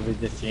always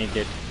just change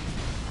it.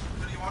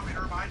 So do you want me to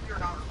remind you or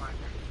not remind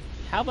you?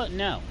 How about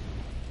no?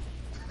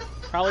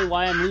 Probably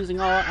why I'm losing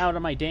all out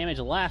of my damage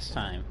last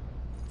time.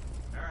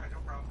 Alright, no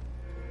problem.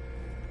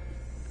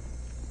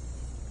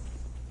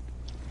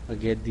 I'll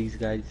get these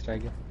guys,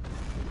 Dragon.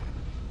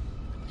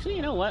 Actually,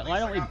 you know what? Why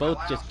don't we both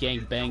just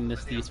gang bang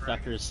these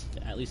fuckers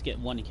to at least get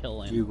one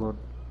kill in?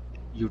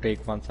 You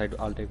take one side,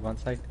 I'll take one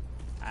side.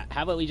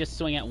 How about we just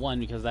swing at one,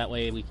 because that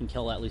way we can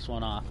kill at least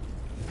one off.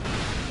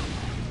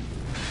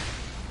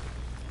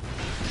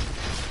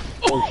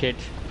 Oh shit.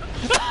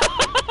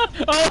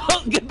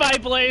 Oh, goodbye,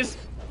 Blaze!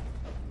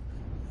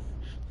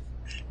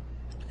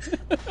 Blaze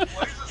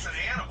is an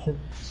animal. You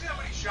see how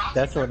many shots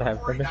That's he what took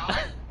before he happened.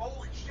 died?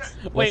 Holy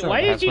shit. Wait,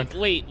 why did you... happened?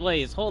 Wait,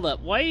 Blaze, hold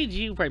up. Why did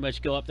you pretty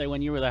much go up there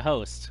when you were the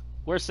host?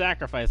 We're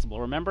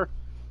sacrificable, remember?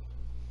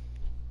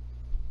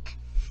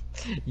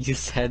 You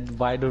said,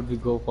 why don't we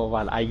go for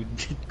one? I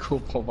did go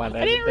for one.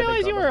 I didn't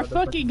realize you were a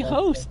fucking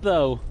host,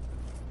 though.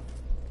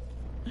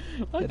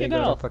 Fucking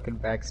hell. Fucking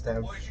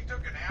backstab. Boy, she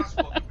took an ass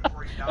whooping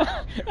before he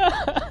died.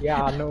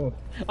 Yeah, I know.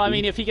 I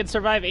mean, if he can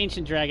survive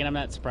Ancient Dragon, I'm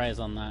not surprised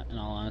on that, in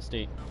all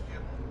honesty. No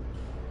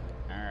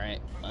kidding.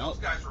 Alright, well. Those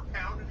guys were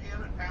pounding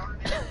him and pounding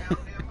him and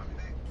pounding him. I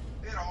mean,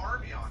 they had an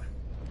army on him.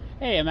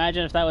 Hey,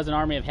 imagine if that was an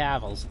army of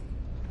Havels.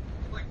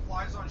 He like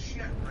flies on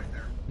shit right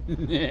there.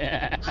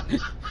 Yeah.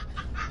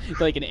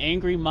 Like an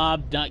angry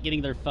mob not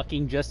getting their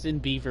fucking Justin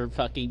Bieber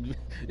fucking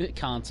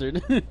concert.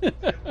 Give him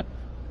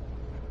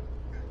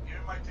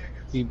my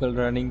tickets. People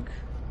running.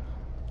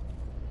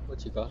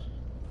 What you got?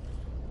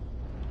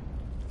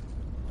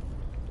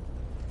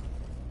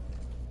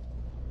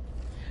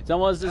 It's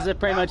almost as if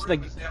pretty much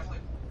the...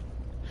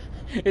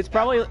 It's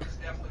probably...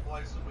 Definitely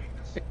Blaze's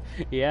weakness.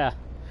 Yeah.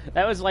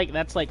 That's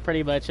like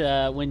pretty much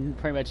when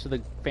pretty much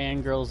the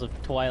fangirls of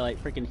Twilight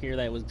freaking hear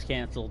that it was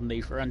canceled and they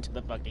run to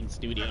the fucking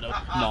studio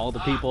to maul the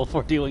people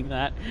for doing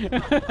that.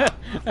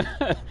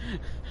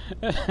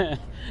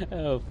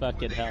 Oh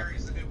fucking hell.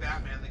 The new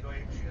Batman, they go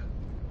ape shit.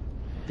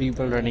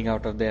 People running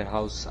out of their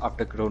house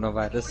after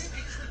coronavirus.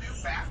 He's the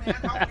new Batman?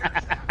 How weird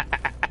is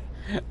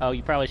that? Oh,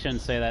 you probably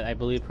shouldn't say that. I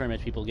believe pretty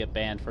much people get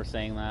banned for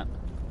saying that.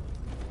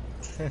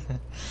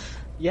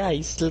 Yeah,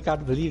 he still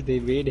can't believe they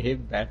made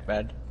him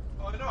Batman.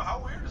 Oh, no,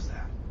 how weird is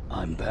that?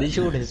 I'm Batman. They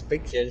showed his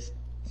pictures.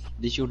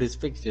 They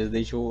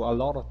show a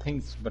lot of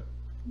things, but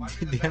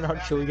they're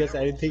not showing us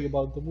anything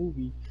about the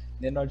movie.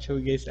 They're not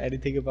showing us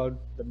anything about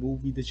the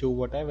movie, the show,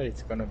 whatever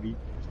it's gonna be.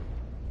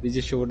 They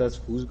just showed us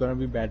who's gonna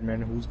be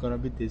Batman, who's gonna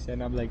be this,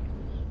 and I'm like,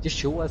 just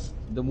show us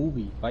the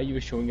movie. Why are you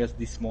showing us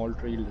these small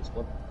trailers?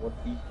 What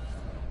we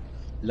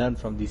learn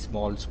from these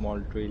small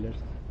trailers?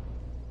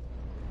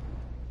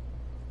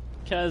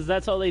 Because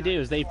that's all they do,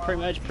 is they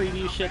pretty much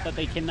preview shit that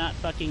they cannot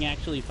fucking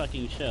actually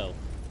fucking show.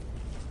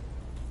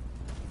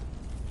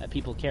 That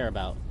people care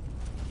about.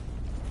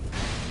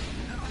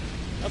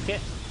 Okay.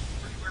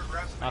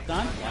 Lock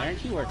on? Why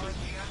aren't you working?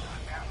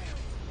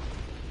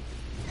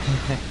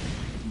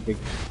 They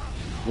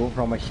go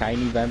from a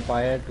shiny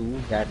vampire to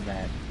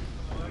Batman.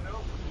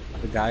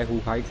 The guy who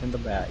hides in the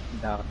back.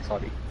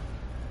 Sorry.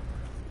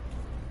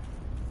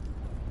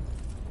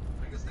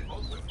 I guess they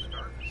both live in the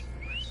darkness.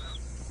 Makes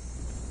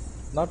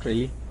sense. Not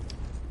really.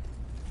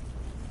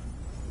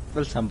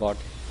 Well, somewhat.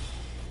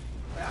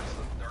 That's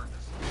the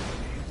darkness.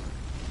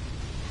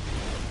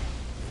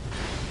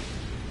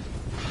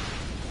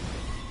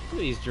 Look at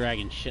these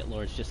dragon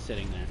shitlords just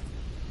sitting there.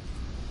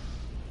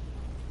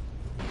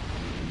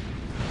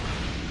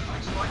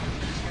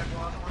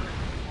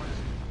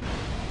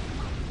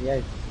 Yeah,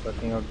 it's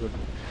working out good.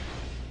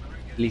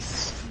 At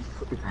least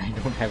I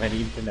don't have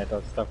any internet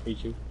or stuff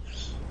issue.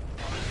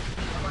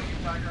 How about you,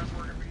 Tiger? How's it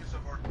working for you so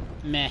far?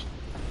 Meh.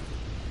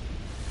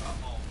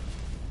 Uh-oh.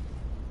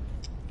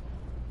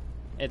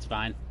 It's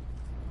fine.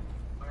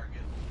 Very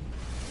good.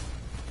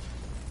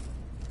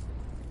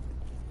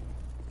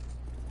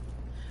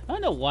 I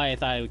don't know why I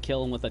thought I would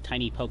kill him with a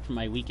tiny poke from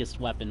my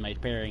weakest weapon, my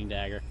parrying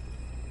dagger.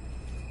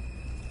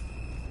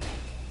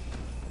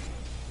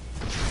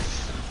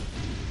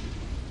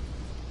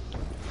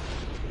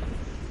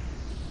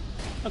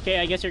 Okay,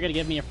 I guess you're gonna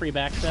give me a free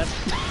backstep.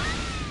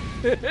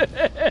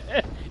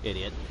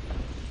 Idiot.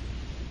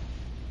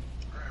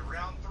 Alright,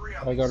 round 3.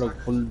 I got a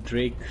full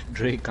Drake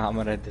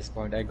armor at this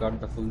point. I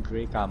got the full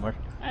Drake armor.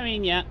 I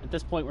mean, yeah, at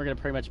this point we're gonna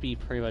pretty much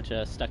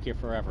stuck here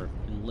forever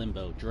in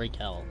limbo, Drake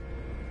hell.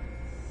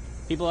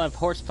 People have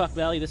Horsefuck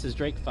Valley. This is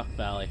Drake Fuck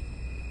Valley.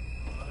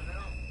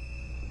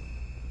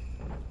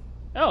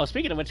 Oh,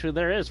 speaking of which,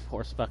 there is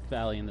Horsefuck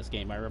Valley in this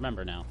game. I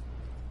remember now.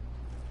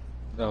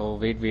 Oh,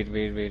 wait.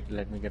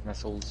 Let me get my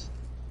souls.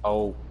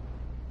 Oh.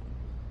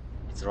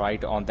 It's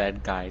right on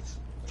that guy's.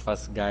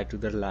 First guy to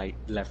the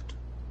left.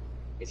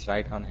 It's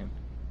right on him.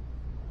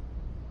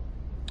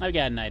 I've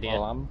got an idea.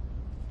 Oh,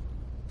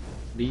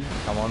 B,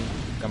 come on.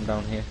 Come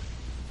down here.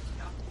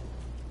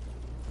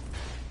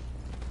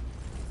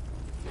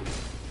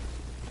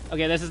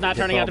 Okay, this is not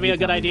turning out to be a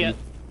good idea.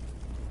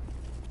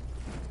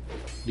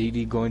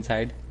 DD, go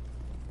inside.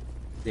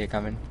 They're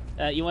coming.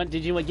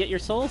 Did you get your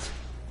souls?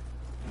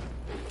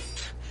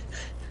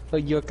 Oh,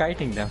 you're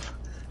kiting them.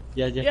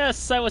 Yeah.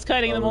 Yes, I was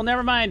kiting them. Well,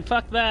 never mind.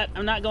 Fuck that.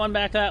 I'm not going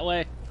back that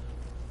way.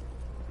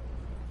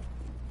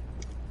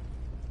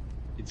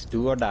 It's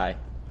do or die.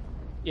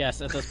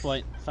 Yes, at this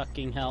point.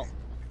 Fucking hell.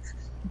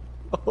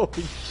 Oh,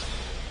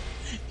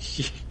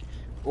 shit.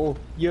 Oh,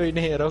 you're in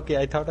here. Okay,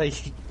 I thought I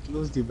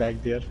closed you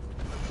back there.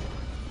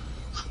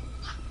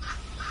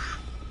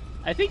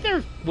 I think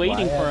they're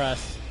waiting for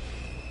us.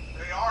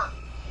 They are.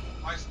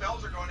 My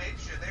spells are going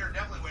apeshit. They are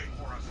definitely waiting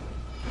for us.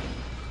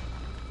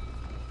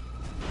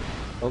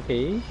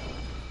 Okay.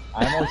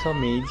 I'm also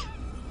mage.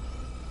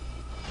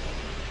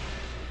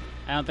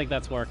 I don't think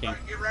that's working.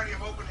 Right, get ready.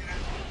 I'm opening it.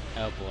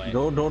 Oh boy.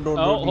 Don't.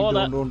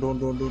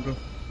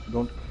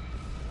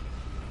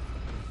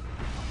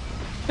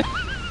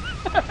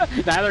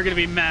 Now they're gonna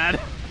be mad.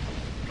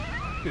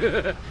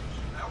 That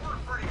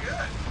worked pretty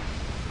good.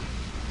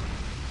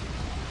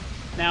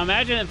 Now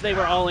imagine if they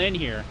were all in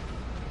here.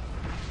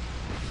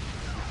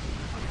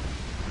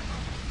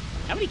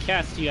 How many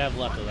casts do you have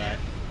left of that?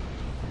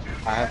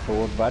 I have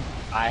 4, but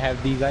I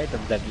have these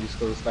items that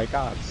restores my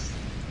cards.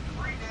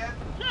 3 dead.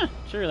 Huh,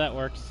 sure that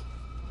works.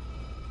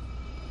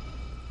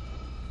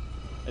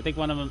 I think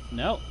one of them...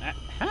 No.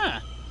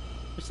 There's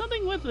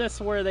something with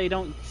this where they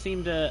don't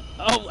seem to...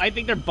 Oh, I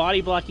think they're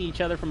body blocking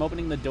each other from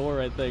opening the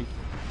door, I think.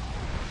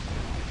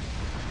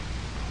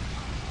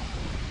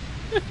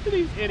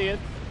 These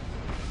idiots.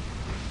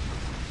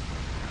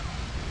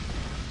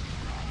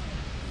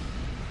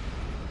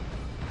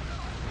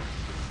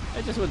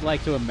 I just would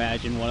like to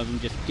imagine one of them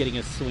just getting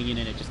a swing in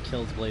and it just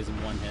kills Blaze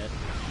in one hit.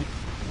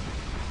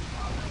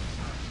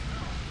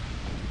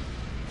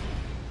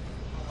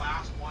 The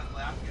last one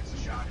left gets a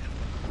shot in.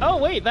 Oh,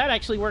 wait, that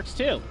actually works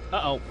too.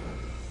 Uh-oh.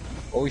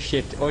 Oh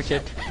shit.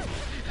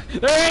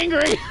 They're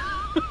angry!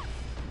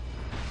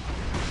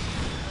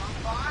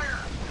 Fire!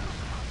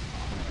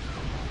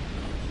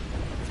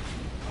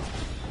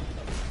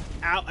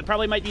 Ow, I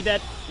probably might be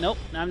dead. Nope,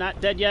 I'm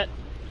not dead yet.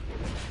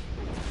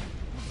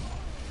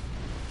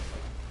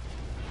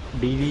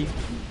 DD,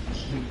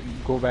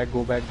 go back.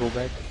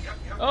 Yep.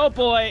 Oh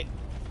boy!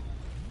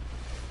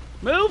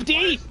 Move, D!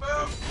 Blaze,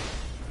 move!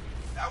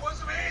 That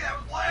wasn't me, that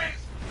was Blaze!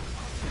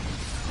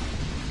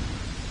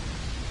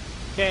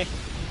 Okay.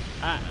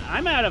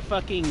 I'm out of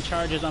fucking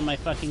charges on my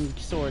fucking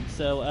sword,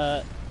 so,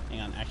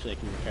 hang on, actually I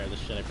can repair this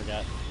shit, I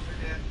forgot.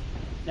 You're dead.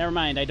 Never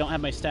mind, I don't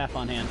have my staff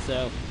on hand, so...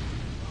 Oh,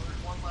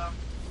 there's one left.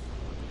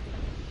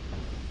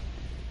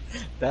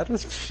 That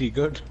was pretty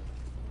good.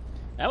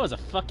 That was a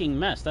fucking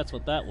mess, that's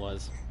what that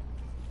was.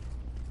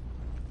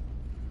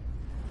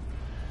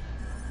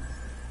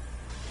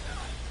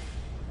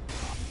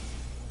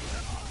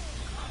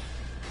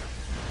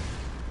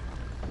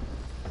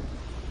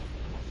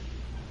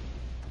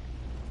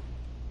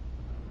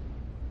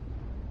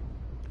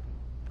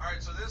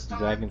 Alright, so this time,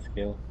 Dragon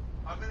skill.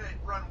 I'm gonna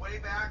run way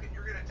back and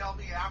you're gonna tell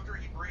me after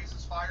he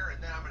breathes fire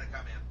and then I'm gonna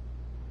come in.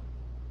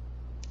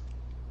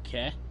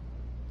 Okay.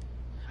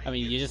 I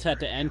mean, you just have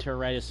to enter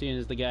right as soon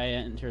as the guy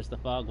enters the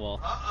fog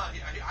wall. I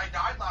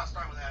died last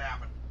time when that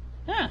happened.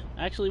 Yeah,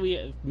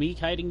 actually, me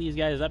kiting these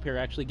guys up here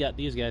actually got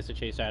these guys to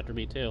chase after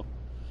me, too.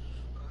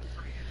 That's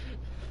pretty handy.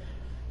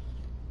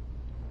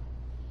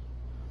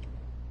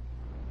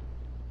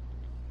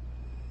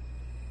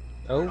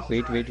 Oh,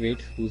 wait.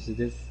 Who's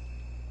this?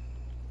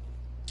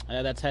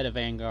 That's head of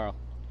Vanguard.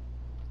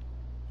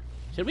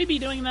 Should we be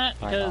doing that?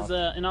 Because,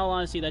 in all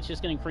honesty, that's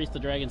just going to increase the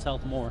dragon's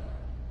health more.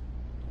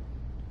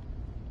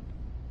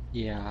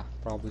 Yeah,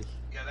 probably.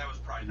 Yeah, that was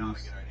probably not a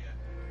good idea.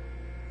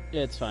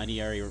 Yeah, it's fine.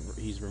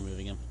 He's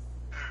removing him.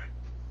 Alright.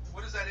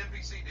 What does that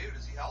NPC do?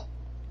 Does he help?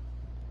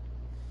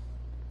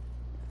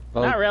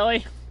 Well, Not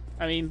really.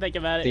 I mean, think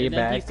about it. Stay An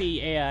back.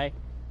 NPC AI.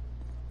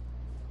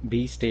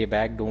 B, stay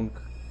back. Don't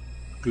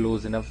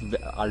close enough.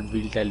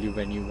 We'll tell you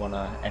when you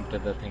wanna enter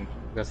the thing,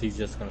 because he's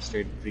just gonna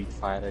straight breathe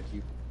fire at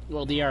you.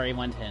 Well, DRE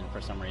went in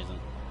for some reason.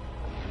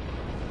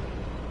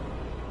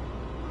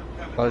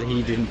 Well,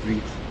 he didn't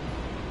breathe.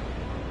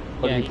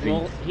 Well,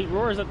 Yeah, he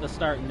roars at the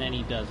start and then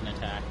he does an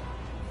attack.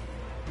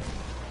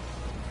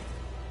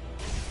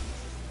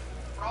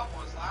 The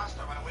problem was last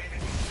time I waited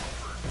until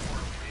first before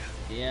we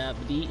Yeah,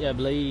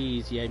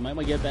 Blaze. Yeah, you might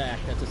want to get back.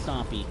 That's a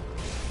stompy.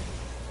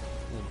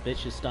 The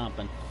bitch is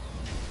stomping.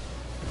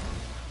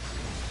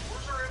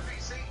 Where's our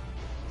NPC?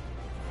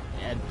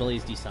 Yeah,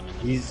 Blaze desummoned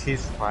him.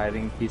 He's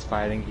firing. He's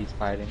firing. He's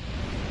firing.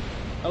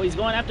 Oh, he's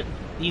going after.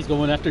 He's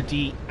going after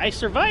D. I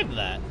survived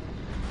that.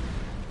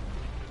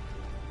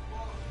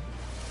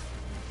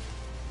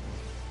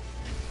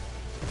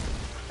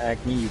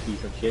 Attack me, you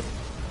piece of shit.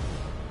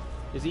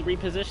 Is he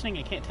repositioning?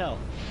 I can't tell.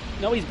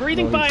 No, he's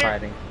breathing No, fire. he's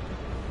fighting.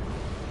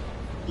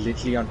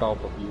 Literally on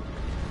top of you.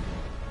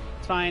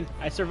 It's fine.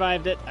 I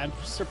survived it. I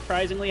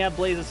surprisingly have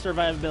Blaze's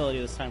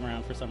survivability this time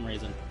around for some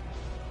reason.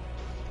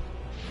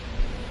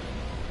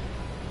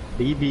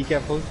 D, be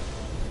careful.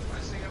 I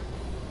see him.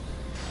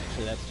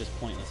 Actually, that's just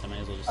pointless. I might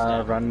as well just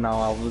stab him. Run now.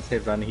 I will say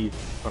run. He's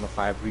gonna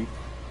fire breathe.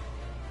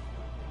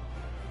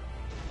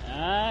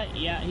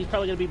 Yeah, he's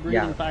probably gonna be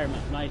breathing fire.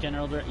 My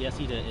general director. Yes,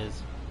 he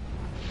is.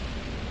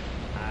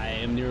 I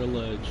am near a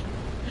ledge.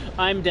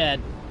 I'm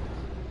dead.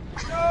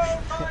 No,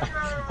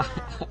 Tiger!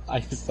 I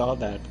saw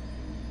that.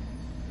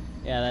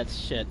 Yeah, that's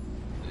shit.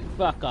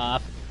 Fuck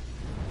off.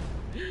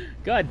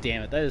 God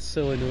damn it, that is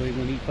so annoying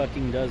when he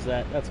fucking does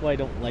that. That's why I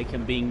don't like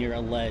him being near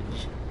a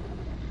ledge.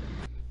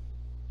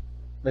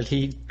 Well,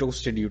 he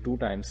toasted you 2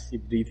 times. He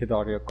breathed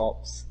out your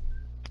corpse.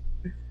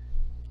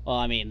 Well,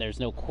 I mean, there's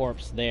no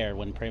corpse there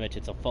when pretty much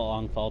it's a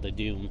long fall to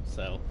doom,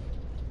 so...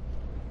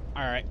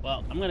 Alright,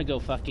 well, I'm gonna go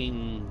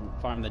fucking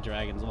farm the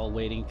dragons while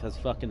waiting, because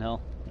fucking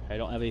hell, I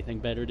don't have anything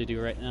better to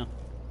do right now.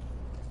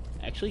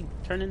 Actually,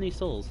 turn in these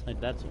souls.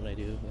 That's what I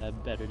do. I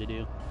have better to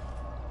do.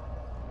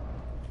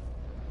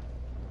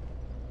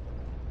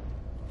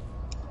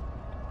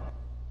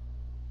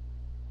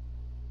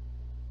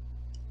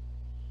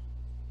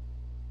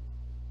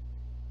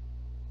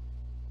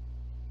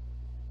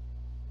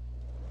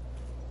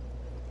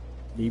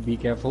 Be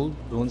careful.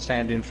 Don't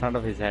stand in front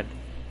of his head.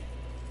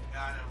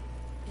 Yeah, I know.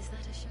 Is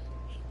that a shot?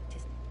 It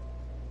isn't.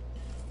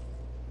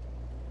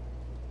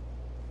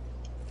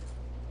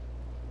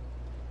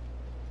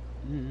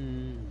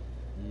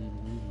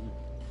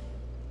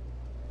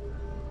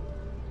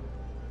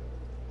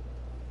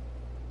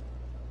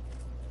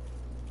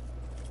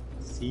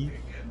 See,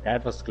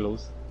 that was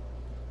close.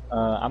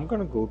 I'm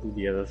gonna go to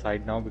the other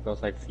side now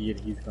because I fear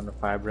he's gonna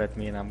fire breath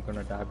me and I'm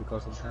gonna die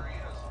because of that.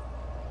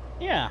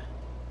 Yeah.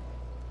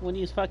 When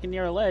he's fucking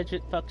near a ledge,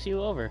 it fucks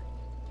you over.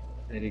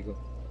 There you go.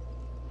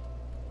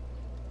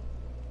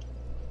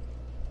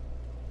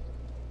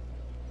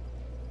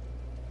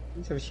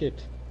 Piece of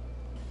shit.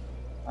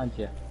 Aren't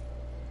ya?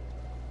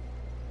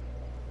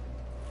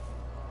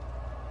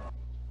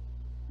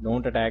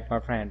 Don't attack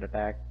my friend,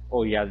 attack.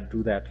 Oh yeah,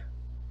 do that.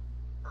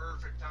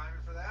 Perfect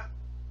timing for that.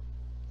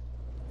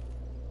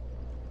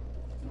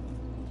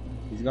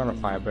 He's gonna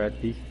fire breath,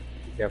 B.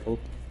 Be careful.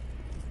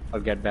 I'll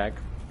get back.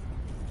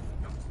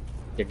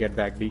 Yeah, get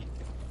back, B.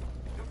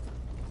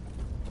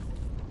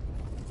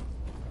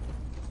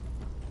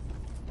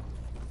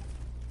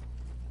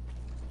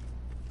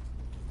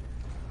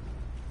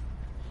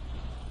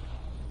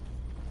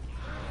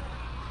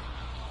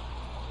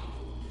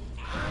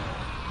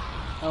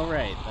 Oh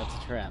right, that's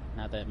a trap.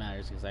 Not that it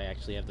matters because I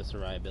actually have the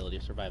survivability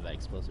to survive that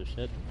explosive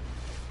shit.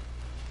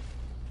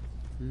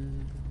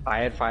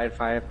 Fire, fire,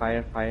 fire,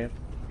 fire, fire.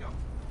 Yep.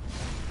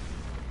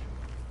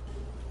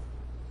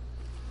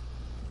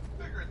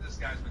 Figured this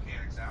guy's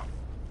mechanics out.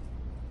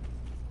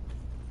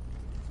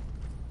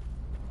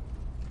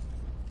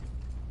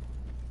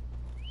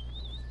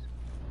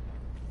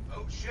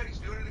 Oh shit, he's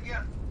doing it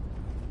again.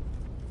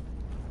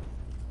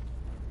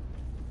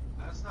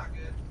 That's not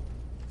good.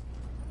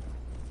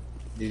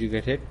 Did you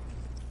get hit?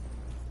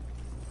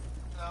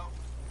 No.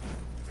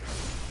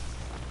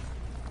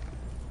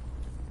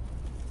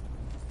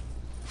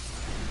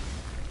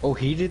 Oh,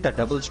 he did the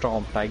double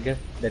storm, Tiger,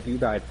 that you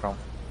died from.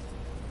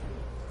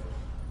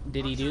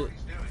 Did he do? What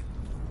he's doing.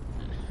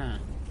 Huh.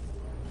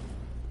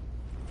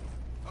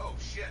 Oh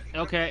shit. He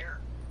took Okay. the air.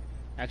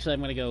 Actually,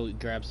 I'm gonna go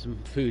grab some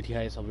food,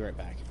 guys. I'll be right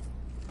back.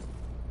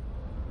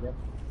 Yep.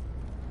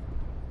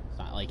 It's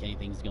not like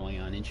anything's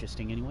going on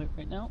interesting anyway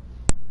right now.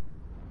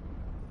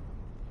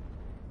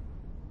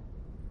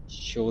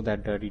 Show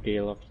that dirty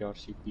tail of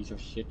yours, you piece of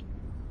shit.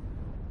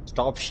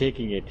 Stop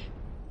shaking it.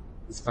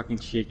 He's fucking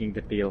shaking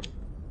the tail. Do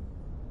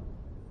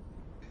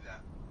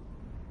that.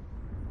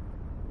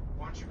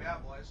 Want you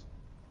bad, Blaze.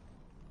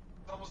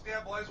 It's almost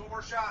dead, Blaze. One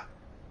more shot.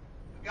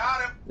 We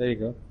got him. There you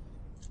go.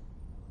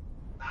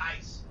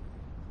 Nice.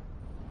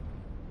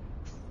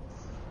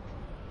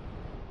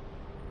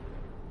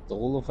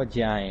 Soul of a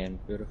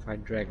giant,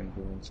 purified dragon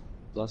bones,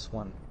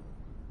 +1.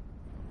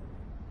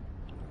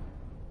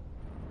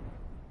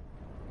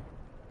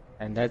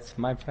 And that's,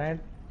 my friend,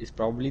 is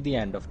probably the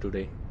end of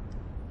today.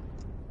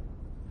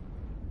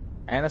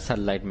 And a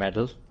sunlight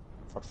medal,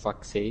 for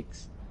fuck's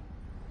sakes.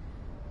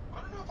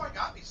 I don't know if I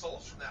got any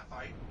souls from that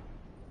fight.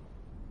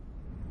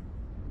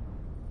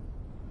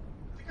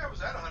 I think I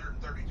was at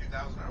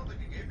 132,000. I don't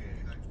think it gave me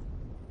anything.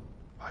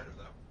 Might have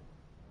though.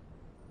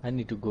 I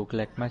need to go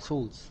collect my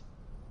souls.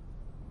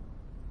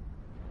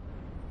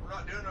 We're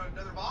not doing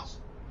another boss?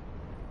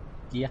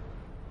 Yeah.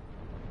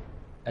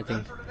 I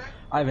think for today?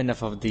 I have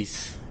enough of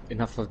these.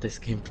 Enough of this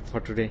game for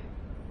today.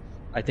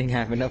 I think I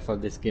have enough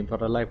of this game for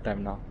a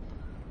lifetime now.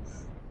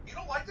 You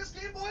don't like this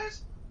game,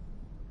 boys?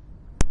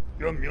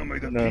 Yum yum, I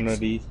got No, peeps.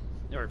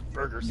 D. Or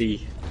burgers.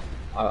 D.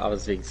 I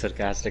was being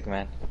sarcastic,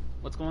 man.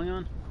 What's going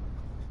on?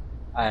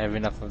 I have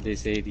enough of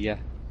this area.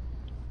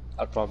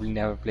 I'll probably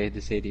never play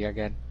this area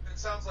again. It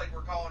sounds like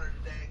we're calling it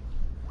a day.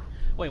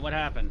 Wait, what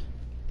happened?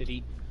 Did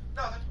he?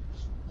 Nothing.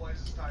 Just Blaze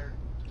is tired.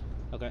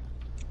 Okay.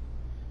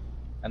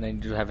 And I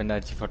need to have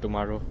energy for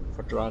tomorrow,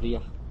 for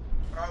Terraria.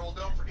 Alright, well,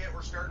 don't forget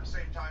we're starting the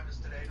same time as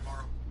today,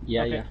 tomorrow.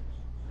 Yeah, Okay. yeah.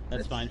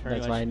 That's fine. Very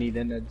That's much. why I need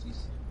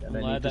energies. I'm And I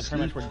glad need to that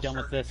pretty much sleep. we're done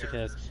with this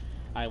because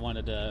I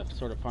wanted to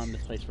sort of farm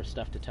this place for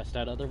stuff to test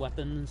out other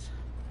weapons.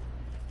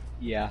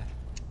 Yeah,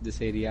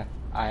 this area.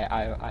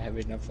 I have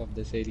enough of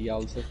this area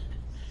also.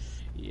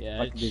 Yeah,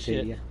 Fuck it's this shit.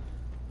 area.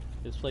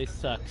 This place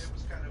sucks. It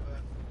was kind of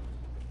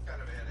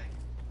a headache.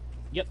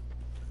 Yep,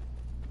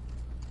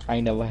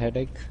 Kind of a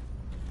headache.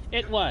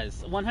 it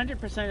was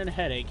 100% a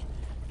headache.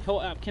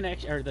 Co-op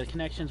connection, or the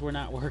connections were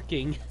not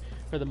working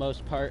for the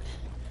most part.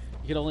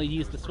 You could only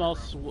use the small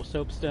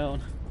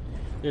soapstone.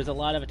 There's a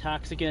lot of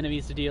toxic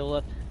enemies to deal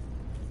with.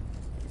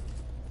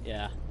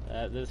 Yeah,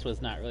 this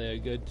was not really a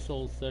good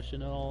Souls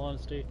session in all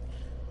honesty.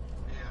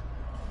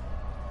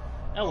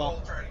 Yeah. Oh well.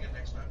 We'll try it again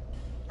next time.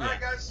 Yeah.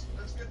 Alright, guys.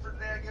 That's good for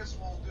today, I guess.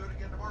 We'll do it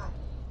again tomorrow.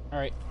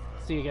 Alright,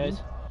 see you guys.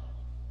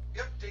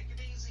 Yep, take it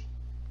easy.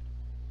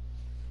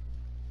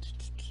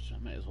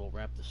 I might as well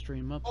wrap the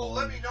stream up. Oh, while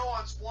let I'm- me know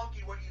on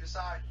Splunky what you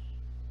decide.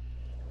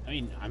 I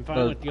mean, I'm fine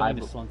Well, with going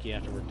to I- Slunky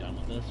after we're done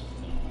with this.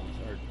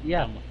 Or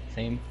Yeah, done with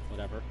same.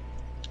 whatever.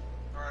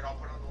 Alright, I'll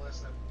put it on the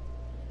list then.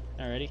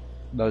 Alrighty.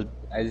 Well,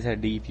 as I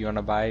said, D, if you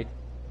wanna buy it,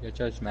 your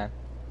choice, man.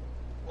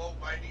 Well,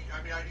 I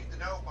need to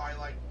know by,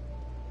 like,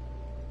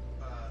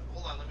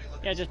 hold on, let me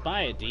look Yeah, at just this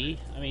buy one it, real D.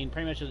 quick. I mean,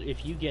 pretty much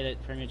if you get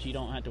it, pretty much you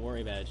don't have to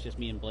worry about it. It's just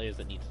me and Blaze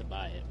that needs to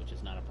buy it, which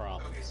is not a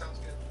problem. Okay, sounds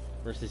good.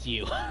 Versus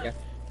you. Yeah.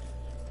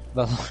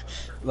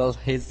 Well,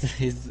 here's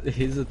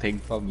the thing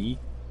for me.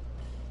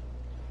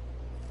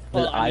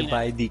 Well, Well, I I mean,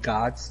 buy the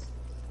cards.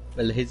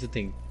 Well, here's the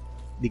thing.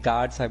 The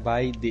cards I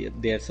buy,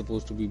 they are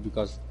supposed to be,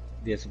 because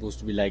they are supposed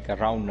to be like a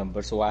round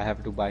number. So I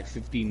have to buy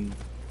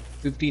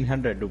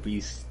 1500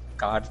 rupees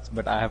cards,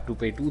 but I have to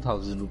pay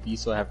 2000 rupees.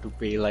 So I have to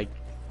pay like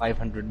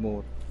 500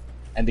 more.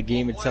 And the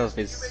game Well, itself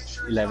Blaze, is can you make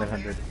sure it's not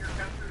 1100. banned in your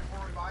country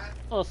before we buy it?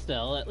 Well,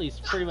 still, at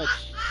least pretty much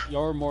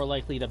you're more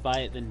likely to buy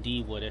it than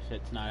D would if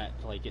it's not at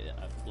like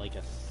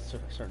a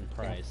certain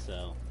price.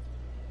 So.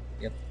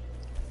 Yep.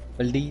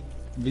 Well,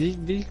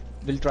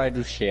 we'll try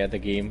to share the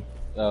game,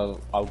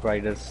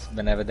 Outriders,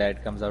 whenever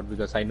that comes out,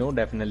 because I know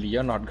definitely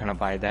you're not gonna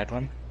buy that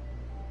one.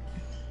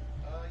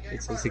 Yeah,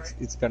 It's you're a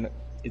probably right.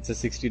 it's a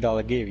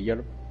 $60 game.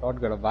 You're not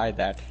gonna buy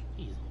that.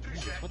 Jeez,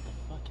 Touche. what the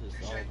fuck is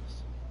Touche. all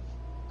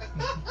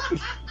this?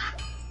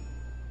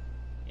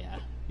 Yeah,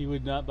 he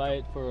would not buy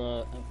it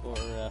for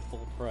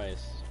full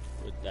price.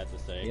 Would that to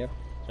say? Yep.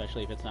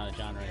 Especially if it's not a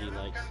genre he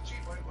likes. Kind of cheap.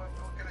 What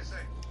can I say?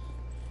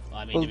 Well,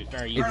 I mean, Well, to be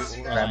fair, you it's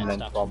rely on Remnant,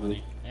 stuff probably.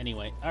 money.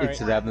 Anyway, all right.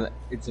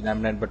 It's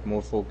Remnant, but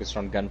more focused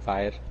on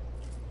gunfire.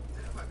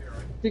 That might be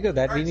alright. Because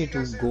that we Alright, see need you to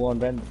guys soon. go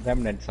on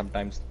Remnant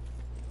sometimes.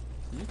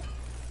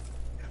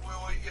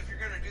 Well, if you're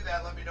gonna do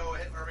that, let me know. I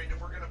mean, if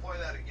we're gonna play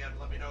that again,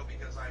 let me know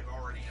because I've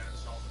already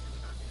installed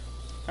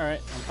it. All right,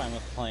 I'm fine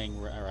with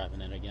playing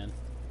Revenant again.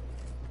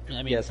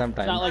 I mean, Yeah, it's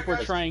sometimes. not like we're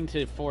Guys. trying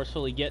to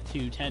forcefully get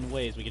to 10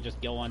 ways. We could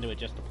just go onto it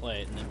just to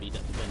play it and then then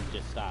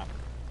just stop.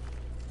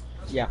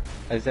 Yeah,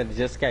 as I said,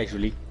 just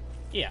casually.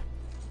 Yeah.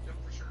 Yep,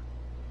 for sure.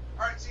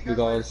 Alright, see you guys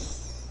later.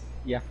 Because,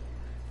 yeah,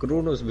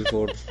 Chronos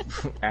before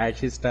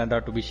Ashes turned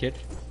out to be shit.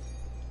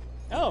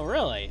 Oh,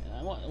 really?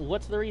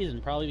 What's the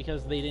reason? Probably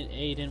because they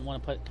didn't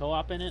want to put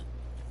co-op in it.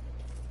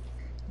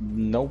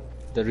 Nope.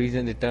 The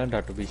reason it turned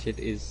out to be shit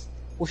is,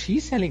 oh,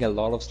 she's selling a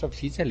lot of stuff.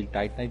 She's selling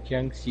Titanite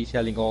chunks. She's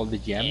selling all the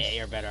gems. Yeah,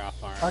 you're better off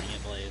farming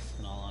it, Blaze.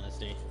 In all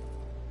honesty.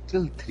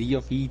 Still 3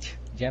 of each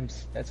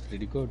gems. That's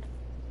pretty good.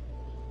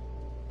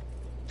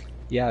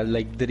 Yeah,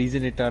 like the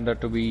reason it turned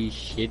out to be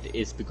shit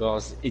is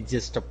because it's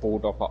just a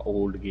port of an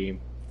old game.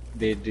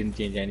 They didn't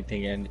change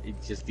anything, and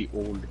it's just the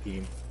old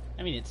game.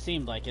 I mean, it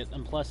seemed like it,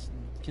 and plus,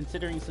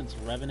 considering since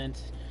Revenant,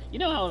 you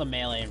know how the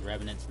melee in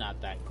Revenant's not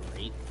that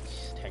great,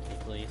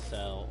 technically,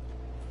 so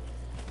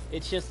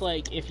it's just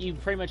like, if you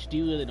pretty much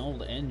do an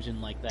old engine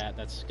like that,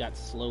 that's got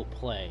slow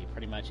play,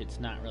 pretty much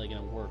it's not really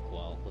going to work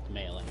well with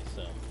melee,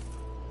 so.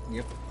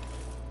 Yep.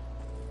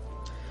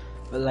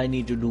 Well, I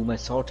need to do my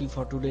sortie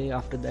for today.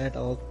 After that,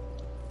 I'll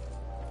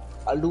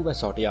do my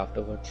sortie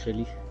afterwards,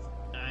 really.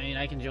 I mean,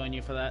 I can join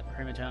you for that.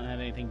 Pretty much I don't have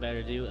anything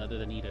better to do other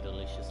than eat a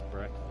delicious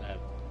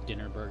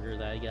dinner burger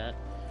that I got.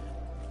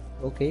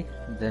 Okay,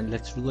 then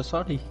let's do a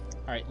sortie.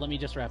 Alright, let me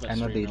just wrap up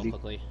And a stream real daily.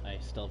 quickly. I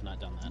still have not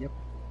done that. Yep.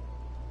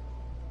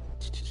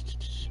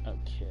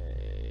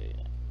 Okay.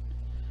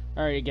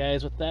 Alright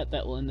guys, with that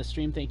will end the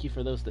stream. Thank you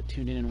for those that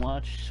tuned in and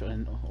watched,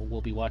 and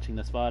will be watching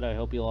this VOD. I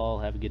hope you all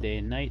have a good day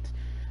and night.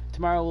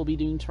 Tomorrow we'll be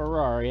doing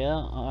Terraria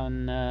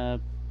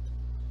on,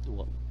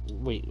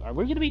 wait, are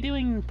we going to be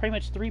doing pretty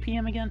much 3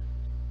 p.m. again?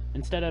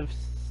 Instead of...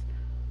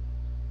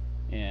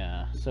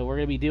 Yeah, so we're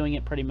going to be doing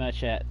it pretty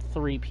much at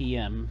 3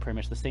 p.m., pretty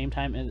much the same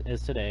time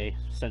as today,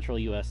 Central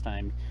U.S.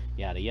 time,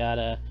 yada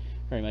yada.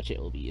 Pretty much it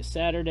will be a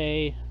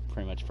Saturday.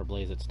 Pretty much for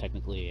Blaze it's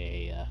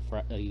technically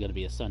going to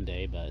be a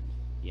Sunday, but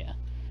yeah.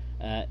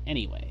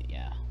 Anyway,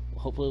 yeah.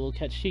 Hopefully we'll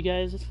catch you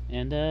guys,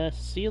 and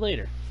see you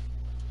later.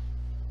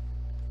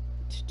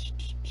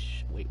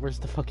 Wait, where's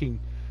the fucking...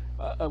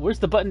 where's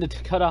the button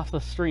to cut off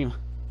the stream?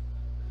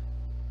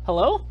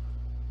 Hello?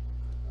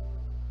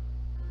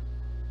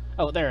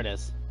 Oh, there it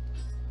is.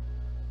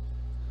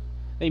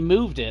 They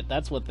moved it,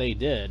 that's what they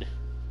did.